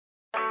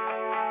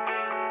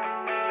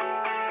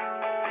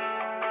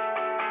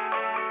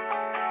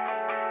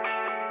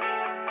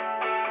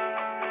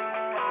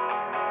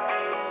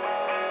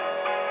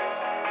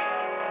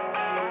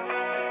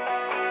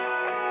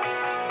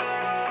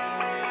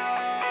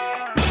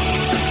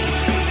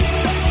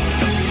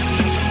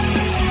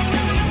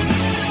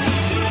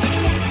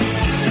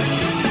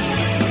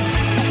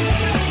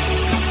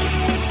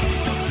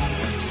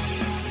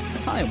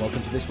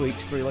to this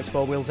week's Three Legs,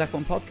 Four Wheels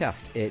F1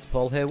 podcast. It's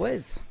Paul here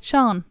with...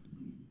 Sean.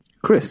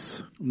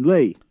 Chris.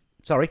 Lee.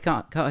 Sorry,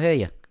 can't hear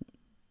you.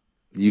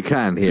 You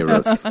can hear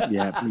us.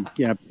 Yeah,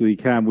 we absolutely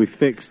can. We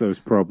fixed those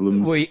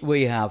problems.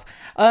 We have.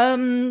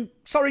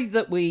 Sorry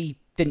that we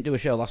didn't do a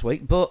show last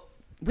week, but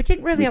we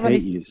didn't really have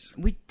anything.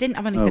 We didn't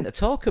have anything to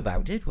talk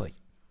about, did we?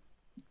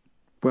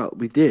 Well,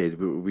 we did,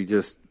 but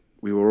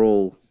we were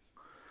all...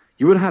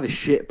 You would have had a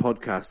shit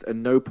podcast,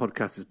 and no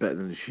podcast is better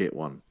than a shit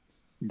one.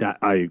 That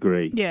I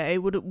agree. Yeah,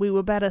 we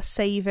were better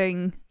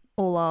saving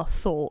all our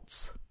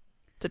thoughts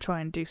to try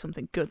and do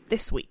something good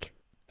this week.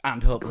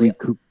 And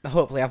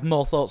hopefully have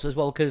more thoughts as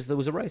well, because there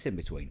was a race in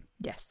between.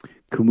 Yes.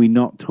 Can we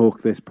not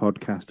talk this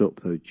podcast up,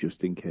 though,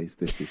 just in case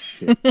this is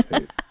shit,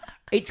 too?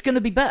 It's going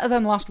to be better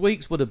than last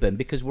week's would have been,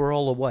 because we're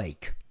all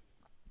awake.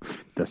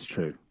 That's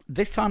true.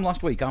 This time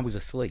last week, I was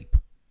asleep.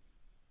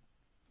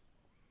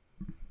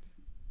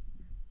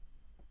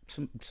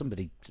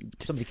 Somebody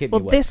keep me awake. Well,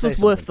 this was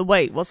worth the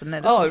wait, wasn't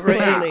it?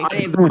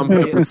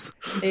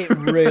 It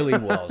really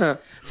was.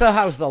 So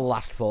how's the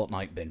last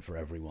fortnight been for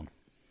everyone?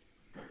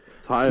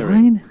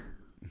 Tiring.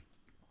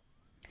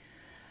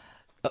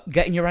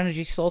 Getting your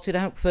energy sorted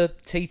out for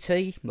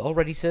TT? All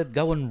ready to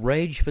go and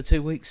rage for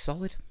 2 weeks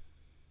solid?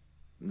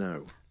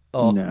 No.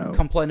 Or No.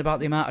 complain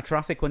about the amount of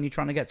traffic when you're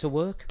trying to get to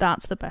work?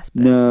 That's the best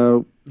bit.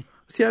 No.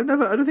 See, I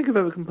don't think I've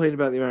ever complained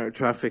about the amount of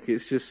traffic.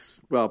 It's just,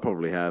 well, I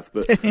probably have,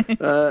 but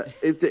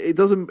it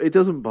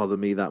doesn't bother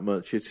me that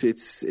much.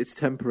 It's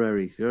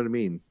temporary. You know what I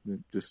mean?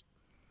 Just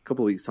a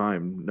couple of weeks'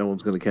 time, no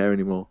one's going to care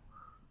anymore.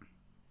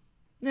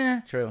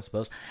 Yeah, true, I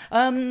suppose.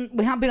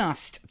 We have been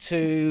asked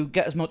to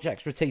get as much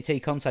extra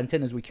TT content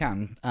in as we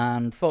can,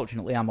 and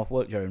fortunately I'm off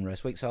work during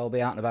race week, so I'll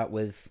be out and about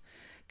with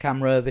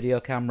camera, video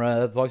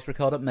camera, voice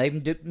recorder, may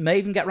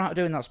even get around to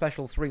doing that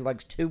special Three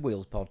Legs, Two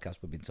Wheels podcast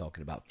we've been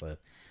talking about for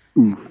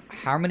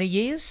how many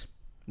years?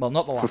 Well,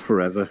 not the last... For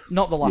forever.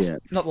 Not the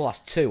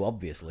last two,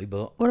 obviously,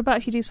 but... What about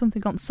if you do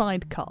something on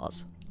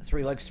sidecars?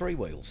 Three legs, three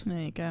wheels.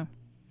 There you go.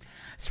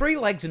 3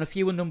 legs and a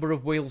fewer number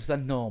of wheels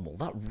than normal.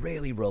 That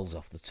really rolls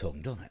off the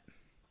tongue, doesn't it?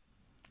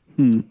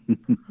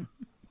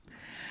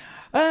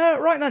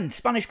 Right then,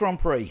 Spanish Grand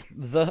Prix,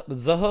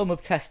 the home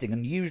of testing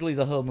and usually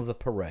the home of a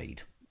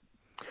parade.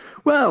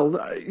 Well,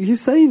 you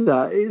say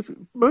that.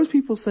 Most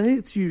people say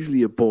it's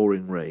usually a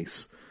boring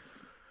race.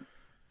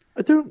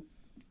 I don't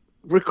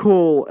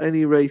recall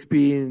any race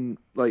being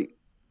like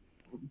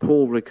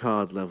Paul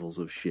Ricard levels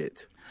of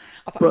shit.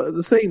 But at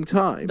the same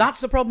time...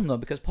 That's the problem, though,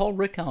 because Paul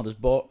Ricard has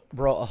brought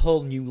a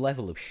whole new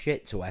level of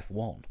shit to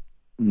F1.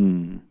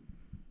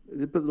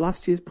 But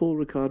last year's Paul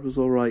Ricard was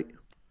all right.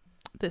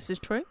 This is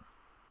true.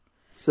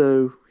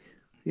 So,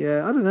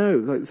 yeah, I don't know.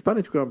 Like the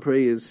Spanish Grand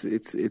Prix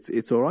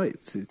it's all right.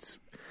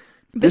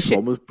 This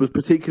one was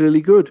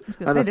particularly good.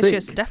 I think this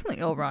year's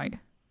definitely all right.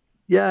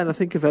 Yeah, and I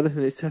think if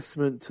anything, it's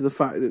testament to the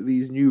fact that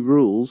these new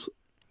rules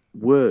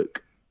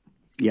work.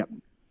 Yep,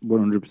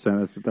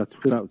 100%. That's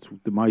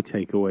my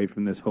takeaway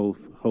from this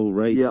whole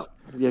race. Yeah,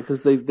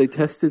 because they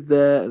tested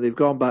there, and they've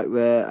gone back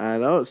there,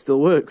 and it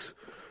still works.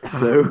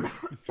 So,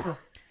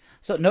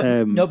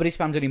 nobody's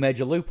found any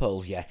major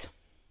loopholes yet.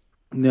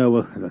 No,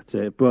 well, that's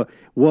it. But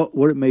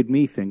what it made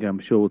me think, I'm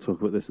sure we'll talk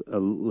about this a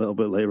little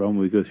bit later on when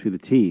we go through the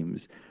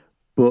teams,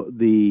 but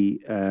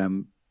the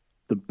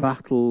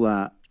battle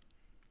that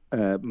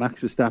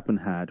Max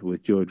Verstappen had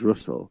with George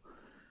Russell,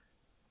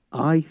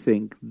 I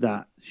think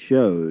that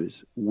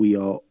shows we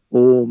are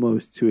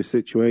almost to a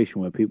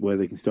situation where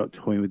they can start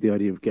toying with the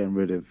idea of getting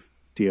rid of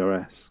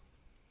DRS.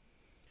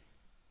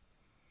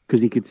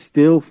 Because he could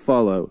still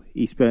follow.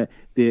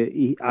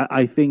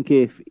 I think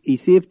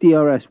if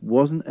DRS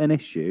wasn't an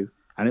issue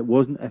and it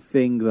wasn't a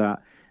thing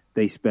that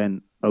they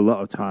spent a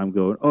lot of time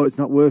going, oh, it's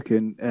not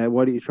working.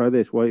 Why don't you try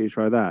this? Why don't you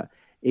try that?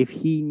 If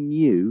he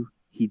knew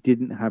he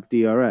didn't have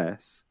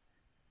DRS,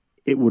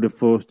 it would have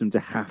forced him to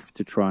have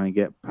to try and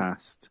get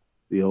past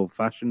the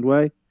old-fashioned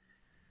way.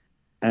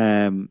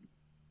 And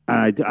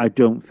I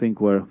don't think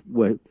we're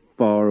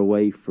far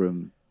away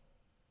from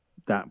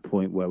that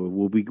point where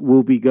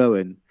we'll be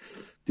going,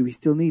 do we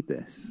still need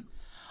this?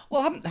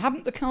 Well,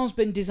 haven't the cars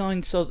been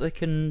designed so that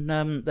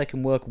they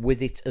can work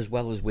with it as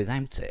well as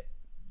without it?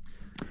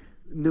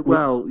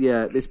 Well,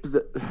 yeah.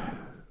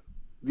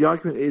 The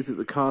argument is that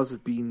the cars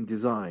have been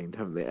designed,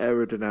 haven't they,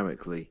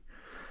 aerodynamically,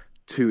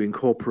 to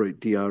incorporate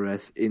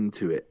DRS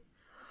into it.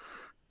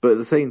 But at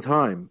the same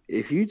time,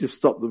 if you just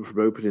stop them from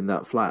opening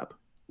that flap,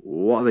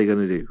 what are they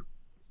going to do?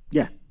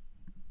 Yeah.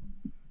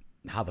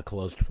 Have a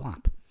closed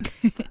flap.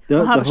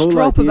 We'll have a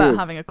strop about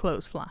having a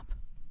closed flap.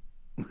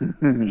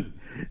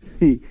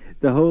 the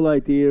whole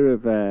idea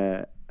of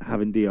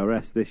having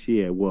DRS this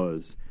year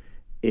was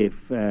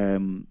if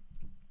the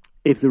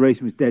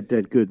racing was dead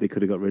good, they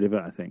could have got rid of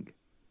it, I think.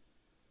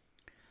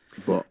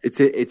 But it's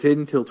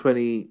in till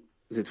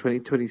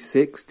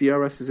 2026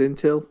 DRS is in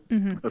till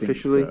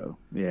officially. So.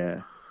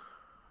 Yeah.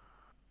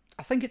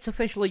 I think it's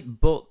officially,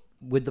 but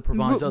with the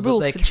proviso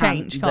rules that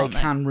they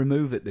can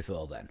remove it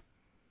before then.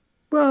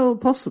 Well,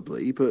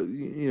 possibly, but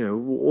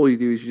all you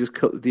do is you just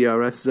cut the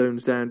DRS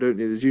zones down, don't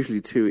you? There's usually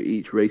 2 at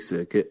each race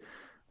circuit,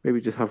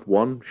 Maybe just have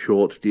one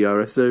short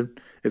DRS zone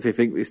if they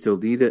think they still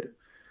need it.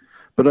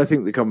 But I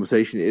think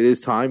it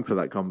is time for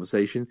that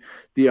conversation.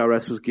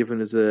 DRS was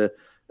given as a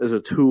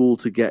tool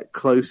to get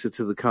closer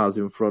to the cars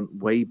in front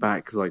way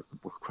back, like,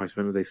 Christ,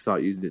 when did they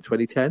start using it?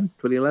 2010?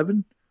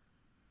 2011?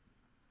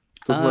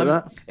 Something like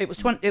that? It was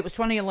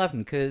 2011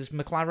 because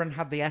McLaren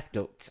had the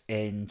F-duct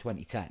in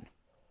 2010.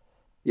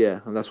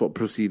 Yeah, and that's what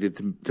proceeded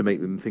to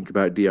make them think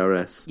about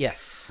DRS.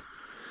 Yes.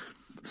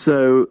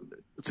 So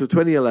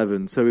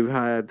 2011. So we've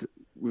had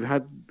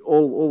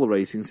all the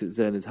racing since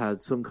then has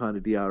had some kind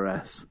of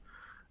DRS,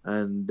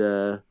 and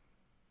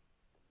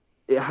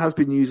it has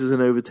been used as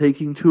an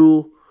overtaking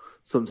tool.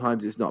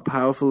 Sometimes it's not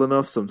powerful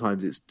enough.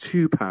 Sometimes it's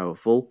too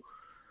powerful.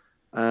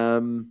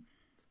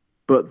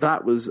 But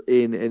that was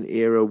in an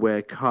era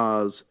where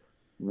cars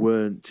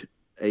weren't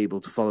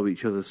able to follow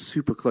each other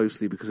super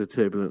closely because of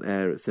turbulent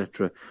air,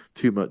 etc.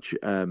 Too much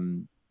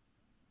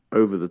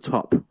over the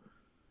top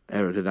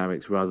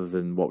aerodynamics rather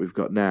than what we've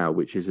got now,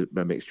 which is a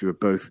mixture of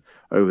both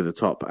over the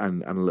top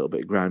and a little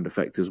bit of ground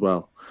effect as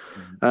well.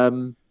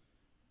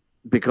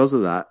 Because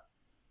of that,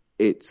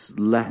 it's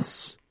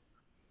less.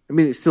 I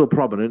mean, it's still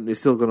prominent.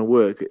 It's still going to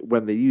work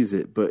when they use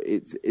it, but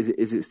is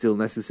it still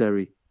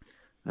necessary?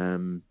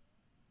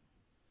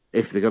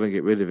 If they're going to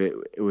get rid of it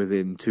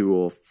within 2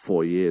 or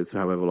 4 years,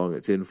 however long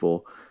it's in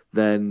for,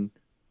 then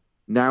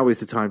now is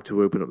the time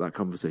to open up that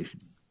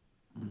conversation.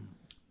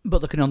 But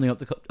they can only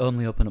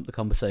open up the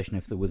conversation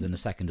if they're within a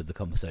second of the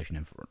conversation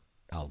in front.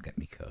 I'll get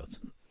me coat.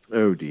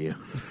 Oh dear!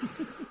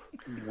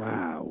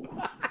 Wow.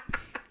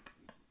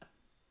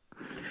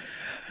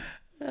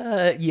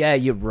 Yeah,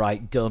 you're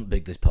right. Don't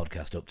big this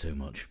podcast up too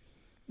much.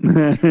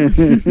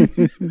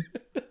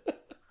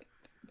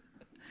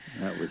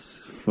 That was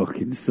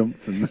fucking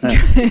something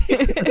there.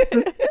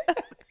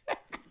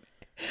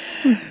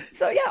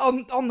 So yeah,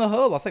 on the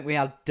whole, I think we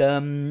had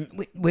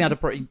we had a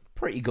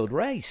pretty good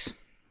race.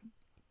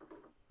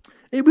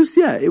 It was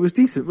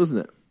decent,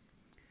 wasn't it?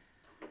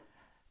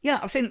 Yeah,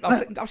 I've seen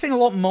a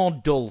lot more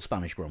dull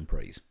Spanish Grand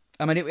Prix.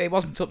 I mean, it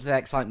wasn't up to the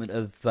excitement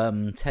of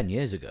 10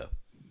 years ago.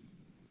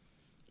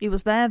 He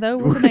was there though,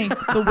 wasn't he?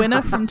 The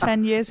winner from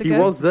 10 years ago. He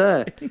was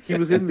there. He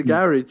was in the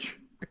garage.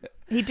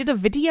 He did a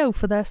video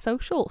for their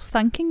socials,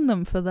 thanking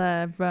them for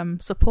their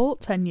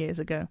support 10 years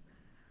ago.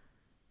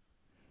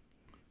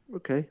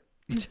 Okay.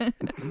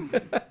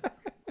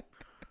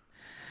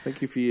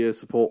 Thank you for your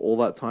support all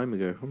that time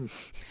ago.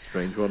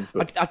 Strange one.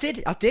 But... I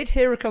did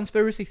hear a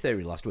conspiracy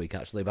theory last week,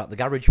 actually, about the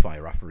garage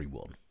fire after he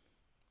won.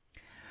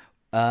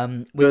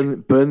 Burn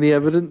the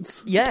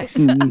evidence? Yes.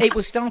 It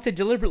was started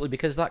deliberately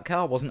because that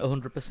car wasn't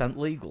 100%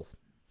 legal.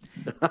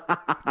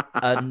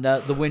 And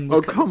the win was...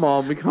 Oh, come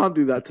on. We can't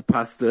do that to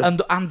Pasta.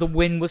 And the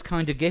win was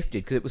kind of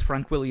gifted because it was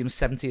Frank Williams'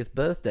 70th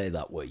birthday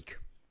that week.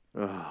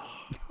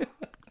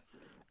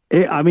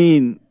 It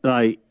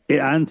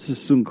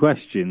answers some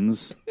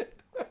questions.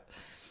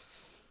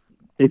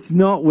 It's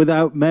not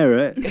without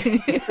merit.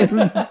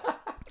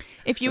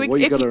 If you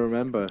got to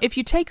remember, if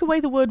you take away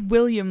the word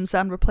Williams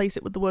and replace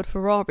it with the word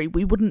Ferrari,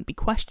 we wouldn't be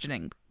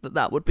questioning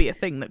that would be a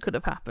thing that could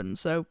have happened.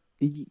 So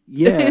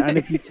yeah, and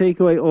if you take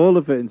away all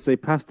of it and say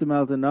Pastor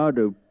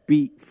Maldonado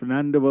beat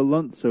Fernando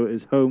Alonso at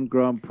his home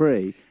Grand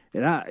Prix,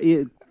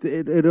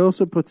 it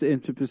also puts it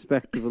into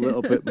perspective a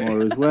little bit more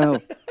as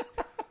well.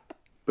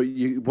 But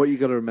what you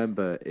got to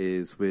remember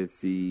is with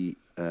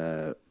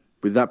that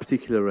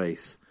particular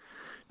race,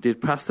 did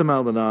Pastor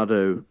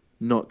Maldonado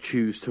not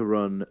choose to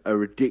run a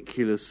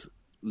ridiculously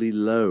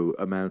low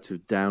amount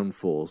of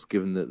downforce,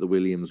 given that the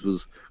Williams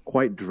was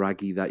quite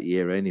draggy that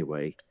year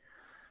anyway,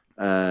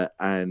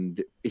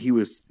 and he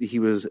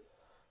was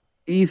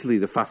easily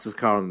the fastest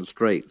car on the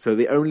straight. So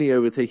the only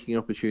overtaking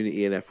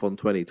opportunity in F1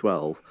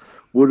 2012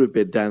 would have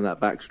been down that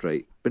back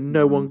straight, but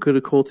no one could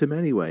have caught him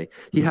anyway.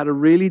 He had a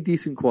really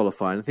decent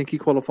qualifying. I think he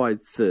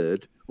qualified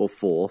third or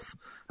fourth,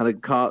 and a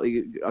car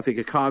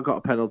got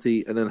a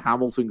penalty, and then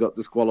Hamilton got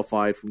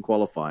disqualified from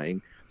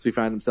qualifying, so he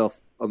found himself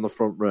on the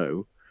front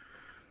row,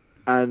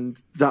 and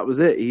that was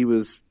it. He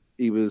was.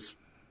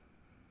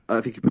 I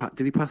think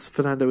did he pass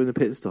Fernando in the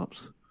pit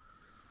stops?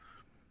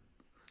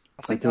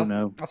 I don't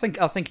know. I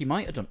think he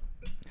might have done.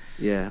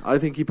 Yeah, I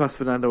think he passed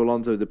Fernando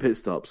Alonso in the pit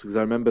stops because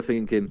I remember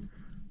thinking,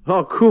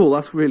 "Oh, cool,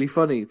 that's really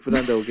funny."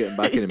 Fernando will get him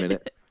back in a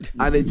minute,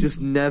 and it just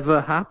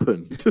never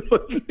happened.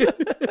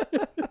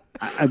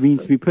 I mean,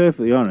 to be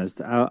perfectly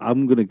honest,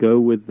 I'm going to go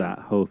with that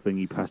whole thing.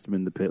 He passed him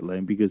in the pit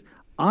lane because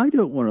I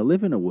don't want to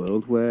live in a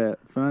world where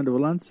Fernando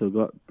Alonso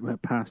got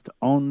passed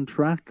on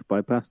track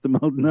by Pastor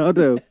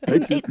Maldonado. I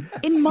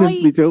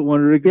simply don't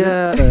want to exist.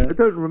 Yeah, I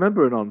don't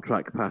remember an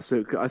on-track pass.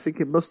 So I think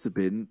it must have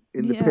been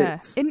in the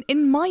pits.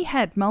 In my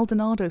head,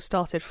 Maldonado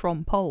started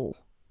from pole.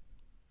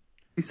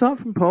 He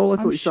started from pole. I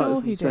thought he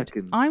started from he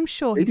second. Did. I'm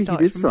sure Maybe he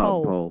started did from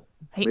start pole.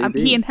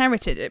 He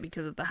inherited it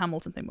because of the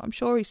Hamilton thing, but I'm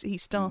sure he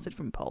started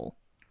from pole.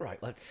 Right,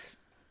 let's...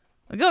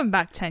 We're going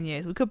back 10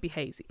 years. We could be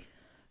hazy.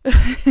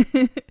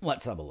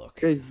 Let's have a look.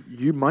 Yeah,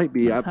 you might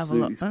be Let's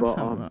absolutely spot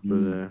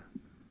on.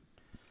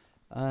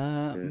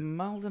 But,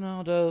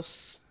 Maldonado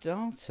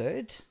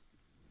started...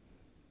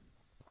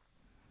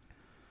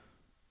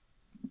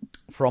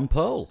 from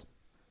pole.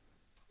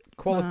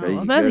 Wow, There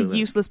you there's go, a then.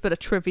 useless bit of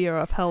trivia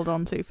I've held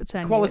on to for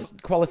 10 years.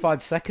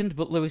 Qualified second,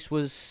 but Lewis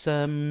was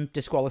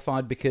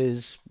disqualified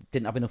because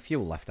didn't have enough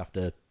fuel left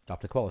after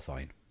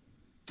qualifying.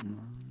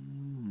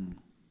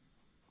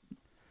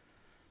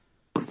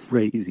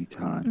 Crazy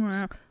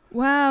time.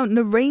 Wow,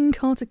 Narain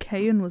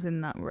Carter-Kayan was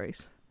in that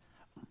race.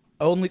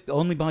 Only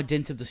by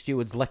dint of the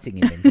stewards letting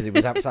him in, because he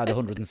was outside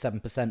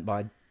 107%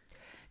 by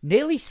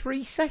nearly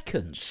 3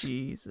 seconds.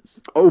 Jesus.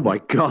 Oh my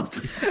god!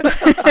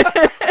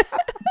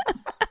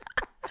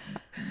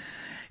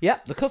 Yeah,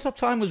 the cut-off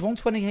time was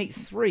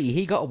 1:28.3.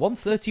 He got a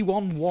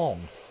 1:31.1.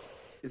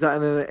 Is that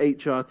in an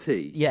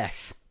HRT?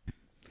 Yes.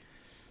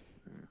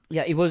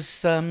 Yeah, he was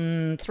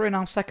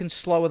 3.5 seconds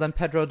slower than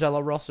Pedro de la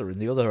Rosa in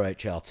the other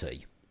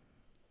HRT,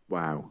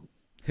 Wow.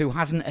 who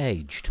hasn't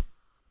aged.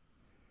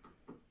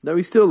 No,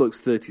 he still looks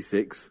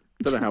 36.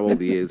 Don't know how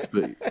old he is,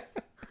 but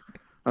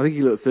I think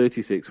he looked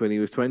 36 when he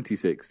was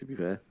 26. To be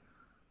fair.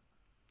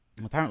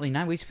 Apparently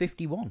now he's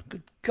 51.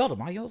 Good God,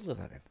 am I older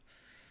than him?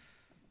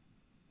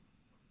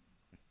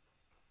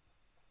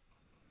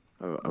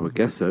 I would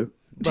guess so.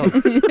 Well,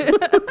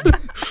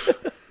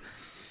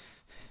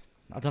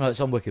 I don't know. It's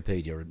on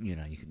Wikipedia. You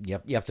know,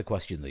 you have to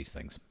question these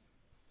things.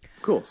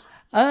 Of course.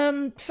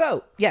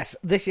 So yes,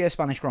 this year's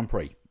Spanish Grand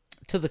Prix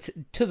to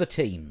the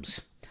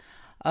teams.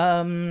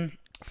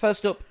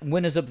 First up,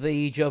 winners of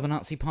the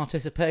Giovinazzi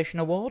Participation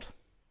Award,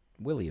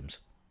 Williams.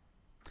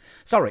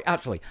 Sorry,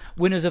 actually,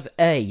 winners of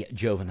a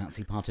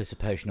Giovinazzi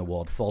Participation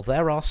Award, for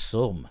there are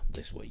some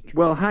this week.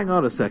 Well, hang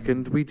on a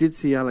second. We did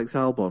see Alex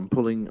Albon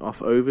pulling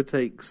off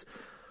overtakes,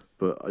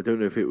 but I don't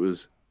know if it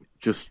was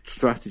just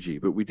strategy.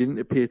 But we didn't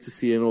appear to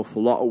see an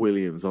awful lot of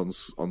Williams on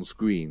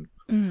screen.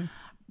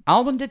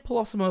 Albon did pull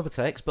off some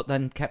overtakes, but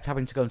then kept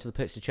having to go into the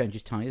pits to change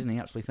his tyres, and he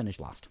actually finished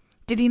last.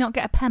 Did he not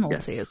get a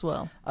penalty Yes. as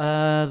well?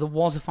 There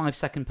was a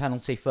 5-second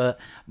penalty for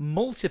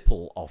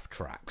multiple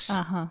off-tracks.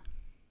 Uh-huh.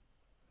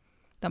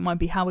 That might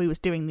be how he was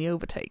doing the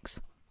overtakes.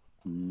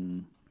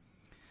 I'm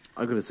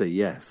going to say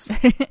yes.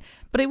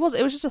 But it was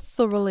just a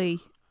thoroughly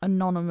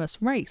anonymous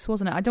race,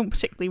 wasn't it? I don't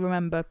particularly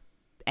remember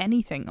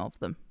anything of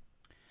them.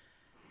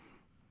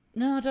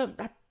 No,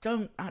 I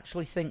don't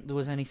actually think there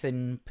was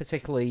anything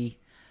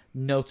particularly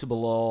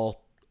notable or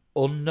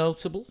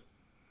unnotable.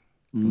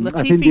 I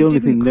think the only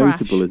Latifi thing didn't crash.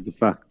 notable is the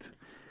fact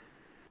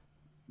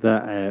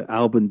that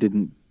Albon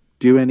didn't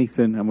do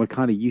anything, and we're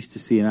kind of used to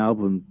seeing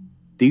Albon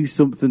do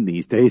something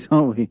these days,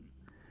 aren't we?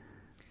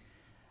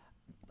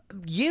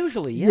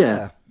 Usually, yeah.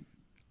 Yeah.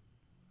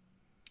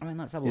 I mean,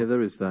 let's have a Yeah, look.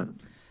 there is that.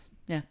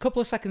 Yeah, a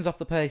couple of seconds off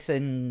the pace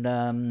in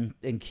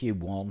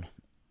Q1,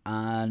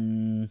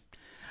 and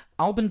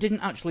Albon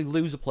didn't actually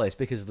lose a place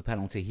because of the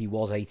penalty. He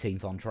was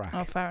 18th on track.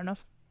 Oh, fair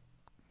enough.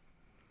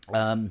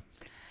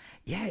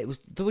 Yeah, it was.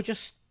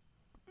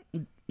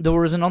 They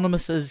were as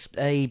anonymous as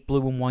a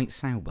blue and white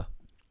Sauber.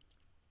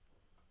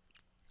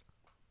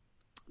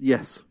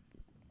 Yes.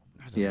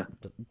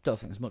 Don't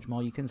think there's much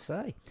more you can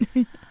say.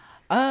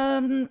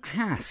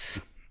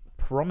 Haas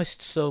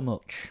promised so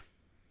much.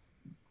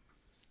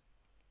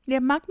 Yeah,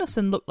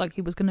 Magnussen looked like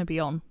he was going to be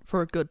on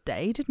for a good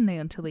day, didn't he?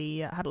 Until he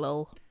had a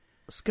little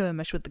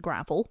skirmish with the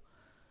gravel.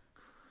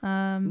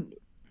 And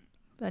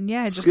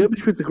yeah, just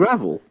Skirmish with the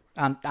gravel.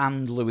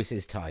 And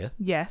Lewis's tyre.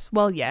 yes.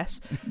 Well, yes.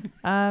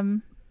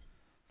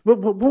 What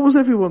was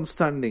everyone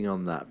standing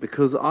on that?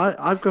 Because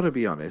I've got to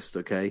be honest,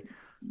 okay?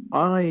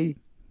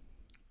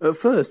 At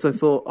first I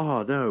thought,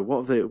 oh no,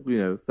 what have they?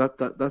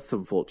 That's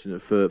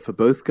unfortunate for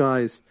both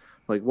guys.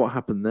 Like, what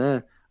happened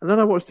there? And then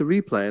I watched the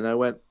replay and I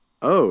went,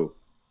 oh,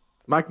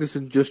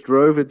 Magnussen just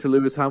drove into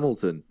Lewis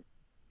Hamilton.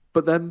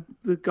 But then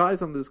the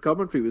guys on this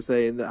commentary were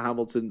saying that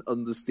Hamilton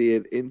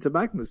understeered into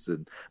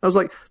Magnussen. I was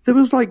like, there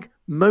was like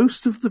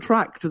most of the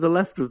track to the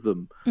left of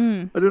them.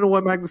 I don't know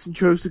why Magnussen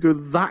chose to go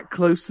that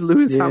close to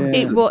Lewis Yeah.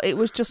 Hamilton. It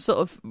was just sort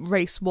of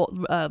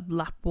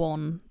lap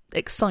one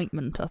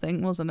excitement, I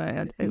think, wasn't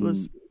it? It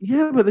was.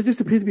 Yeah, but there just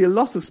appeared to be a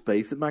lot of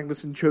space that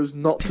Magnussen chose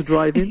not to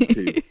drive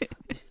into.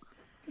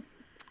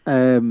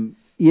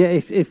 Yeah,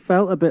 it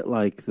felt a bit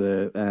like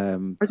the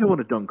I don't want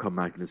to dunk on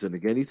Magnussen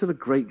again. He's done a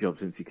great job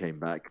since he came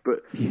back.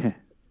 But yeah,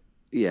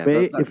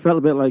 but but it felt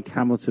a bit like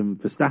Hamilton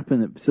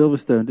Verstappen at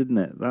Silverstone, didn't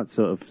it? That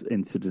sort of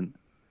incident,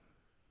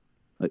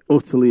 like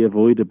utterly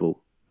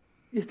avoidable.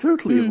 yeah,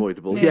 totally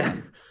avoidable. yeah.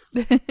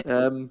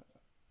 Yeah.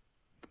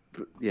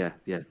 But yeah,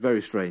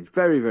 very strange.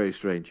 Very, very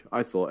strange.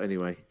 I thought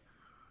anyway.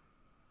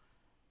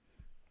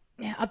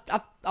 Yeah,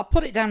 I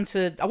put it down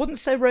to, I wouldn't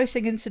say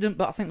racing incident,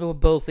 but I think they were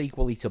both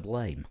equally to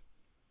blame.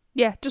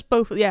 Yeah, just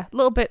both. Yeah, a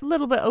little bit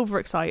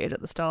overexcited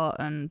at the start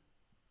and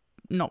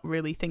not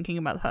really thinking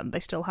about the fact that they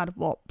still had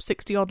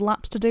 60 odd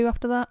laps to do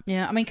after that.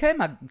 Yeah, I mean,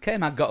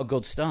 K-Mag got a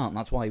good start, and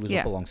that's why he was Yeah.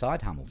 up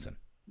alongside Hamilton.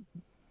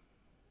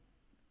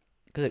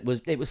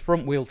 Because it was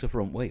front wheel to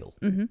front wheel.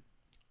 Mm-hmm.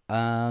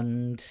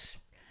 And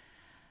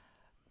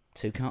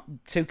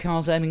two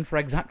cars aiming for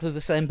exactly the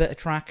same bit of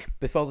track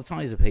before the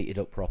tyres have heated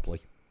up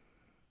properly.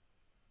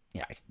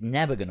 Yeah, it's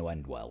never going to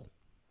end well.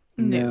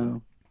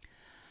 No.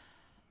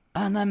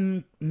 And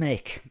then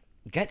Mick.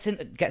 gets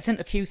into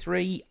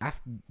Q3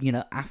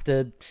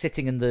 after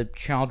sitting in the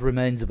charred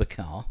remains of a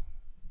car,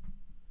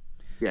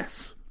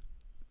 Yes.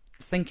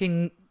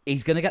 thinking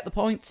he's going to get the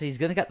points. He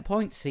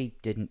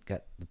didn't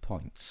get the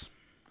points.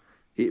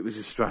 It was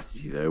a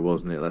strategy, though,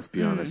 wasn't it? Let's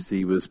be honest.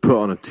 He was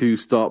put on a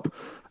 2-stop,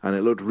 and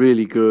it looked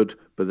really good,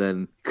 but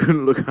then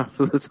couldn't look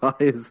after the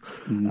tyres.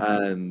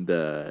 And,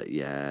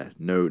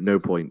 no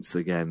points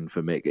again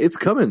for Mick. It's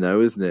coming,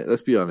 though, isn't it?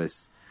 Let's be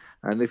honest.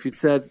 And if you'd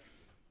said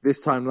this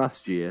time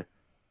last year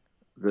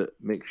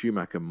that Mick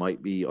Schumacher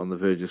might be on the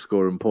verge of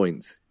scoring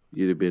points,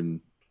 you'd have been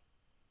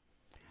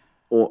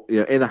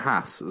in a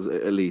Haas,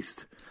 at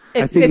least.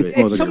 I think it's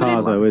more the somebody-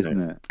 car, though,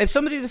 isn't it? If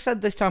somebody had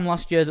said this time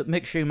last year that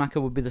Mick Schumacher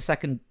would be the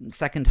second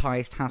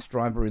highest Haas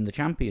driver in the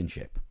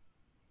championship,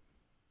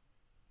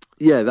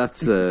 Yeah, that's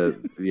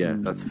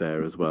that's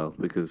fair as well,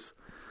 because,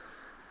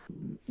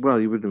 well,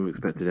 you wouldn't have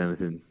expected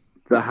anything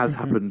that has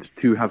happened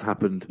to have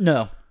happened.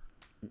 no.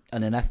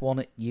 And in F1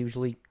 it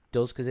usually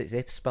does because it's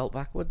if spelt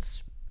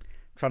backwards.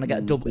 Trying to get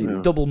a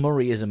double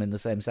Murrayism in the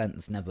same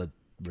sentence never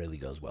really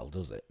goes well,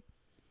 does it?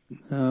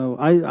 No,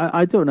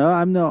 I don't know.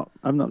 I'm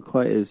not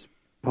quite as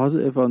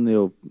positive on the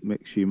old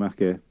Mick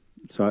Schumacher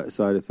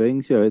side of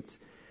things. It's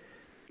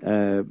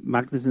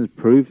Magnussen's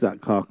proved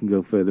that car can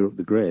go further up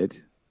the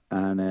grid,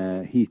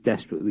 and he's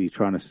desperately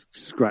trying to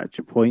scratch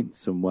a point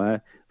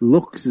somewhere.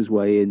 Looks his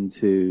way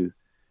into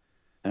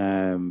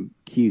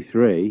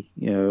Q3.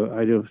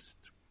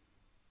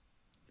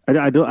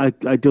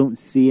 I don't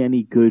see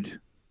any good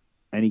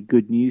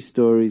news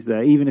stories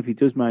there. Even if he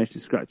does manage to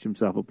scratch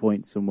himself a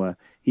point somewhere,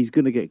 he's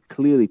going to get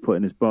clearly put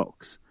in his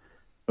box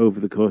over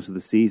the course of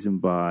the season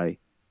by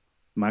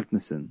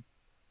Magnussen.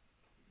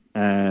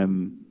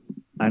 And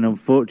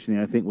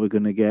unfortunately, I think we're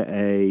going to get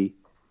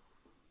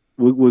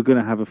we're going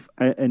to have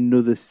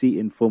another seat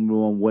in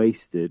Formula One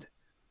wasted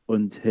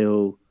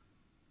until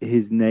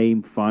his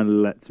name finally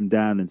lets him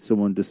down and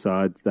someone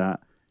decides that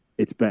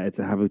it's better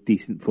to have a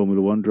decent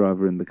Formula One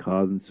driver in the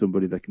car than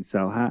somebody that can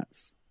sell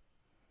hats.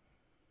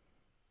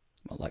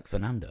 Well, like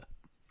Fernando.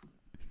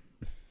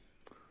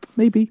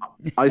 Maybe.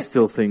 I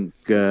still think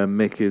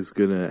Mick is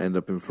going to end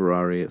up in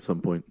Ferrari at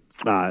some point.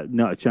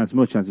 Not a chance.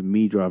 More chance of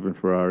me driving a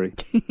Ferrari.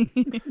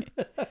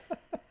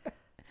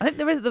 I think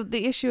there is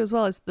the issue as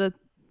well is that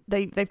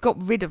they've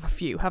got rid of a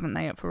few, haven't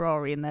they, at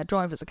Ferrari in their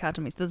drivers'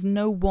 academies. There's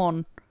no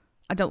one,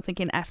 I don't think,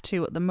 in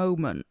F2 at the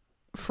moment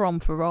from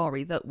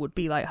Ferrari that would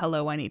be like,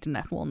 hello, I need an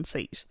F1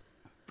 seat.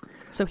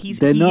 So he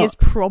is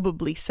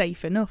probably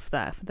safe enough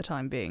there for the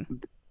time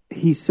being.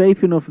 He's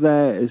safe enough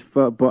there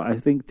but I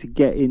think to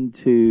get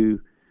into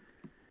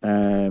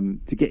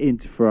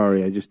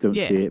Ferrari, I just don't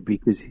see it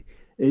because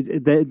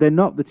they're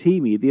not the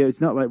team either.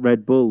 It's not like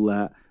Red Bull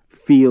that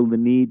feel the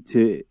need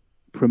to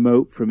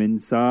promote from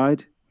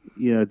inside.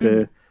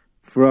 The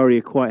Ferrari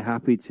are quite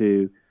happy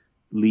to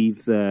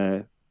leave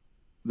their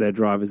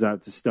drivers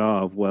out to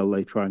starve while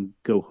they try and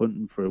go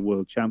hunting for a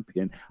world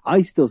champion.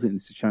 I still think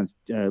there's a chance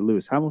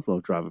Lewis Hamilton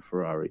will drive a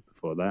Ferrari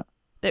before that.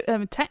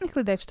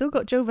 Technically, they've still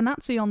got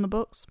Giovinazzi on the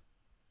books.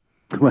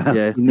 Well,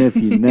 Yeah.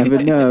 you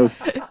never know.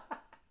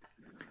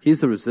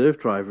 He's the reserve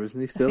driver, isn't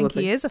he? Still, I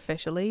think he is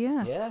officially,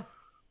 yeah. Yeah.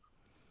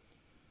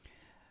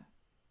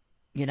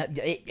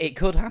 It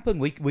could happen.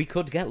 We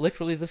could get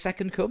literally the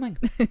second coming.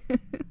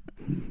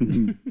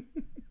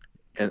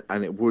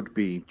 And it would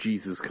be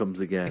Jesus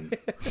comes again.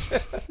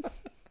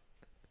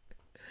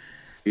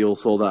 We all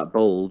saw that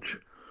bulge.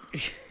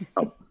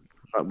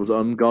 That was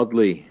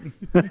ungodly.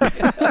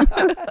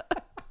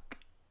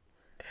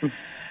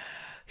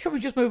 Shall we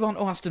just move on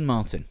to Aston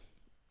Martin,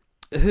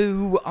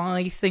 who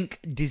I think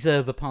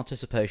deserve a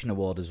participation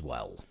award as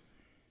well?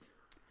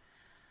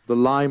 The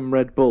lime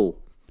Red Bull.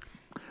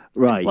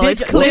 Right. Well,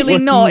 it's Did- clearly What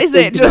do not, you is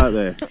think it? about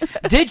this?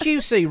 Did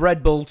you see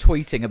Red Bull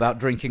tweeting about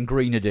drinking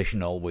Green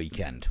Edition all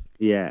weekend?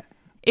 Yeah.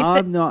 If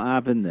I'm not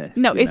having this.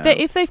 No, you know.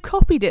 if they've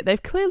copied it,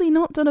 they've clearly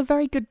not done a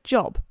very good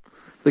job.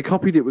 They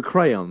copied it with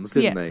crayons,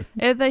 didn't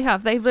they? They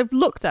have. They've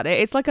looked at it.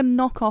 It's like a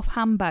knockoff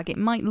handbag. It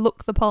might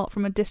look the part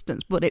from a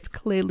distance, but it's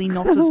clearly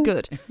not as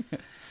good.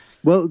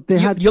 Well, they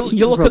had. You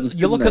look problems, at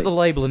didn't the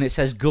label and it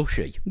says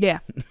Gushy. Yeah.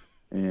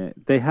 Yeah,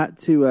 they had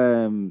to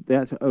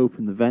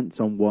open the vents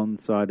on one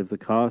side of the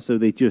car, so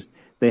they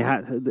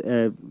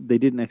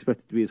didn't expect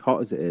it to be as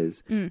hot as it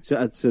is.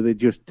 So they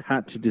just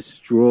had to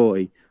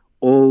destroy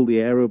all the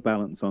aero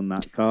balance on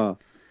that car.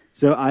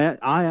 So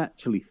I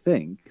actually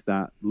think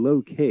that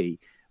low key,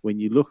 when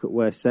you look at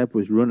where Seb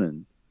was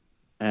running,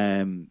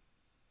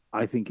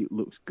 I think it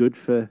looks good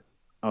for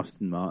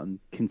Aston Martin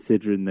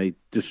considering they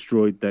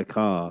destroyed their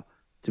car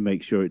to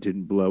make sure it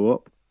didn't blow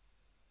up.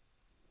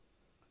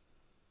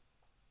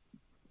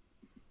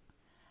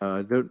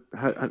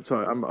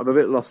 Sorry, I'm a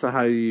bit lost at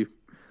how you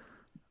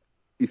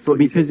thought.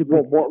 Because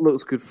what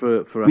looks good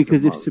for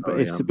Because Aston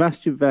Martin? if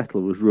Sebastian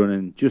Vettel was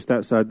running just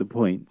outside the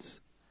points,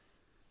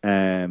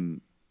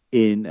 in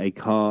a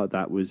car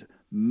that was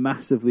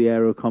massively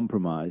aero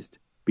compromised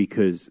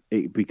because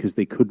they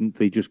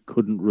just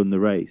couldn't run the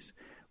race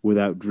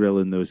without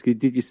drilling those.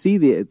 Did you see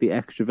the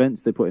extra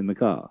vents they put in the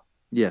car?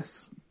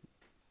 Yes.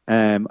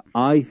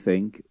 I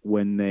think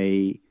when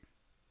they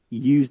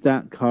use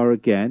that car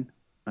again,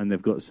 and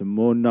they've got some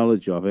more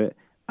knowledge of it,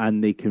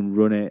 and they can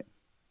run it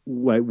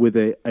with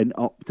an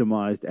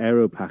optimized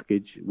aero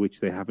package, which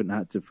they haven't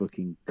had to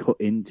fucking cut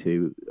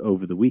into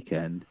over the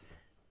weekend.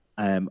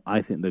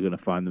 I think they're going to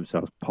find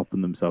themselves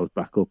popping themselves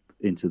back up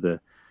into the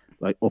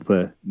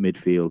upper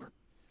midfield.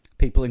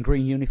 People in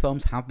green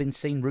uniforms have been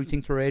seen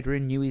rooting through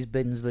Adrian Newey's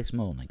bins this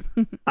morning.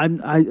 I'm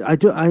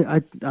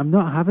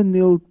not having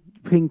the old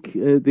pink,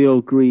 the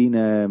old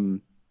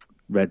green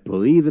Red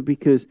Bull either,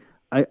 because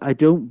I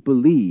don't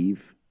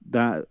believe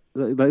that.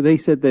 Like they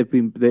said, they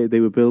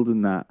were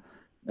building that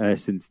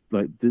since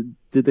did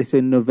they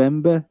say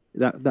November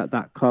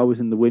that car was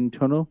in the wind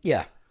tunnel?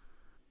 Yeah.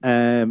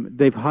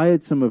 They've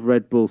hired some of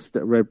Red Bull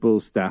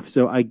staff,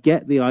 so I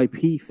get the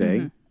IP thing.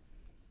 Mm-hmm.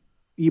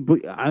 But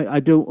I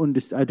don't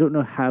understand. I don't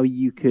know how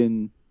you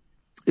can.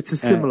 It's a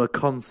similar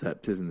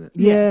concept, isn't it?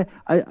 Yeah,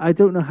 I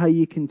don't know how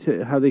you can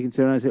how they can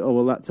turn around and say, "Oh,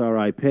 well, that's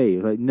our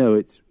IP." Like, no,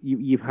 it's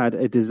you've had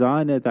a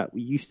designer that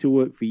used to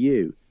work for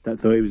you that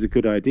thought it was a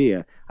good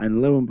idea,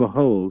 and lo and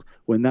behold,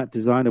 when that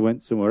designer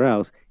went somewhere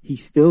else, he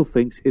still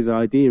thinks his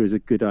idea is a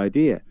good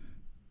idea.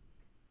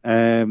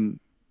 And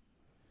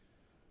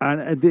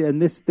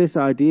this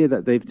idea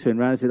that they've turned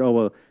around and said, "Oh,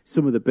 well,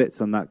 some of the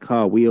bits on that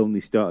car we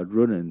only started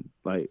running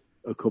like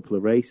a couple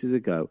of races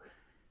ago."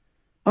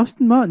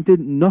 Aston Martin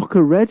didn't knock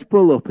a Red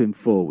Bull up in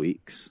 4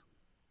 weeks.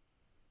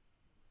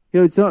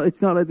 It's not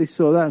like they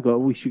saw that and go,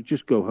 we should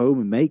just go home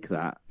and make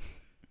that.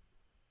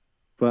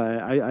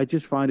 But I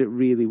just find it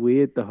really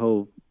weird, the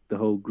whole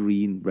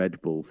green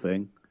Red Bull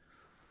thing.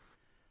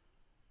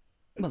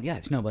 Well, yeah,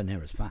 it's nowhere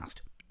near as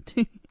fast.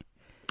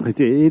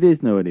 It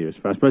is nowhere near as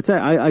fast. But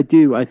I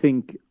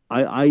think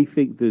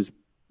there's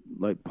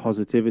like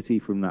positivity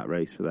from that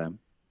race for them.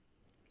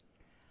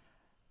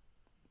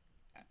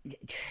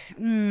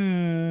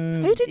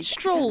 Who did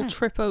Stroll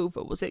trip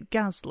over? Was it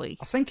Gasly?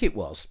 I think it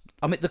was.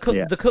 I mean, the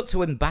cut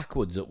to him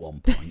backwards at one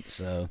point,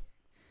 so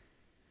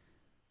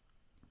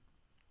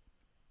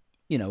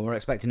we're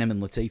expecting him and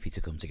Latifi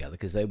to come together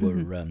because they were,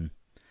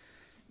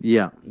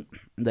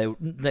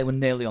 they were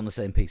nearly on the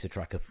same piece of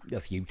track a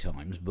few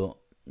times, but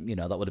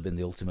that would have been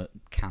the ultimate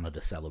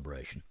Canada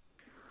celebration.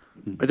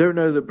 I don't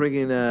know that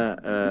bringing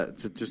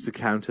just to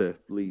counter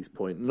Lee's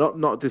point,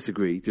 not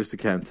disagree, just to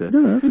counter.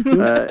 No, that's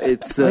good.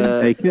 It's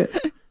take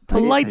it.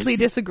 Politely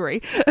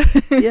disagree.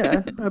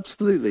 Yeah,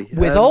 absolutely.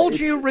 With all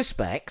due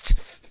respect,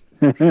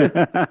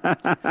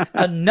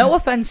 and no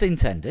offence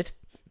intended,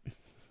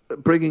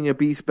 bringing a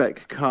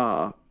B-spec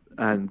car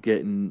and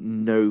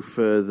getting no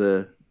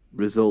further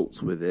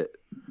results with it.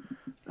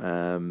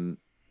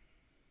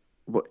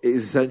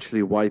 Is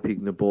essentially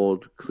wiping the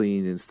board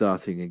clean and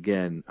starting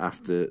again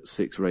after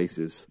 6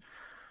 races.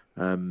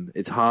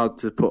 It's hard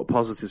to put a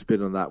positive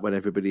spin on that when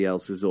everybody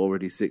else is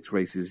already 6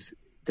 races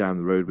down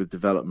the road with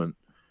development,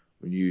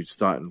 when you're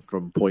starting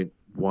from point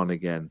 1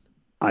 again.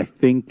 I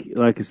think,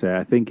 like I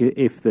say,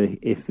 if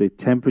the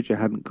temperature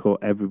hadn't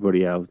caught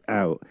everybody else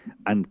out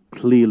and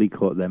clearly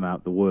caught them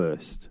out the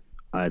worst,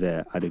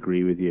 I'd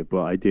agree with you.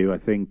 But I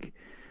think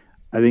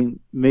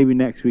maybe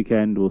next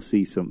weekend we'll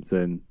see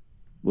something.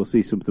 We'll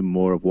see something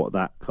more of what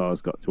that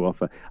car's got to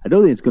offer. I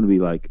don't think it's going to be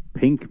like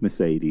pink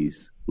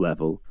Mercedes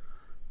level,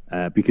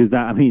 because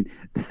that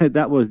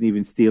wasn't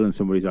even stealing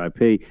somebody's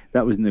IP.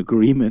 That was an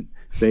agreement.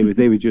 They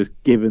were just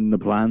given the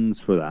plans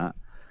for that.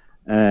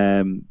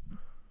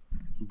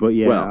 But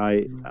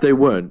yeah, they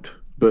weren't.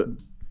 But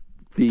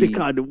they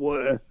kind of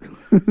were.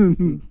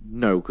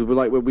 No, because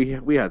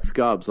we had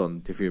Scarbs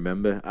on, if you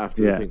remember,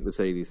 after the pink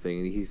Mercedes thing,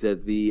 and he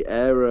said the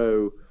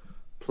aero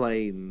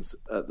planes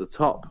at the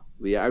top,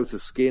 the outer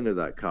skin of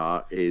that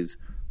car is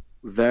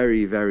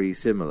very, very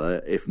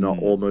similar, if not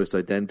almost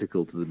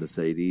identical to the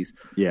Mercedes.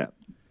 Yeah.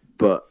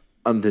 But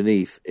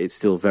underneath, it's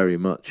still very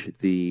much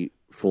the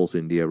Force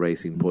India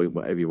Racing Point,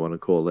 whatever you want to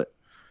call it.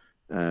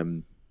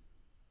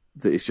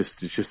 It's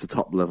just the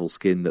top level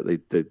skin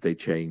that they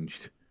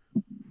changed.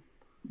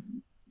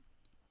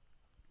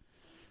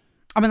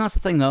 I mean, that's the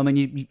thing, though. I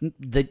mean,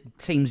 the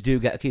teams do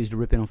get accused of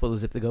ripping off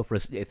others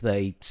if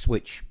they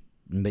switch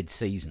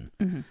mid-season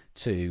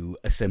to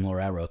a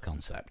similar aero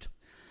concept.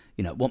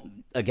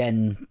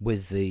 Again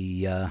with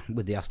the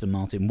Aston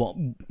Martin,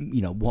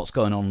 what's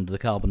going on under the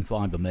carbon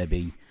fibre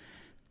maybe,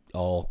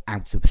 or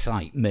out of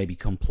sight, maybe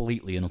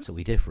completely and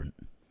utterly different.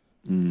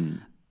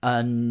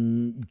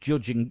 And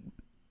judging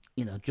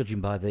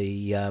by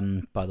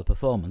the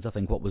performance, I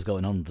think what was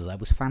going on under there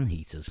was fan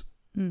heaters.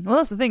 Well,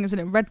 that's the thing, isn't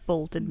it? Red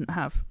Bull didn't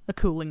have a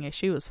cooling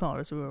issue as far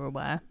as we were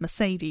aware.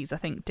 Mercedes, I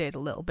think, did a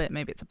little bit.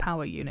 Maybe it's a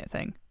power unit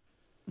thing.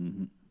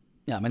 Mm-hmm.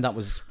 Yeah, I mean that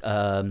was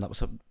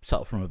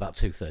sort of from about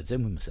 2/3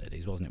 in with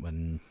Mercedes, wasn't it?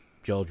 When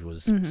George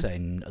was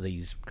saying, "Are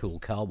these cool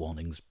car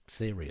warnings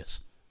serious?"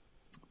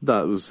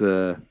 That was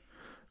that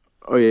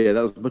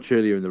was much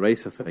earlier in the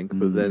race, I think.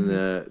 But then,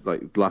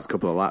 the last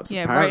couple of laps,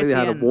 apparently they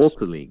had a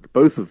water leak,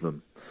 both of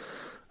them.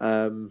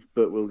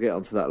 But we'll get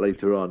onto that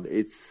later on.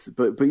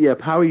 But yeah,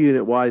 power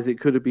unit wise, it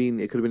could have been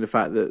the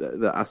fact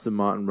that Aston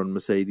Martin run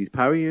Mercedes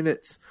power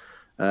units.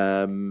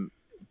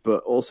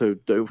 But also,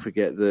 don't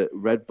forget that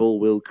Red Bull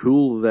will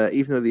cool their,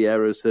 even though the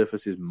aero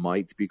surfaces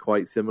might be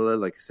quite similar.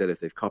 Like I said, if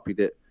they've copied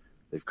it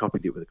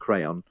with a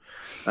crayon.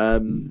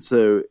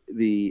 So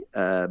the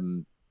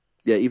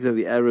even though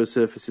the aero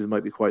surfaces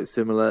might be quite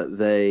similar,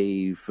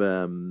 they've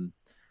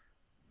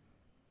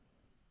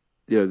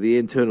the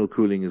internal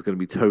cooling is going to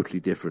be totally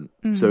different.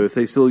 Mm-hmm. So if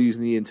they're still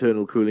using the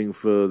internal cooling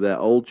for their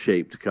old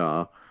shaped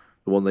car,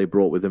 the one they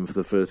brought with them for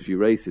the first few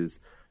races,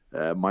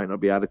 might not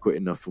be adequate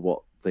enough for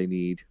what they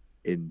need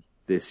in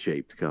this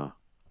shaped car.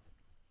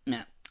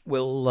 Yeah,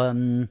 we'll.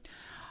 I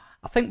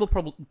think we'll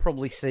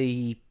probably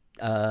see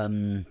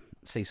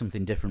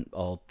something different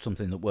or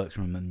something that works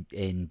for them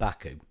in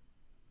Baku.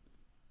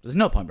 There's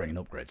no point bringing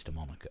upgrades to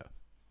Monaco.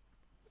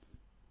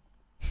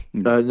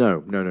 No.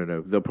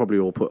 They'll probably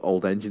all put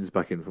old engines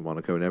back in for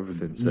Monaco and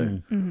everything. So.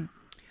 Mm-hmm.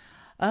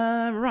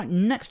 Right,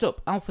 next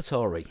up,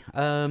 AlphaTauri.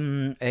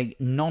 A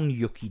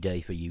non-Yuki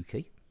day for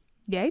Yuki.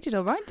 Yeah, he did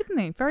all right, didn't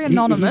he? Very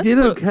anonymous, he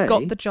did but okay.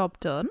 Got the job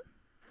done.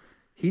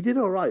 He did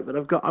all right, but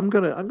I'm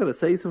gonna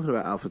say something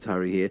about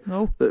AlphaTauri here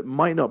that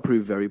might not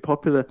prove very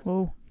popular.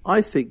 Oh.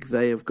 I think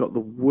they have got the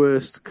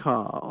worst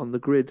car on the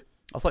grid.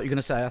 I thought you were going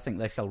to say I think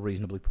they sell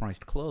reasonably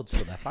priced clothes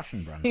for their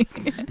fashion brand.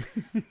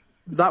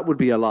 That would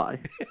be a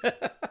lie.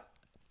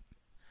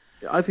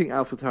 I think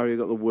AlphaTauri have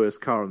got the worst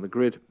car on the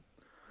grid.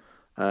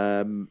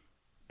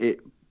 It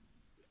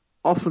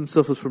often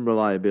suffers from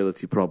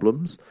reliability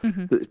problems.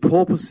 Mm-hmm. The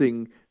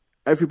porpoising,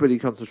 everybody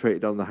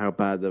concentrated on how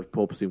bad the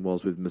porpoising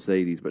was with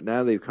Mercedes, but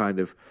now they've kind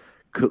of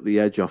cut the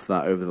edge off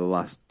that over the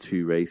last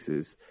two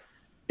races.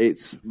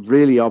 It's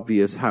really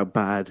obvious how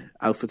bad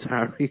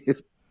AlphaTauri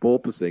is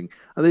porpoising,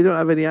 and they don't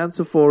have any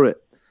answer for it.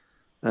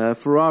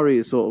 Ferrari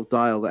has sort of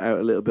dialed it out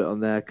a little bit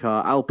on their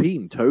car.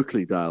 Alpine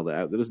totally dialed it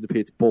out. There doesn't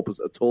appear to porpoise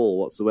at all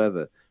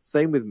whatsoever.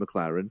 Same with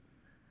McLaren.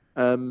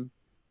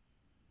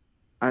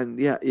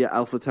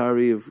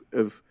 AlphaTauri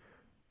have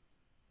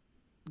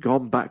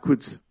gone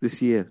backwards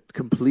this year,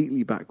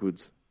 completely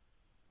backwards.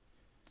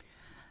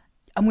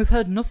 And we've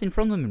heard nothing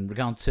from them in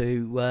regard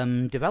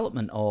to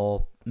development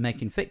or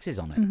making fixes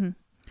on it. Mm-hmm.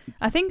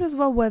 I think as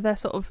well where they're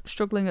sort of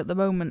struggling at the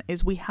moment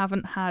is we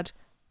haven't had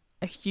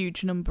a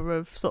huge number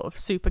of sort of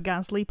Super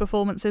Gasly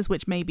performances,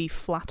 which maybe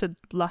flattered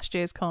last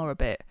year's car a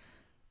bit.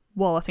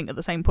 While I think at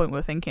the same point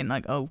we're thinking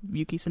like, oh,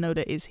 Yuki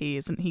Tsunoda,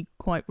 isn't he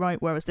quite right?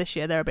 Whereas this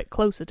year they're a bit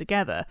closer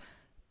together,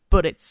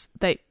 but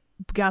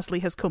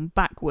Gasly has come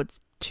backwards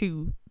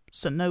to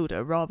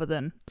Tsunoda rather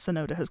than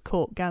Tsunoda has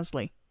caught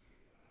Gasly.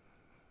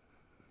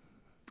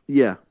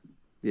 Yeah.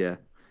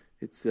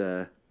 It's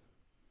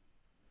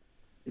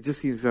it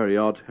just seems very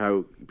odd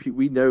how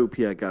we know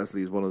Pierre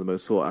Gasly is one of the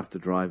most sought after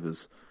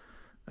drivers,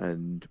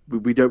 and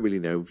we don't really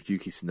know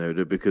Yuki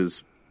Tsunoda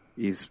because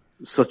he's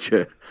such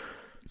a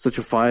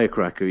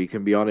firecracker. He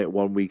can be on it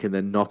one week and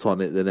then not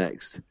on it the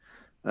next.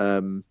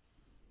 That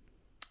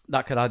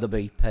could either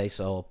be pace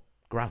or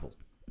gravel.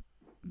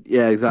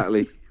 Yeah,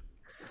 exactly.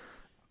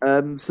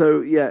 You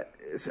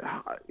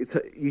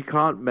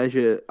can't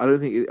measure. I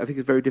think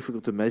it's very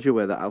difficult to measure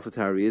where that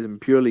AlphaTauri is,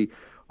 and purely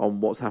on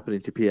what's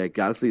happening to Pierre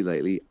Gasly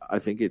lately, I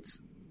think it's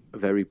a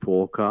very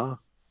poor car.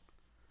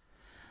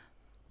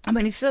 I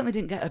mean, he certainly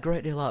didn't get a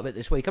great deal out of it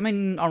this week. I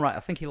mean, all right,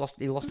 I think he lost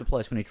a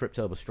place when he tripped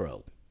over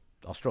Stroll,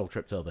 or Stroll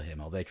tripped over him,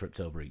 or they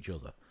tripped over each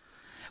other.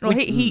 Well,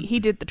 he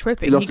did the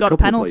tripping. He got a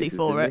penalty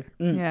for it.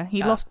 Yeah,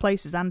 he lost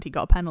places and he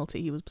got a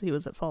penalty. He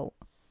was at fault.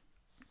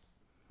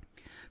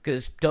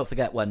 Because don't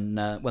forget, when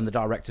the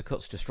director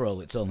cuts to Stroll,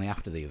 it's only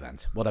after the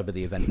event, whatever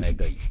the event may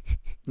be.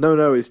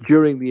 No, it's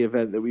during the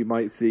event that we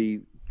might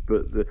see.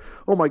 But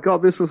oh my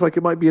God, this looks like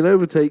it might be an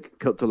overtake.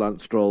 Cut to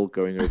Lance Stroll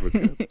going over a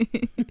curb.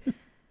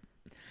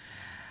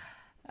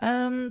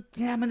 I mean,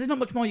 there's not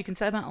much more you can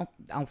say about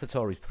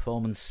AlphaTauri's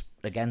performance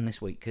again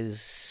this week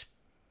because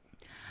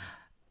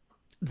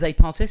they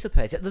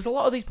participated. There's a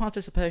lot of these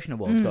participation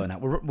awards going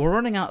out. We're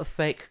running out of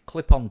fake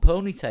clip-on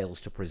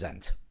ponytails to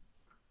present.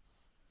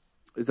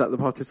 Is that the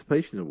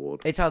participation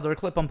award? It's either a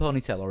clip-on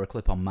ponytail or a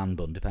clip-on man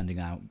bun, depending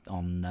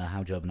on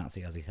how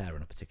Giovinazzi has his hair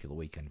on a particular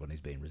weekend when he's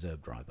being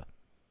reserve driver.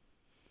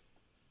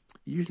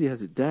 He usually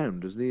has it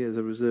down, doesn't he, as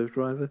a reserve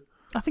driver?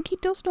 I think he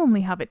does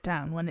normally have it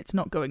down when it's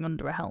not going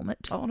under a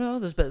helmet. Oh no,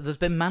 there's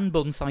been man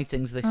bun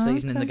sightings this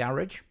season in the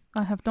garage.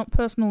 I have not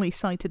personally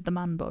sighted the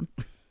man bun.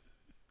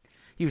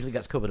 Usually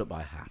gets covered up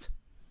by a hat.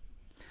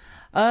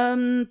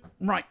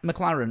 Right,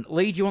 McLaren.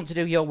 Lee, do you want to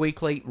do your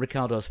weekly?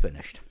 Ricciardo's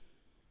finished.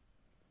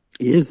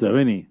 He is, though,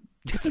 isn't he?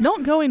 It's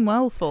not going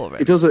well for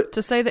him. It doesn't.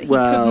 To say that he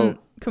couldn't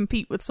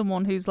compete with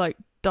someone who's like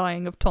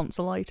dying of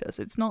tonsillitis,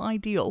 it's not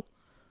ideal.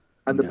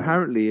 And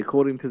apparently,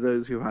 according to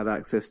those who had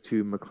access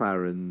to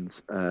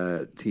McLaren's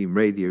team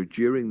radio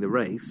during the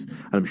race,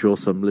 and I'm sure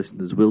some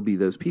listeners will be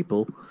those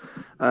people,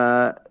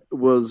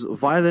 was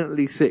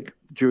violently sick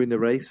during the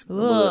race.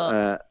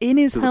 In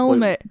his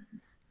helmet.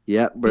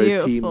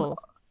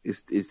 Where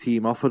his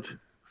team offered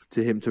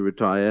to him to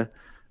retire.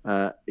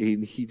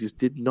 He just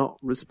did not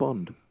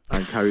respond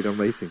and carried on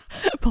racing.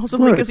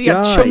 Possibly because he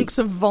had chunks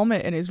of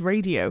vomit in his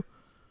radio.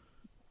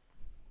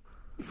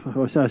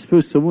 I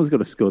suppose someone's got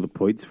to score the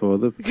points for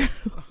them.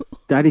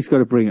 Daddy's got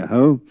to bring it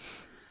home.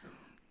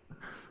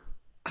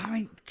 I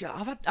mean,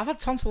 I've had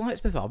tonsillitis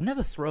before. I've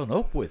never thrown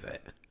up with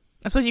it.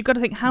 I suppose you've got to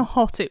think how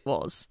hot it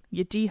was.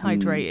 You're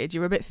dehydrated.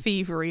 You're a bit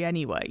fevery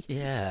anyway.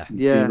 Yeah.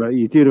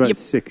 You do about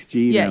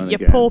 6G. Yeah, now and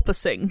you're again.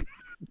 porpoising.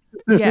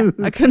 Yeah,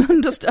 I can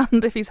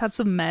understand if he's had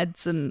some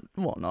meds and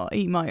whatnot.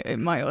 It might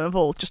have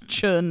all just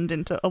churned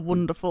into a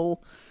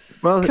wonderful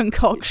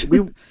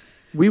concoction.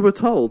 We were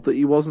told that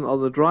he wasn't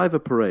on the driver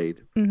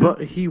parade,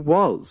 but he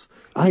was.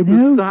 He know.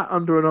 was sat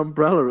under an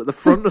umbrella at the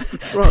front of the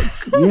truck.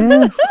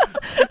 Yeah.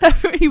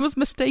 He was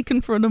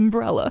mistaken for an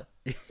umbrella.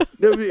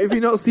 No, have you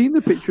not seen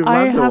the picture of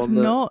I Lando? have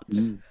not.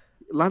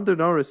 Lando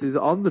Norris is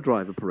on the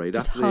driver parade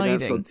Just after they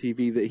announced hiding. on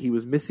TV that he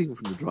was missing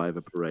from the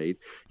driver parade.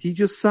 He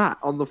just sat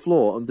on the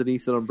floor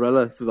underneath an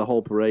umbrella for the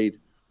whole parade.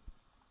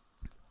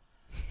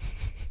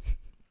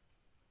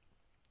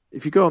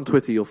 If you go on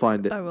Twitter, you'll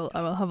find it. I will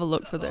have a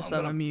look for this.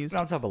 I'm amused.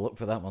 I'll have a look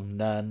for that one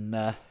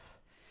and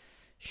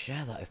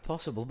share that if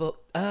possible. But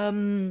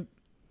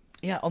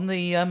yeah, on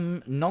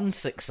the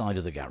non-sick side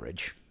of the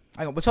garage,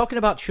 hang on, we're talking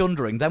about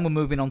chundering, then we're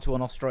moving on to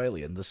an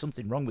Australian. There's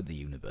something wrong with the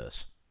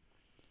universe.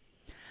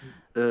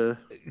 I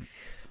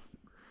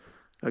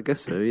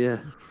guess so. Yeah.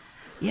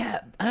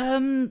 Yeah,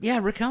 yeah,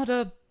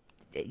 Ricardo,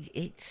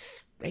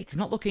 it's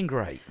not looking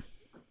great.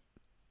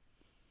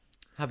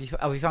 Have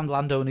you found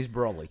Lando and his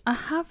brolly? I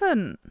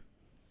haven't.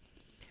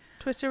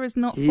 Twitter is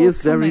not. He is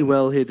very forthcoming.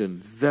 well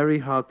hidden. Very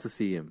hard to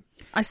see him.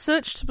 I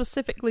searched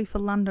specifically for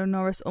Lando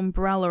Norris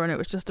umbrella, and it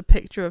was just a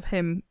picture of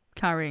him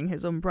carrying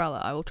his umbrella.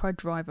 I will try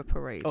driver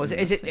parade. Oh, is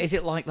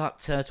it like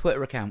that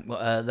Twitter account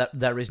that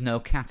there is no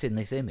cat in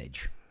this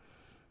image?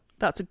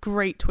 That's a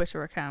great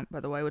Twitter account, by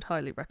the way. I would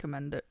highly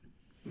recommend it.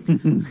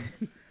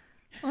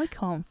 I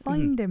can't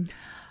find him.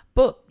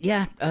 But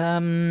yeah,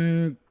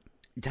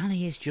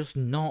 Danny is just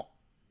not.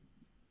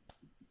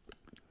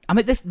 I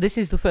mean, this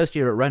is the first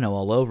year at Renault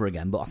all over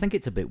again, but I think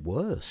it's a bit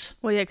worse.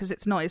 Well, yeah, because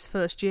it's not his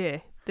first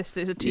year. This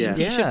is a team Yeah.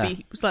 he Yeah. should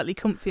be slightly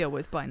comfier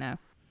with by now.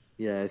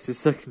 Yeah, it's his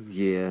second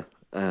year,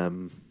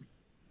 and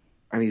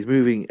he's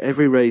moving.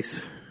 Every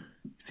race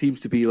seems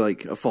to be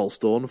like a false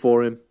dawn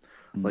for him.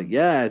 Like,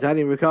 yeah,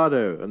 Danny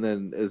Ricciardo, and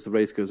then as the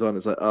race goes on,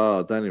 it's like,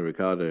 oh, Danny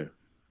Ricciardo.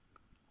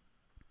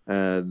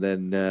 And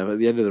then at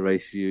the end of the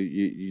race,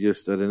 you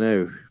just, I don't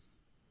know.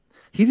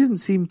 He didn't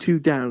seem too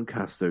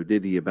downcast, though,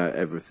 did he, about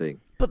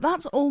everything? But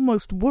that's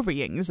almost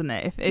worrying, isn't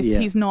it? If Yeah.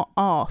 he's not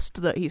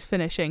asked that he's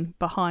finishing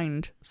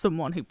behind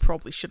someone who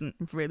probably shouldn't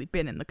have really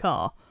been in the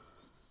car.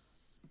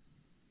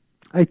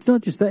 It's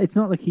not just that. It's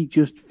not like he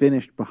just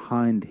finished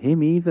behind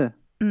him either.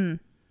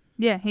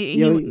 Yeah,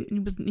 he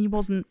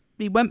wasn't.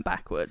 He went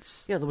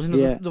backwards. Yeah, there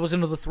was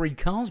another 3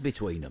 cars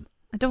between them.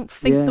 I don't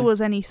think Yeah. there was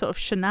any sort of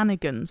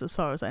shenanigans, as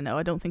far as I know.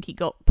 I don't think he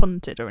got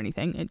punted or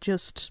anything.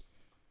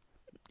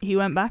 He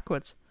went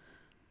backwards.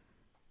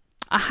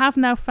 I have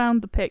now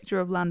found the picture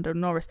of Lando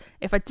Norris.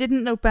 If I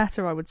didn't know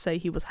better, I would say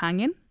he was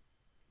hanging.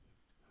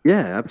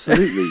 Yeah,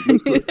 absolutely.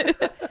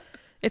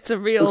 It's a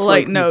real Looks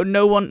like like-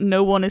 no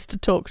one is to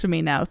talk to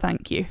me now.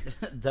 Thank you.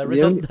 There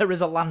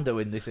is a Lando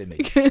in this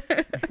image.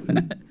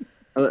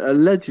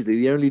 Allegedly,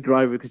 the only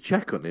driver to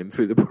check on him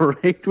through the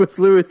parade was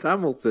Lewis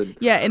Hamilton.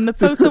 Yeah, in the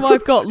photo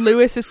I've got,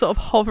 Lewis is sort of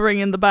hovering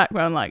in the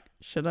background, like,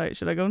 should I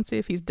go and see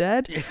if he's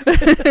dead? Yeah,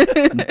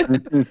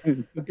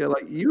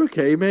 like, you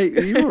okay, mate?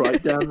 Are you all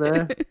right down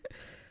there?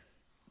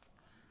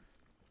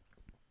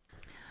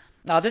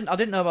 No, I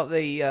didn't know about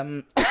the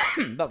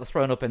about the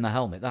thrown up in the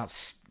helmet.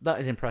 That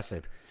is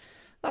impressive.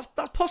 That's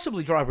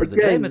possibly driver of the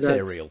day Again,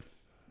 material.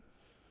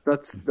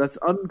 That's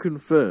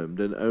unconfirmed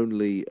and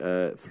only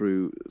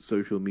through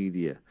social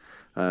media.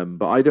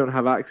 But I don't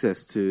have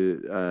access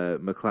to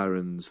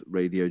McLaren's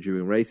radio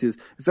during races.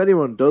 If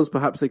anyone does,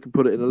 perhaps they can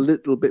put it in a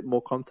little bit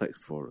more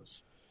context for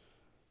us.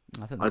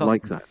 I'd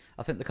like that.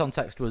 I think the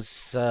context was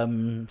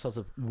sort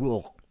of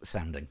raw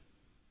sounding.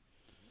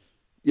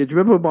 Yeah, do you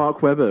remember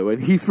Mark Webber when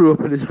he threw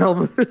up in his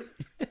helmet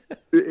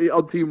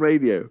on team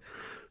radio?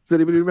 Does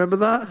anybody remember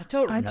that? I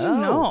don't know. I do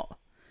not.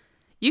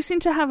 You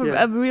seem to have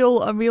Yeah. a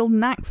real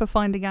knack for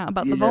finding out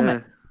about the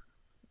vomit.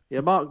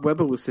 Yeah, Mark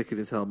Webber was sick in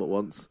his helmet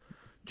once.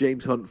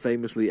 James Hunt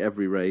famously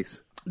every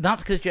race.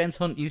 That's because James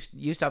Hunt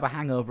used to have a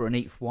hangover and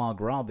eat foie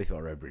gras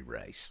before every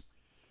race.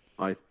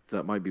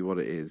 That might be what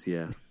it is.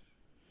 Yeah,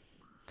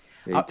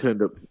 he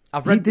turned up.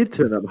 I've He read- did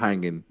turn up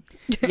hanging.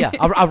 Yeah,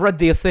 I've read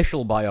the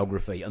official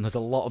biography, and there's a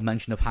lot of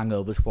mention of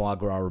hangovers, foie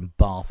gras, and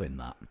bath in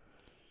that.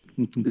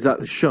 Is that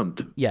the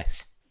Shunt?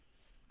 Yes,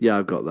 Yeah,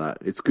 I've got that.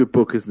 It's a good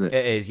book, isn't it?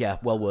 it is. Yeah,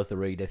 well worth a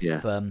read. If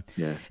Yeah.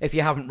 if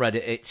you haven't read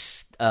it,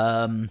 it's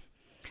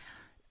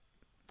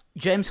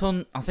James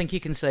Hunt. I think you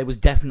can say was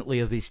definitely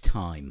of his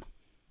time.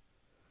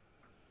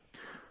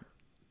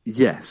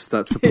 Yes,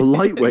 that's a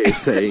polite way of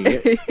saying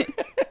it.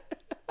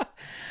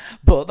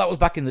 But that was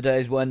back in the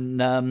days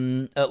when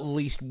at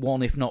least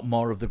one, if not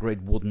more, of the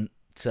grid wouldn't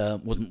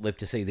live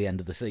to see the end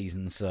of the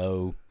season.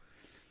 So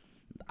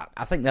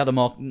I think they had a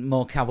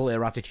more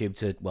cavalier attitude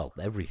to, well,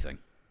 everything.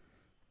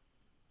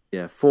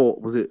 Yeah,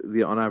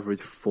 on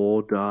average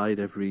 4 died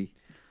every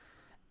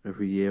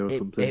year or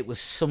something? It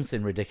was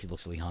something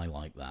ridiculously high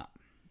like that.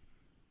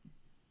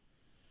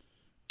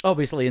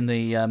 Obviously, in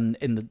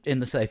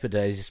the safer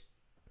days,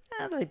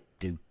 they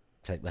do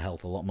take the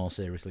health a lot more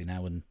seriously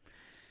now, and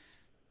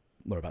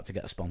we're about to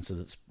get a sponsor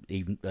that's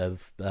even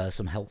of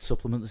some health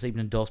supplement that's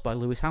even endorsed by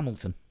Lewis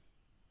Hamilton.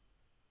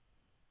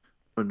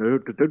 Oh, no,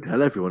 don't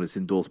tell everyone it's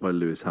endorsed by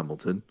Lewis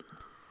Hamilton.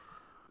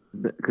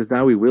 Because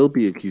now we will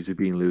be accused of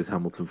being Lewis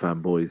Hamilton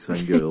fanboys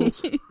and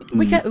girls.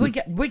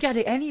 we get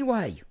it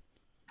anyway.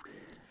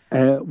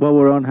 While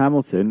we're on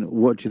Hamilton,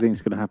 what do you think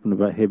is going to happen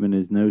about him and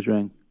his nose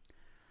ring?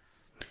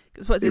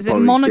 Because what is He'll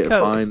it? probably get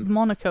Monaco. It's fined.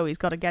 Monaco. He's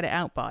got to get it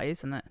out by,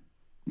 isn't it?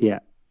 Yeah,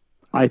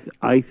 I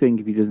think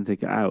if he doesn't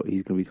take it out,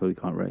 he's going to be told he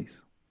can't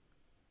race.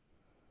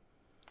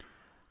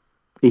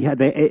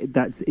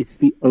 It's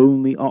the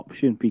only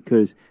option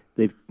because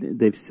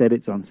they've said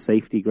it's on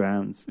safety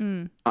grounds.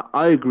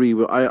 I agree.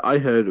 I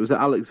heard, was it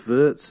Alex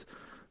Wirtz?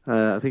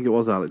 I think it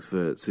was Alex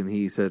Wirtz, and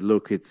he said,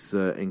 look, it's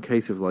in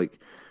case of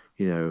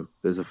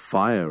there's a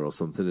fire or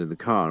something in the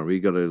car, and we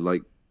got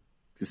to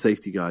the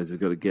safety guys have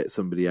got to get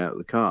somebody out of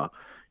the car.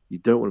 You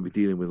don't want to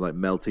be dealing with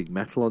melting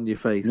metal on your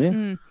face.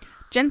 Yeah.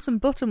 Jenson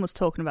Button was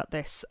talking about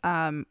this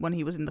when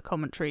he was in the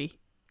commentary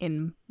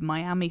in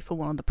Miami for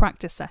one of the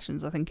practice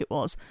sessions, I think it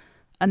was.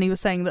 And he was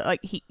saying that,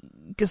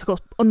 because of course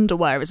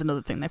underwear is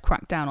another thing they've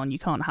cracked down on. You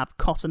can't have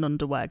cotton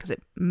underwear because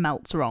it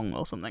melts wrong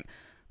or something.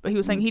 But he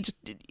was saying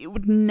it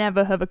would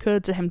never have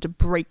occurred to him to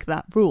break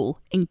that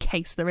rule in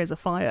case there is a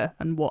fire,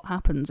 and what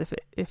happens if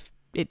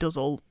it does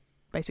all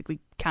basically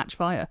catch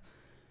fire.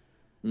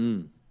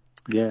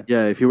 Yeah,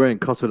 yeah. If you're wearing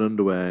cotton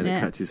underwear and it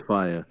catches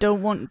fire,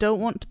 don't want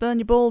to burn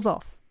your balls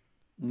off.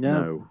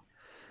 no.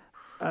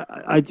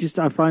 I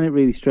find it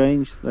really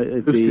strange.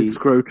 Toasted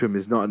scrotum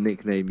is not a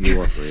nickname you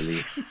want,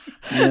 really.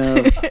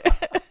 No.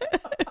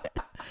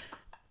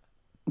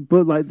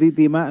 But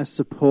the amount of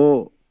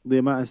support,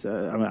 I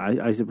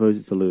suppose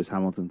it's a Lewis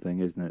Hamilton thing,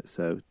 isn't it?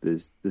 So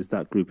there's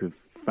that group of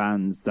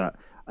fans that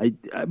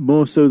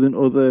more so than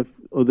other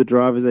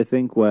drivers, I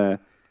think, where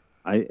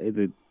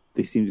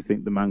they seem to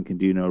think the man can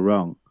do no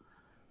wrong.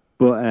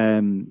 But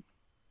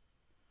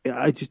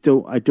I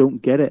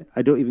don't get it.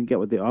 I don't even get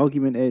what the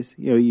argument is.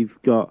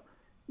 You've got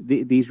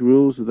these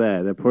rules are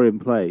there; they're put in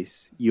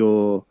place.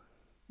 You're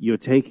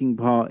taking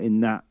part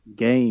in that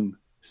game,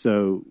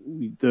 so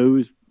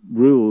those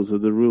rules are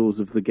the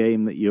rules of the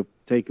game that you're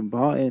taking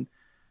part in.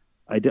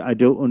 I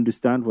don't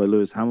understand why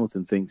Lewis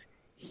Hamilton thinks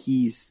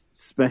he's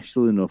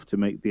special enough to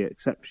make the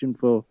exception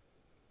for.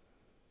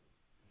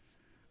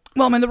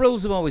 Well, the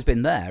rules have always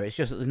been there. It's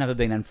just that they've never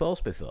been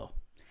enforced before.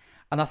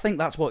 And I think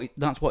that's what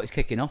it's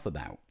kicking off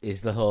about,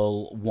 is the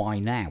whole why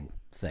now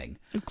thing.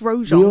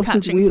 Grosjean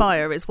catching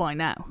fire is why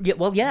now. Yeah,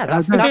 well, yeah,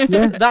 that's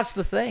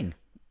the thing.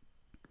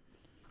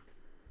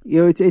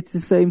 It's the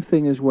same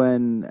thing as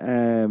when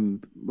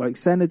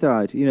Senna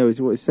died.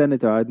 Senna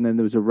died, and then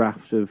there was a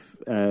raft of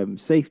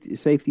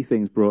safety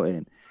things brought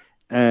in.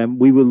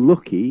 We were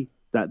lucky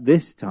that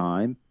this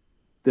time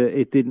that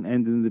it didn't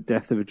end in the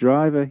death of a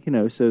driver.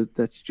 So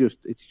it's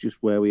just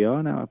where we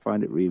are now. I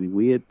find it really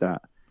weird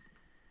that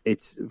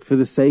it's for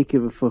the sake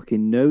of a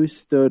fucking nose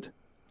stud.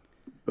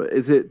 But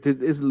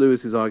isn't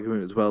Lewis's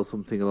argument as well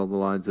something along the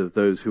lines of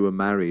those who are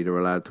married are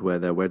allowed to wear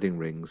their wedding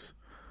rings?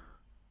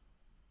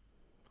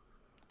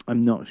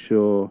 I'm not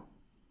sure.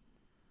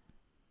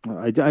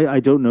 I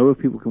don't know if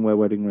people can wear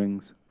wedding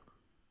rings.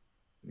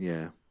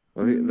 Yeah.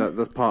 I think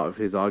that's part of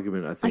his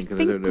argument, I think. I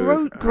think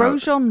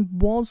Grosjean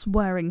was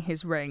wearing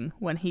his ring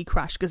when he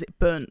crashed because it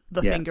burnt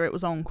the finger it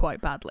was on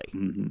quite badly.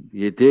 Mm-hmm.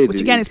 You did.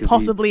 Which again is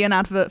possibly an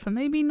advert for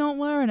maybe not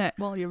wearing it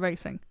while you're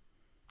racing.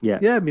 Yeah.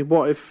 Yeah,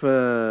 what if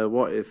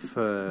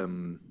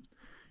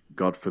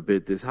God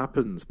forbid this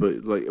happens, but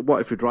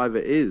what if a driver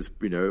is,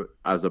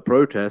 as a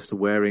protest,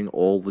 wearing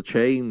all the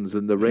chains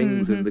and the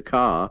rings in the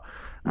car,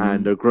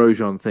 and a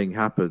Grosjean thing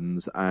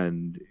happens,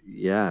 and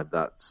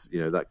that's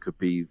that could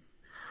be,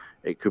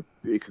 it could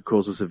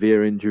cause a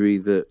severe injury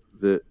that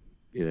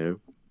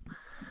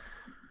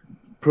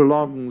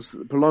prolongs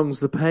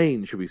the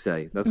pain, should we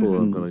say? That's all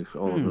I'm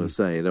gonna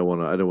say. I don't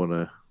want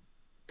to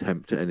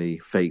tempt any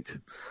fate.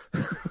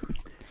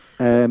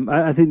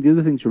 I think the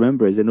other thing to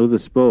remember is in other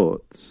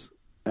sports,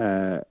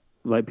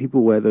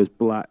 people wear those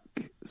black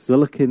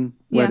silicone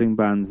wedding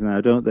bands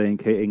now, don't they?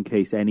 In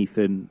case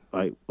anything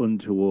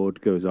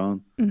untoward goes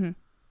on. Mm-hmm.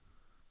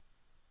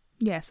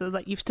 Yeah, so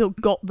you've still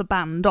got the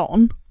band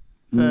on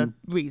for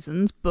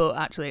reasons, but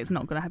actually it's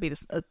not going to be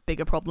a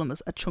bigger problem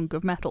as a chunk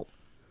of metal.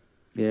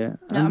 Yeah,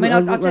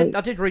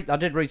 I did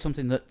read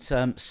something that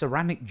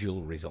ceramic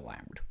jewellery's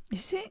allowed.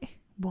 Is it?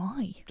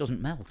 Why? It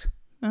doesn't melt.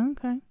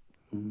 Okay.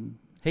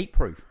 Heat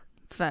proof.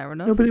 Fair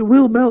enough. No, but it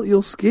will melt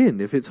your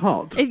skin if it's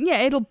hot.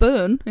 It'll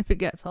burn if it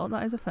gets hot.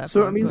 That is a fair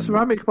point.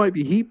 Ceramic might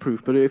be heat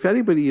proof, but if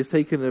anybody has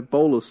taken a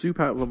bowl of soup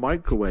out of a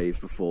microwave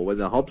before when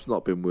the hob's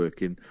not been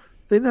working,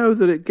 they know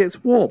that it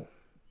gets warm.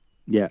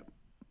 Yeah.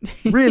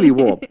 Really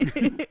warm.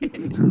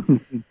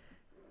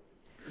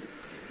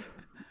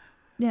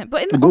 Yeah,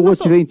 but what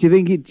do you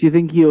think? Do you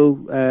think you'll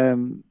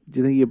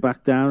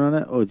back down on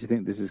it, or do you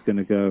think this is going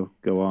to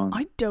go on?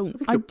 I don't.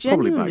 I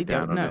genuinely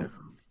don't know.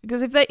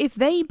 Because if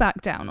they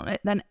back down on it,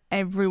 then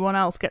everyone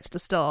else gets to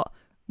start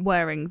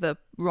wearing the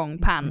wrong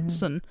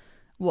pants and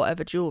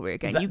whatever jewellery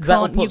again. You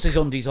Vettel can't. puts his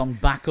undies on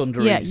back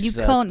under his you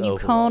can't. You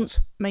overalls. can't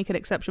make an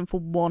exception for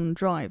one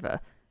driver.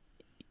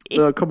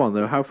 Come on,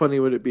 though. How funny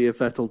would it be if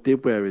Vettel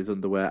did wear his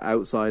underwear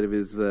outside of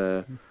his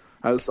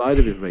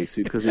race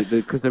suit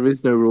because there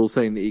is no rule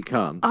saying that he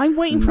can't. I'm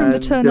waiting for him to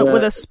turn up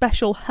with a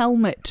special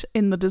helmet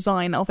in the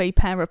design of a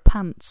pair of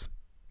pants.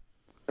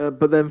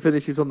 But then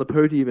finishes on the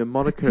podium in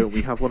Monaco, and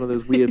we have one of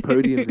those weird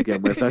podiums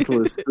again where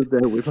Vettel is stood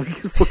there with like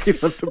his fucking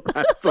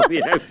underpants on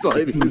the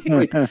outside of his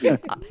race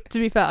suit. To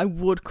be fair, I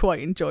would quite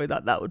enjoy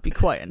that. That would be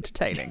quite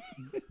entertaining.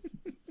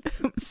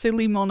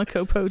 Silly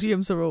Monaco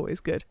podiums are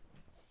always good.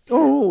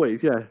 Oh,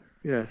 always, yeah.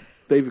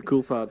 David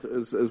Coulthard,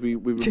 as we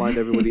remind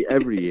everybody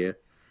every year.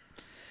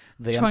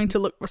 Trying to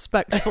look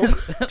respectful.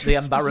 The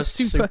embarrassed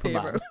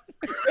Superman.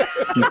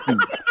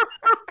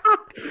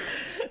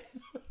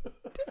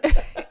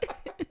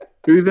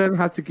 Who then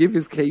had to give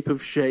his cape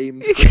of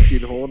shame to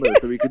Christian Horner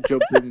so he could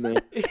jump in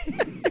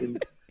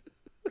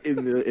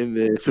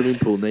the swimming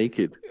pool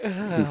naked.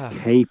 His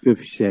cape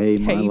of shame.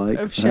 Cape I like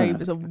of that. shame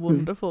is a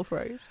wonderful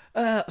phrase.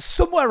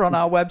 Somewhere on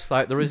our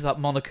website there is that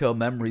Monaco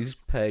Memories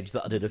page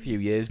that I did a few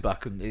years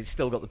back, and it's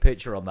still got the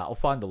picture on that. I'll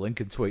find the link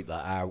and tweet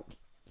that out.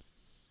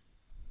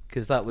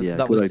 Because that was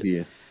good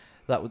idea.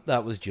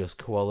 That was just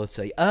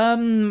quality.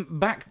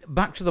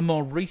 Back to the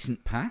more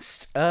recent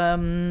past.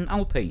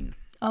 Alpine,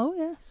 Oh,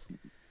 yes.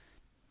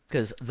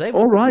 because they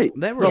All right,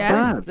 they were not a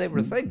bad. thing. They were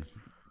a thing.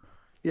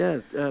 Yeah,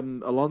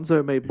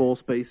 Alonso made more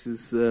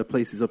places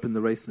up in the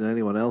race than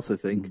anyone else, I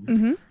think,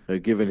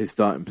 given his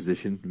starting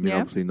position. I mean, Yeah.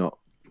 obviously not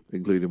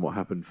including what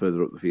happened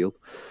further up the field.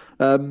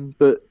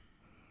 But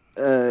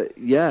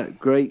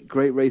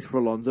great race for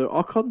Alonso.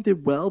 Ocon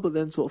did well, but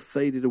then sort of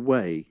faded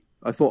away.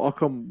 I thought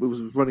Ocon was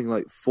running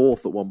like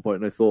fourth at one point,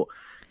 and I thought,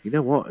 you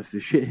know what? If the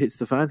shit hits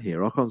the fan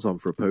here, Ocon's on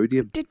for a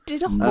podium. Did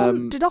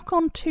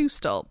Ocon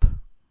two-stop?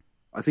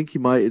 I think he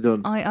might have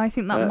done. I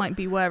think that might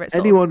be where it's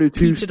Anyone who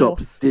petered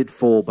two-stopped off. did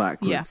fall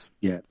backwards.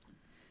 Yeah.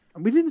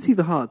 And we didn't see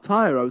the hard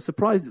tyre. I was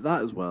surprised at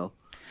that as well.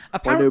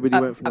 Why nobody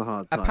went for the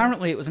hard tyre.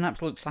 Apparently, it was an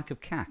absolute sack of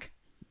cack.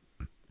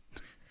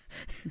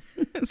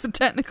 It's the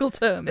technical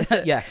term, is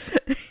it? Yes.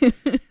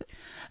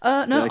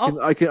 I No, can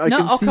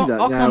see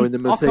that now in the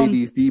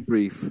Mercedes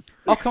debrief.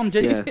 Ocon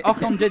did. Yeah.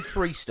 Ocon did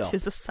three stop.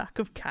 Tis a sack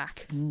of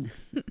cack.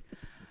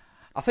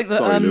 I think that.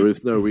 Sorry,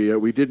 Lewis. No,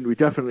 we didn't. We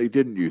definitely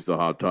didn't use the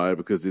hard tyre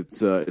because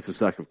it's a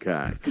sack of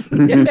cack.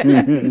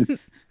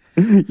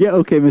 Yeah,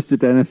 okay, Mr.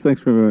 Dennis.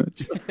 Thanks very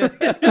much.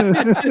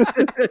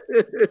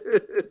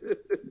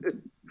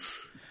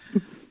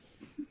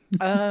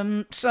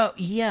 So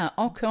yeah,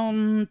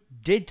 Ocon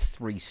did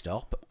three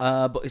stop,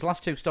 but his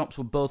last two stops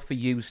were both for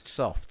used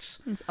softs.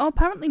 Oh,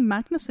 apparently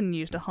Magnussen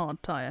used a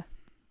hard tyre.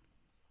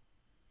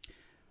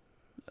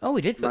 Oh,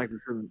 he did.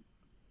 Magnussen,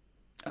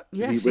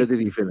 Yes. where did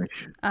he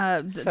finish?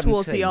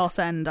 Towards the 17th. arse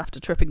end after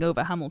tripping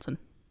over Hamilton.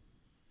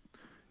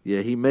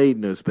 Yeah, he made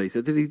no space.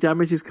 Did he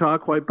damage his car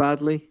quite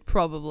badly?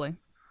 Probably.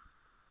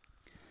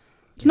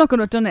 It's not going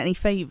to have done it any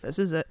favours,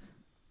 is it?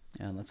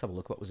 Yeah, let's have a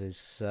look. What was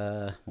his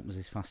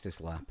fastest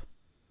lap?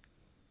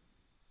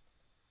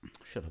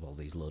 Should have all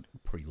these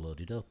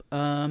preloaded up.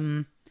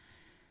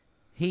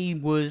 He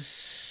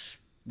was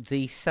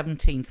the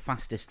 17th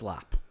fastest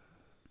lap.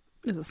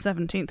 It was a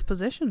 17th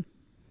position.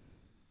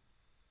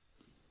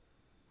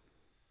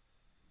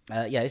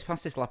 Yeah, his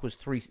fastest lap was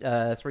 3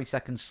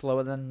 seconds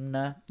slower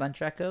than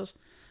Checo's.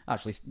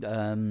 Actually,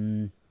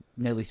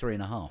 nearly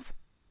 3.5.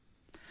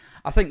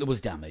 I think there was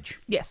damage.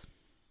 Yes.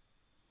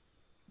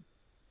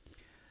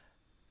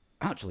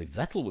 Actually,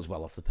 Vettel was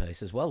well off the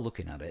pace as well,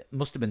 looking at it.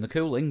 Must have been the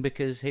cooling,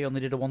 because he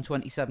only did a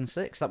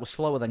 1:27.6. That was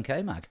slower than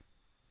K-Mag.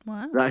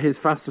 Wow. That his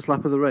fastest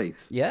lap of the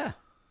race? Yeah.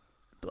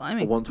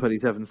 Blimey. A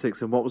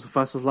 1:27.6. And what was the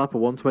fastest lap? A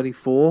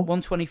 1:24?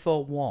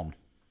 1:24.1.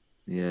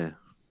 Yeah.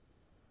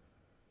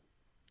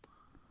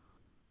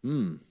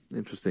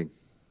 Interesting.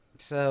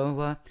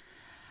 So,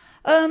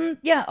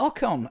 yeah,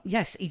 Ocon.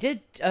 Yes, he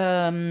did.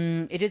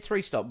 He did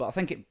three stop, but I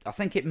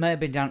think it may have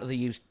been down to the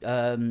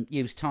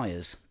used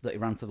tyres that he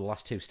ran for the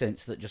last two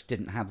stints that just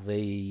didn't have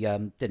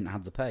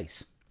the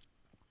pace.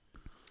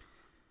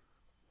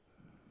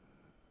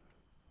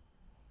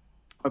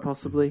 Quite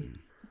possibly.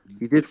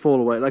 He did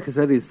fall away. Like I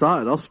said, he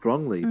started off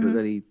strongly, but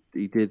then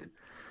he did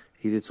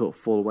sort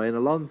of fall away. And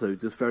Alonso,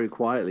 just very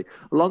quietly.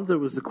 Alonso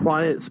was the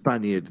quiet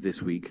Spaniard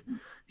this week.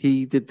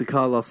 He did the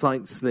Carlos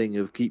Sainz thing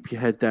of keep your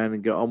head down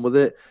and get on with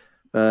it.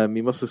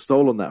 He must have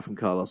stolen that from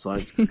Carlos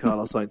Sainz, because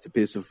Carlos Sainz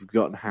appears to have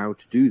forgotten how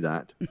to do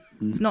that.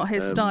 It's not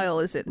his style,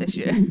 is it, this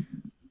year?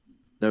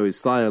 No, his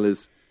style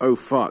is, oh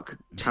fuck,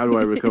 how do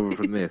I recover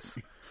from this?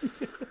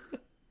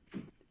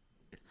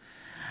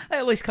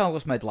 At least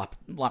Carlos made lap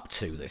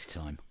 2 this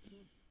time.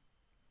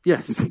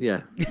 Yes,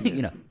 yeah.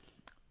 You know,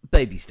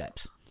 baby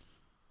steps.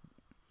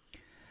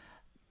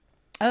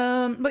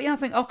 But yeah, I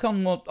think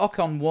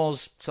Ocon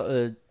was sort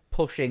of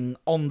pushing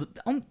on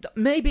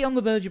maybe on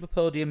the verge of a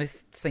podium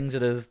if things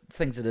had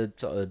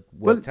sort of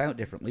worked out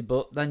differently.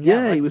 But then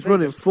Yeah, he was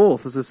running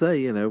fourth, as I say.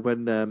 You know,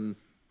 when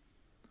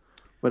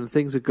when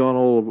things had gone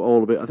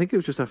all a bit. I think it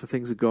was just after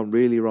things had gone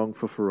really wrong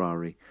for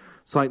Ferrari.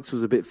 Sainz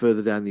was a bit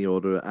further down the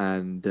order,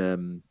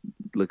 and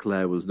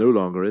Leclerc was no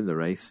longer in the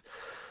race.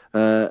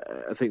 I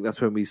think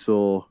that's when we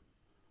saw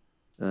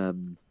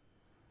Ocon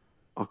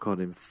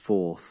in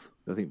fourth.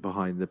 I think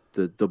behind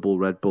the double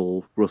Red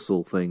Bull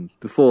Russell thing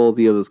before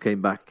the others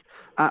came back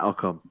at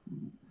Ocon.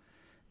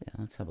 Yeah,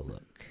 let's have a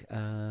look.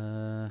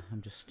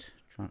 I'm just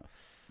trying to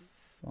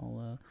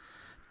follow.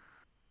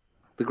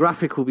 The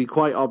graphic will be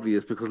quite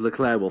obvious because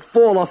Leclerc will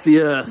fall off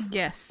the earth.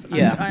 Yes,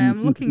 Yeah. I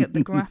am looking at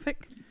the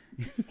graphic.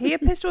 He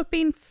appears to have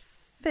been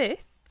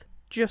fifth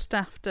just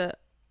after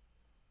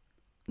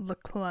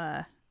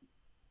Leclerc.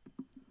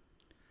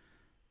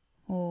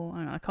 Oh,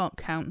 hang on, I can't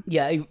count.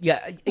 Yeah, he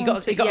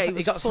got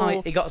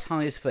as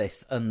high as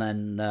fifth, and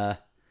then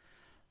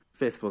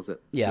Fifth, was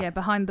it? yeah.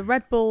 Behind the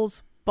Red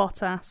Bulls,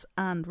 Bottas,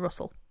 and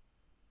Russell.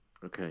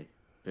 Okay,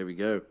 there we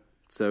go.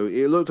 So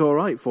it looked all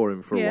right for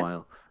him for a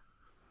while,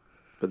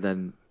 but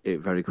then it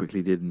very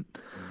quickly didn't.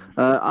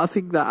 I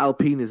think that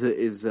Alpine is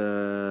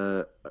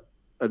an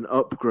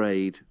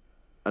upgrade,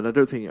 and I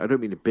don't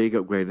mean a big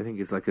upgrade. I think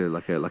it's like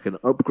an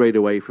upgrade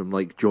away from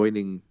like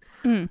joining,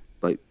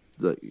 like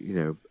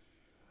the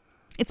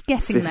It's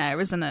getting fifth. there,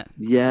 isn't it?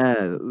 Yeah,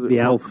 The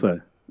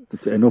Alpha.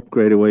 It's an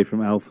upgrade away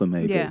from Alpha,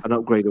 maybe. Yeah. an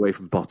upgrade away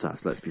from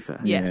Bottas. Let's be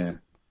fair. Yes.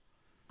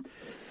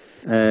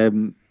 Yeah.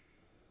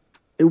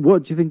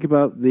 What do you think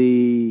about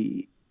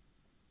the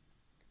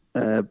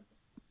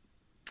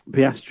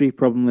Piastri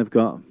problem they've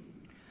got?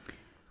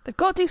 They've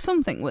got to do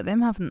something with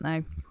him, haven't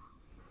they?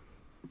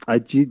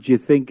 Do you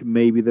think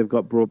maybe they've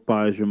got brought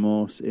buyer's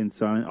remorse in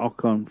signing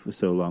Ocon for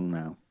so long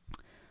now?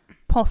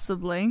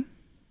 Possibly.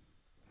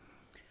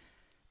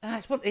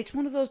 It's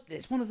one of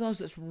those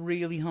that's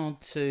really hard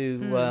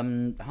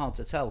to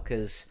tell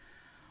because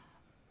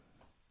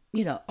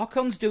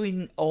Ocon's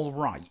doing all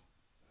right,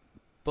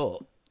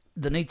 but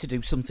they need to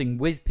do something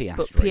with Piastri.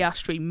 But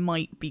Piastri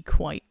might be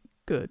quite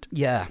good.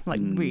 Yeah,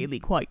 Really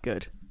quite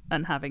good.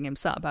 And having him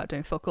sat about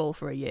doing fuck all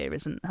for a year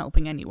isn't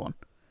helping anyone.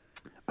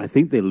 I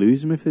think they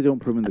lose him if they don't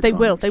put him in the They car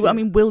will. next They will. I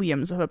year. mean,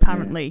 Williams have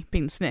apparently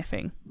been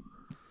sniffing.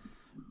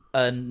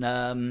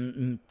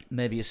 and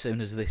maybe as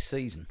soon as this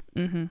season.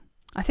 Mm-hmm.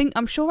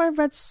 I'm sure I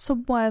read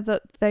somewhere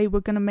that they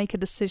were going to make a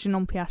decision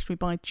on Piastri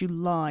by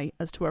July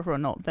as to whether or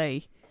not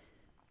they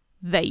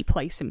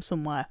place him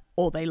somewhere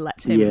or they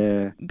let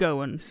him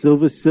go. And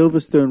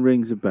Silverstone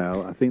rings a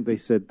bell. I think they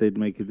said they'd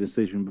make a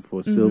decision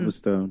before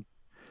Silverstone.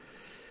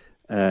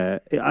 I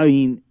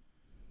mean,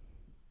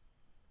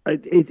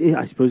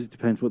 I suppose it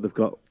depends what they've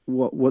got.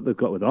 What they've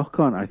got with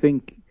Ocon. I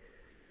think.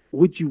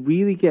 Would you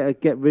really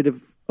get rid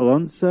of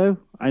Alonso?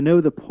 I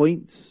know the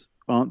points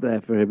aren't there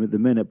for him at the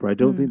minute, but I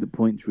don't think the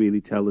points really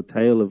tell the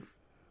tale of.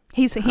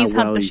 He's had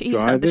the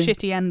driving.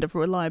 shitty end of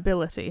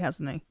reliability,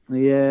 hasn't he?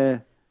 Yeah.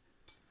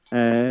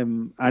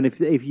 And if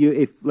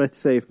let's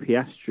say if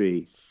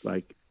Piastri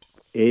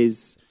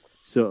is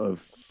sort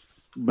of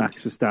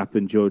Max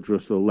Verstappen, George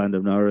Russell,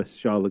 Lando Norris,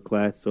 Charles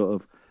Leclerc sort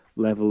of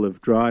level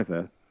of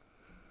driver,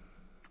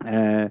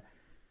 it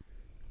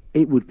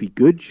would be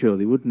good,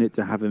 surely, wouldn't it,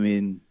 to have him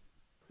in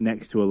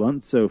next to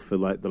Alonso for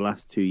the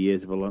last 2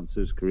 years of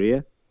Alonso's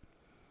career?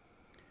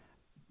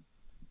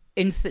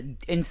 In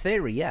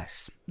theory,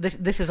 yes.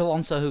 This is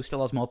Alonso who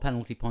still has more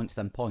penalty points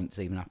than points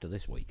even after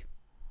this week.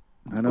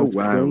 I know. Oh it's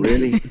wow, crazy.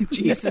 really?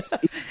 Jesus.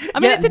 I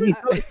mean, it didn't. He's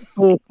got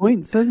 4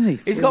 points, hasn't he?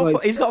 He's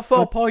got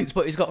 4 points,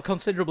 but he's got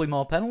considerably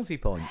more penalty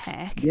points.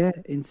 Heck. Yeah,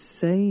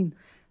 insane.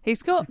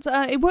 He's got.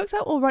 It worked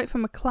out all right for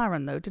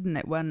McLaren, though, didn't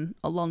it? When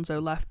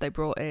Alonso left, they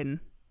brought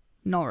in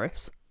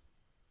Norris.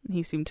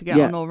 He seemed to get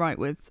on all right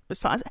with.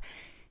 It's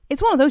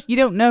one of those you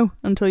don't know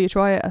until you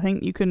try it. I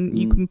think you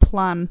can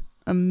plan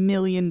a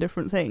million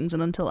different things,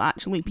 and until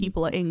actually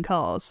people are in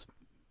cars,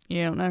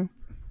 you don't know.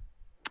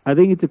 I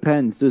think it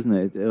depends, doesn't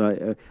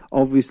it?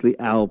 Obviously,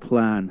 our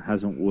plan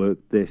hasn't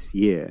worked this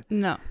year.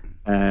 No.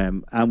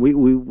 And we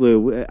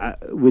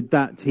with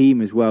that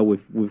team as well.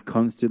 We've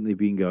constantly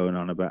been going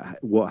on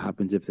about what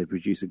happens if they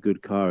produce a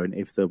good car, and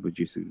if they'll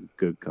produce a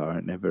good car, and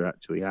it never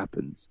actually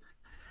happens.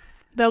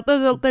 They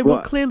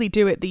will clearly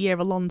do it the year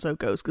Alonso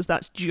goes, because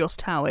that's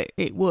just how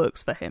it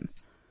works for him.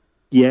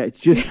 Yeah, it's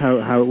just how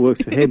it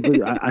works for him.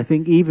 But I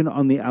think even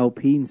on the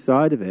Alpine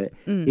side of it,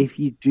 if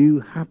you do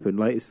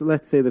happen, so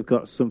let's say they've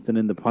got something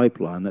in the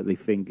pipeline that they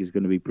think is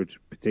going to be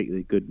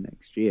particularly good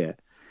next year,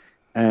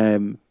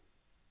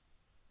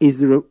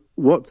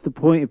 what's the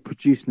point of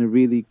producing a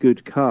really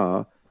good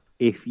car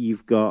if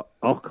you've got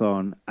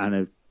Ocon and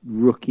a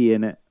rookie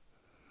in it?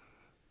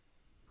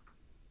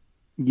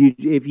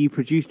 If you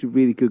produced a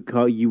really good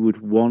car, you would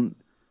want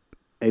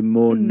a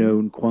more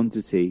known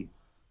quantity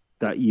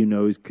that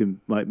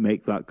might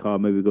make that car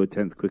maybe go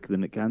 10th quicker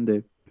than it can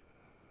do.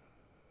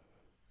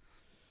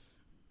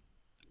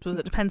 So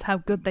it depends how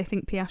good they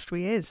think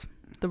Piastri is.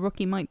 The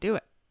rookie might do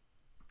it.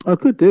 Oh,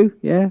 could do,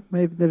 yeah.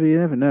 Maybe you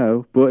never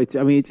know. But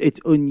it's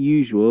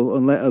unusual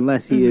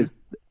unless he is,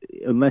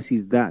 unless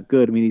he's that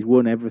good. I mean, he's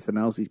won everything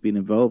else he's been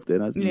involved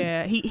in, hasn't he?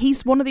 Yeah,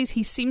 he's one of these.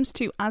 He seems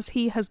to, as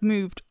he has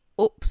moved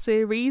up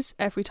series,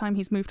 every time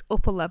he's moved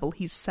up a level,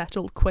 he's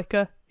settled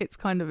quicker. It's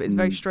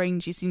very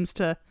strange. He seems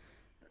to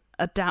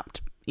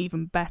adapt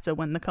even better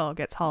when the car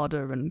gets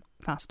harder and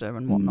faster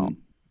and whatnot.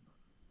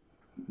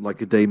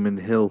 Like a Damon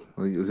Hill,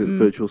 I think it was a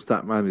Virtual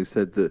Statman who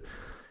said that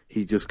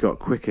he just got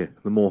quicker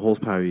the more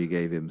horsepower you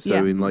gave him.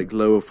 So in like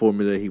lower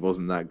formula, he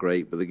wasn't that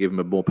great, but they gave him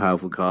a more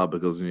powerful car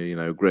because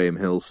Graham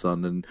Hill's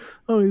son, and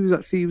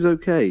he was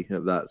okay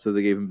at that. So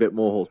they gave him a bit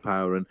more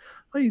horsepower, and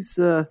he's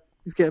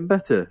getting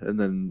better. And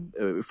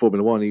then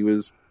Formula One, he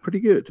was pretty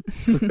good.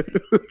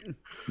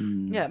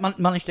 Yeah,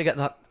 managed to get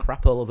that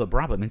crap all over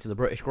Brabham into the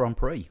British Grand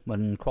Prix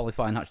when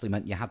qualifying actually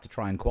meant you had to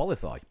try and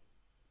qualify.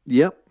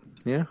 Yep.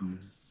 Yeah.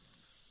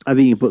 I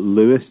think you put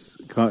Lewis,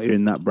 can't you,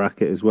 in that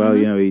bracket as well?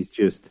 He's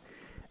just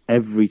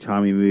every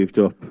time he moved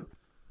up,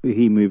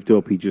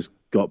 he just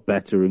got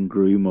better and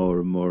grew more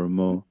and more and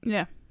more.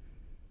 Yeah.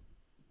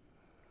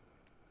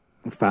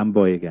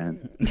 Fanboy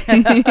again.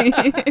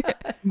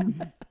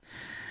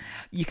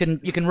 You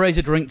can raise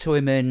a drink to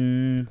him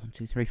in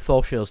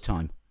 4 shows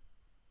time.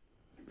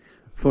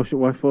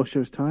 Why 4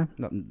 shows time?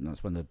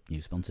 That's when the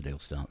new sponsor deal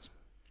starts.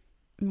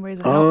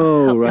 Raise a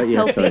right,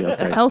 yeah,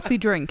 a healthy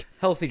drink.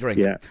 Healthy drink.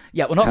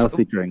 Yeah. We're not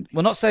healthy drink.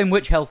 We're not saying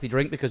which healthy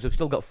drink because we've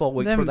still got 4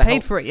 weeks. They haven't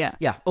paid for it yet.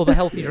 Yeah, other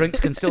healthy drinks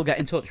can still get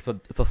in touch for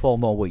 4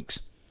 more weeks.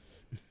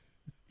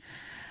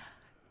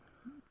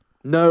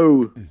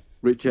 No,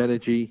 Rich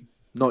Energy,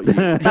 not you.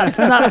 That's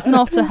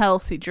not a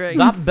healthy drink.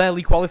 That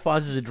barely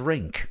qualifies as a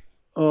drink.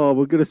 Oh,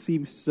 we're gonna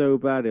seem so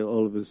bad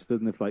all of a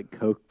sudden if like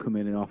Coke come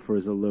in and offer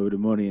us a load of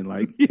money in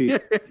like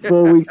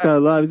 4 weeks out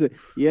of lives.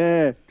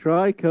 Yeah,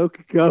 try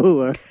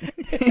Coca-Cola.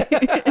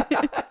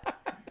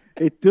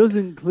 It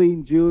doesn't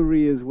clean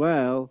jewelry as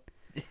well.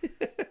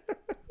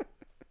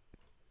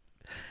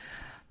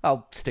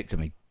 I'll stick to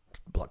me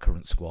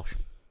blackcurrant squash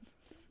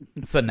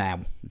for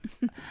now.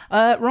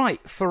 Right,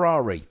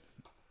 Ferrari.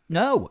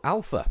 No,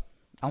 Alfa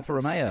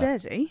Romeo.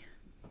 Steady.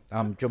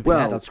 I'm jumping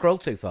ahead. I'd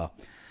scrolled too far.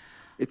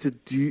 It's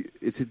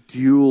a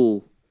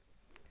dual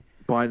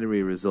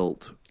binary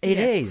result. It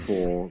is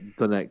for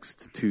the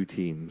next 2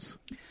 teams.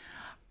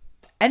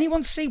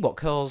 Anyone see what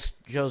caused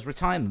Joe's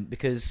retirement?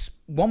 Because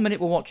 1 minute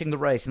we're watching the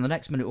race, and the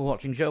next minute we're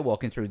watching Joe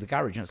walking through the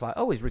garage, and it's like,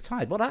 he's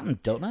retired. What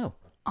happened? Don't know.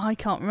 I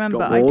can't remember.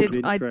 Got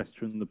interest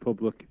from the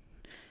public.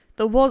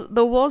 There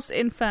was,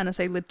 in fairness,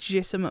 a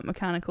legitimate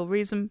mechanical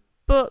reason,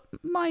 but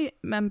my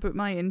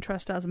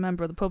interest as a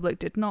member of the public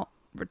did not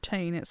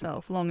retain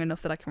itself long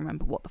enough that I can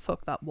remember what the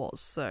fuck that was.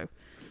 So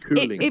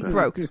it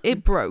broke.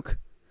 It broke.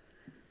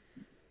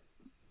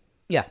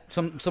 Yeah,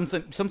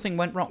 something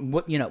went wrong.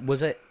 What,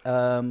 was it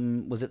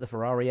the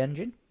Ferrari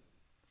engine?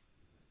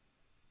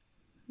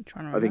 I'm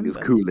trying to remember. I think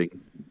it's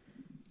cooling.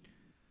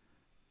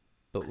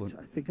 But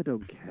I think I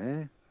don't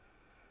care.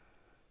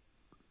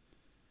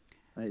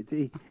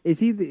 Is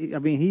he? I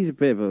mean, he's a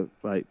bit of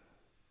a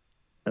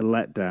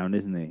letdown,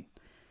 isn't he?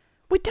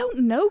 We don't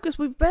know because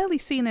we've barely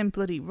seen him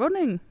bloody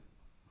running.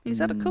 He's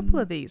had a couple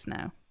of these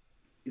now.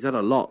 He's had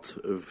a lot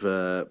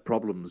of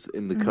problems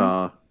in the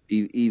car.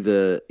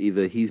 Either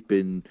he's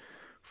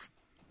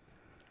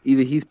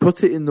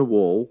put it in the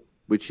wall,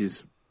 which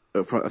is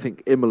I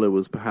think Imola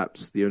was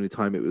perhaps the only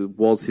time it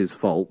was his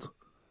fault,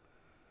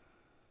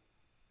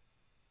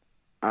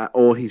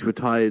 or he's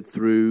retired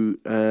through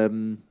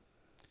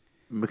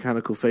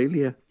mechanical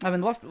failure. I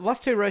mean, the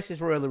last 2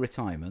 races were early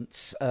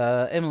retirements.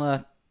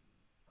 Imola,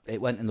 it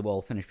went in the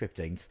wall, finished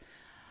 15th.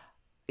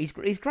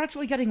 He's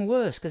gradually getting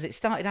worse because he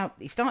started out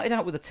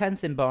with a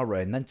 10th in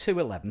Bahrain, then 2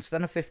 11ths,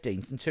 then a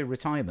 15th, and 2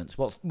 retirements.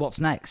 What's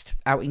next?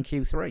 Out in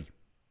Q3.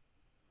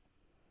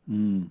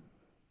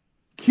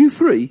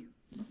 Q3?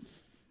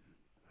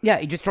 Yeah,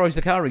 he destroys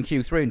the car in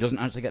Q3 and doesn't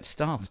actually get to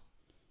start.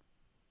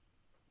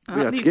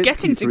 He's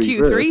getting to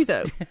Q3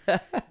 though.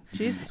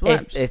 Jesus,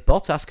 if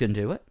Bottas can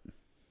do it.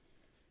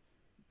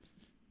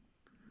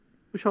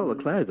 Charles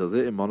Leclerc does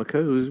it in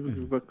Monaco.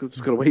 We've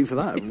just got to wait for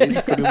that.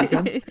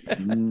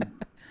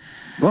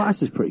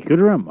 Bottas is pretty good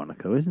around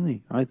Monaco, isn't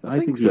he? I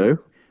think so.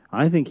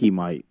 I think he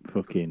might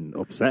fucking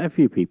upset a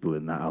few people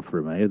in that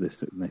Alfa Romeo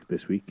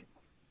this week.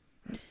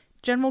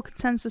 General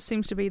consensus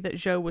seems to be that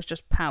Zhou was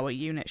just power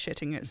unit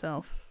shitting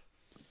itself.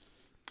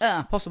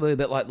 Possibly a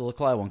bit like the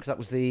Leclerc one, because that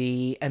was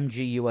the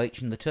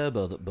MGUH and the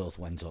turbo that both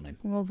went on him.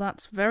 Well,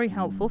 that's very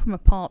helpful from a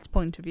parts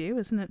point of view,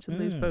 isn't it, to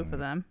lose both of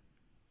them?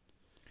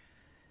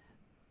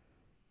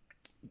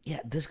 Yeah,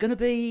 there's going to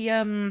be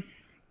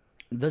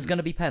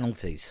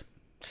penalties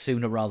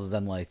sooner rather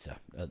than later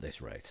at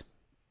this rate.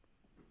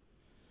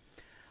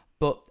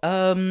 But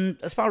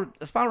as far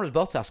as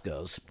Bottas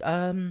goes,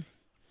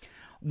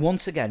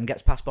 once again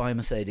gets passed by a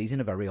Mercedes in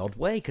a very odd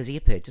way because he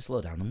appeared to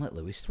slow down and let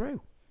Lewis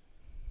through.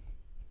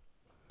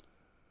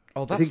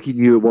 I think he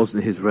knew it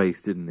wasn't his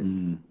race,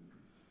 didn't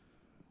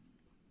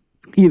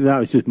he? Either that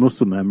was just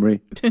muscle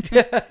memory. He's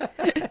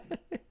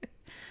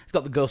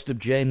got the ghost of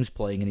James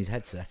playing in his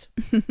headset.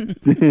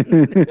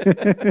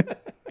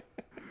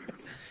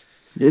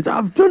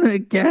 I've done it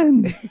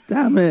again.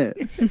 Damn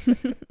it.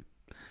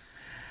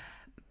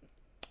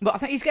 But I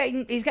think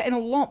he's getting a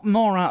lot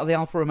more out of the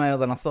Alfa Romeo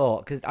than I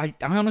thought, because I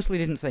honestly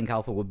didn't think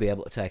Alfa would be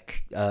able to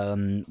take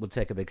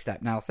a big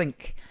step. Now I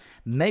think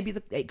maybe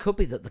it could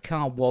be that the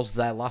car was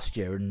there last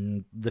year,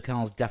 and the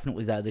car's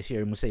definitely there this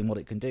year, and we're seeing what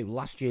it can do.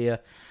 Last year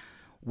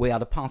we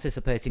had a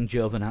participating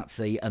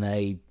Giovinazzi and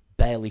a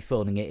barely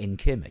phoning it in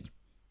Kimi.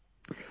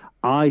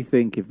 I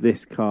think if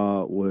that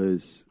car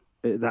was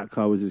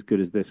as good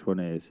as this one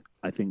is,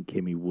 I think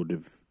Kimi would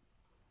have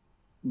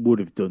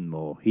done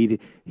more. The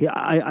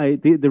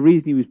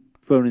reason he was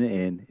phoning it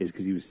in is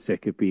because he was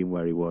sick of being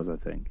where he was. I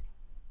think.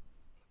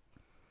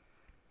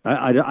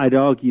 I'd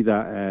argue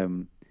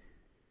that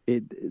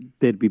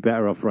they'd be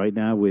better off right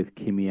now with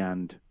Kimi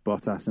and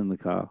Bottas in the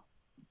car.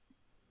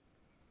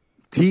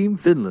 Team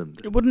Finland.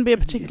 It wouldn't be a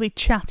particularly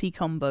chatty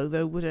combo,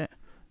 though, would it?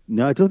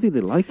 No, I don't think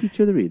they like each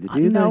other either,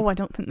 do they? No, I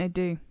don't think they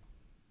do.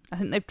 I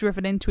think they've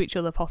driven into each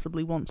other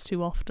possibly once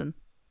too often.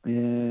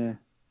 Yeah.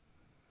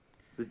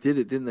 They did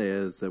it, didn't they?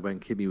 As when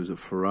Kimi was at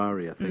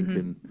Ferrari, I think,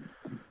 and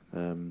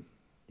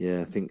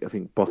I think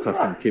Bottas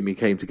and Kimi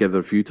came together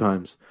a few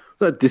times. Was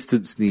that a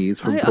distance sneeze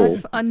from Paul?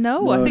 I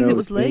think it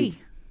was Lee.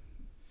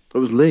 It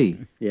was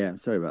Lee. Yeah,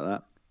 sorry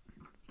about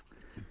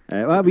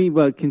that.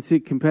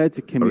 Compared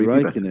to Kimi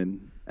Räikkönen,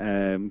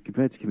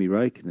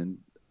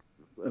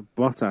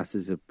 Bottas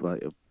is a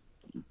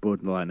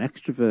borderline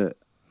extrovert.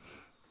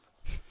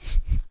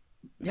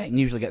 Yeah, you can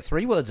usually get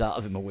 3 words out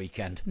of him a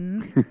weekend.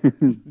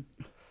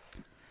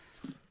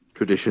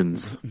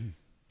 Traditions.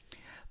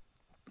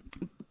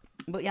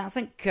 But yeah, I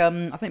think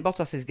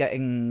Bottas is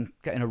getting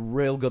a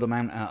real good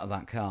amount out of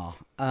that car,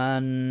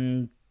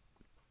 and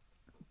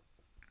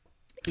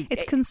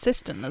it's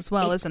consistent as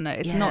well, isn't it?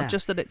 It's not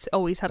just that it's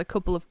always had a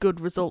couple of good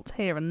results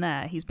here and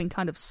there. He's been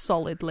kind of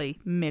solidly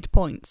mid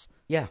points.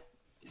 Yeah,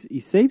 he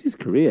saved his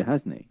career,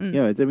 hasn't he?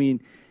 Yeah, I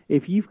mean,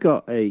 if you've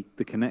got the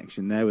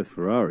connection there with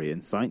Ferrari,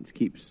 and Sainz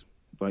keeps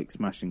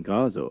smashing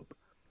cars up.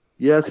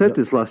 Yeah, I said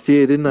this last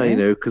year, didn't I? You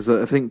know, because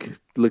I think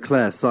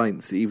Leclerc,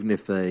 Sainz, even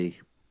if they,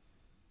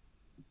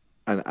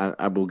 and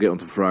we'll get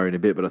onto Ferrari in a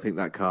bit, but I think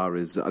that car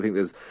is. I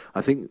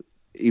think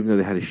even though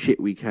they had a shit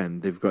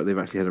weekend, they've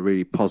actually had a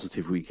really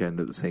positive weekend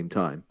at the same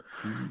time.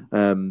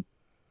 Mm-hmm.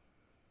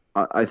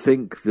 I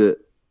think that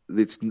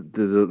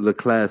the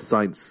Leclerc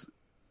Sainz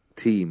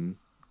team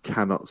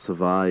cannot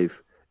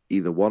survive.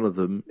 Either one of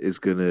them is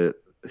going to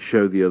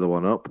show the other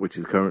one up, which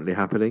is currently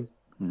happening,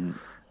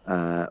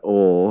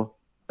 or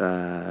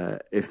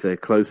if they're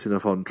close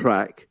enough on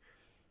track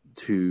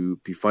to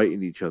be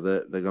fighting each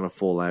other, they're going to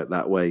fall out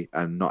that way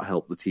and not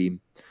help the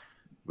team,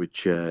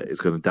 which is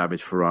going to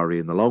damage Ferrari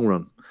in the long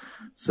run.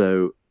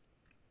 So,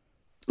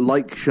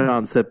 like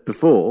Sean said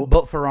before,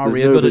 but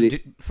Ferrari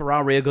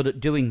are good at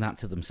doing that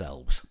to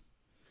themselves.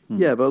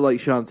 Yeah, but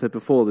like Sean said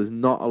before, there's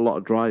not a lot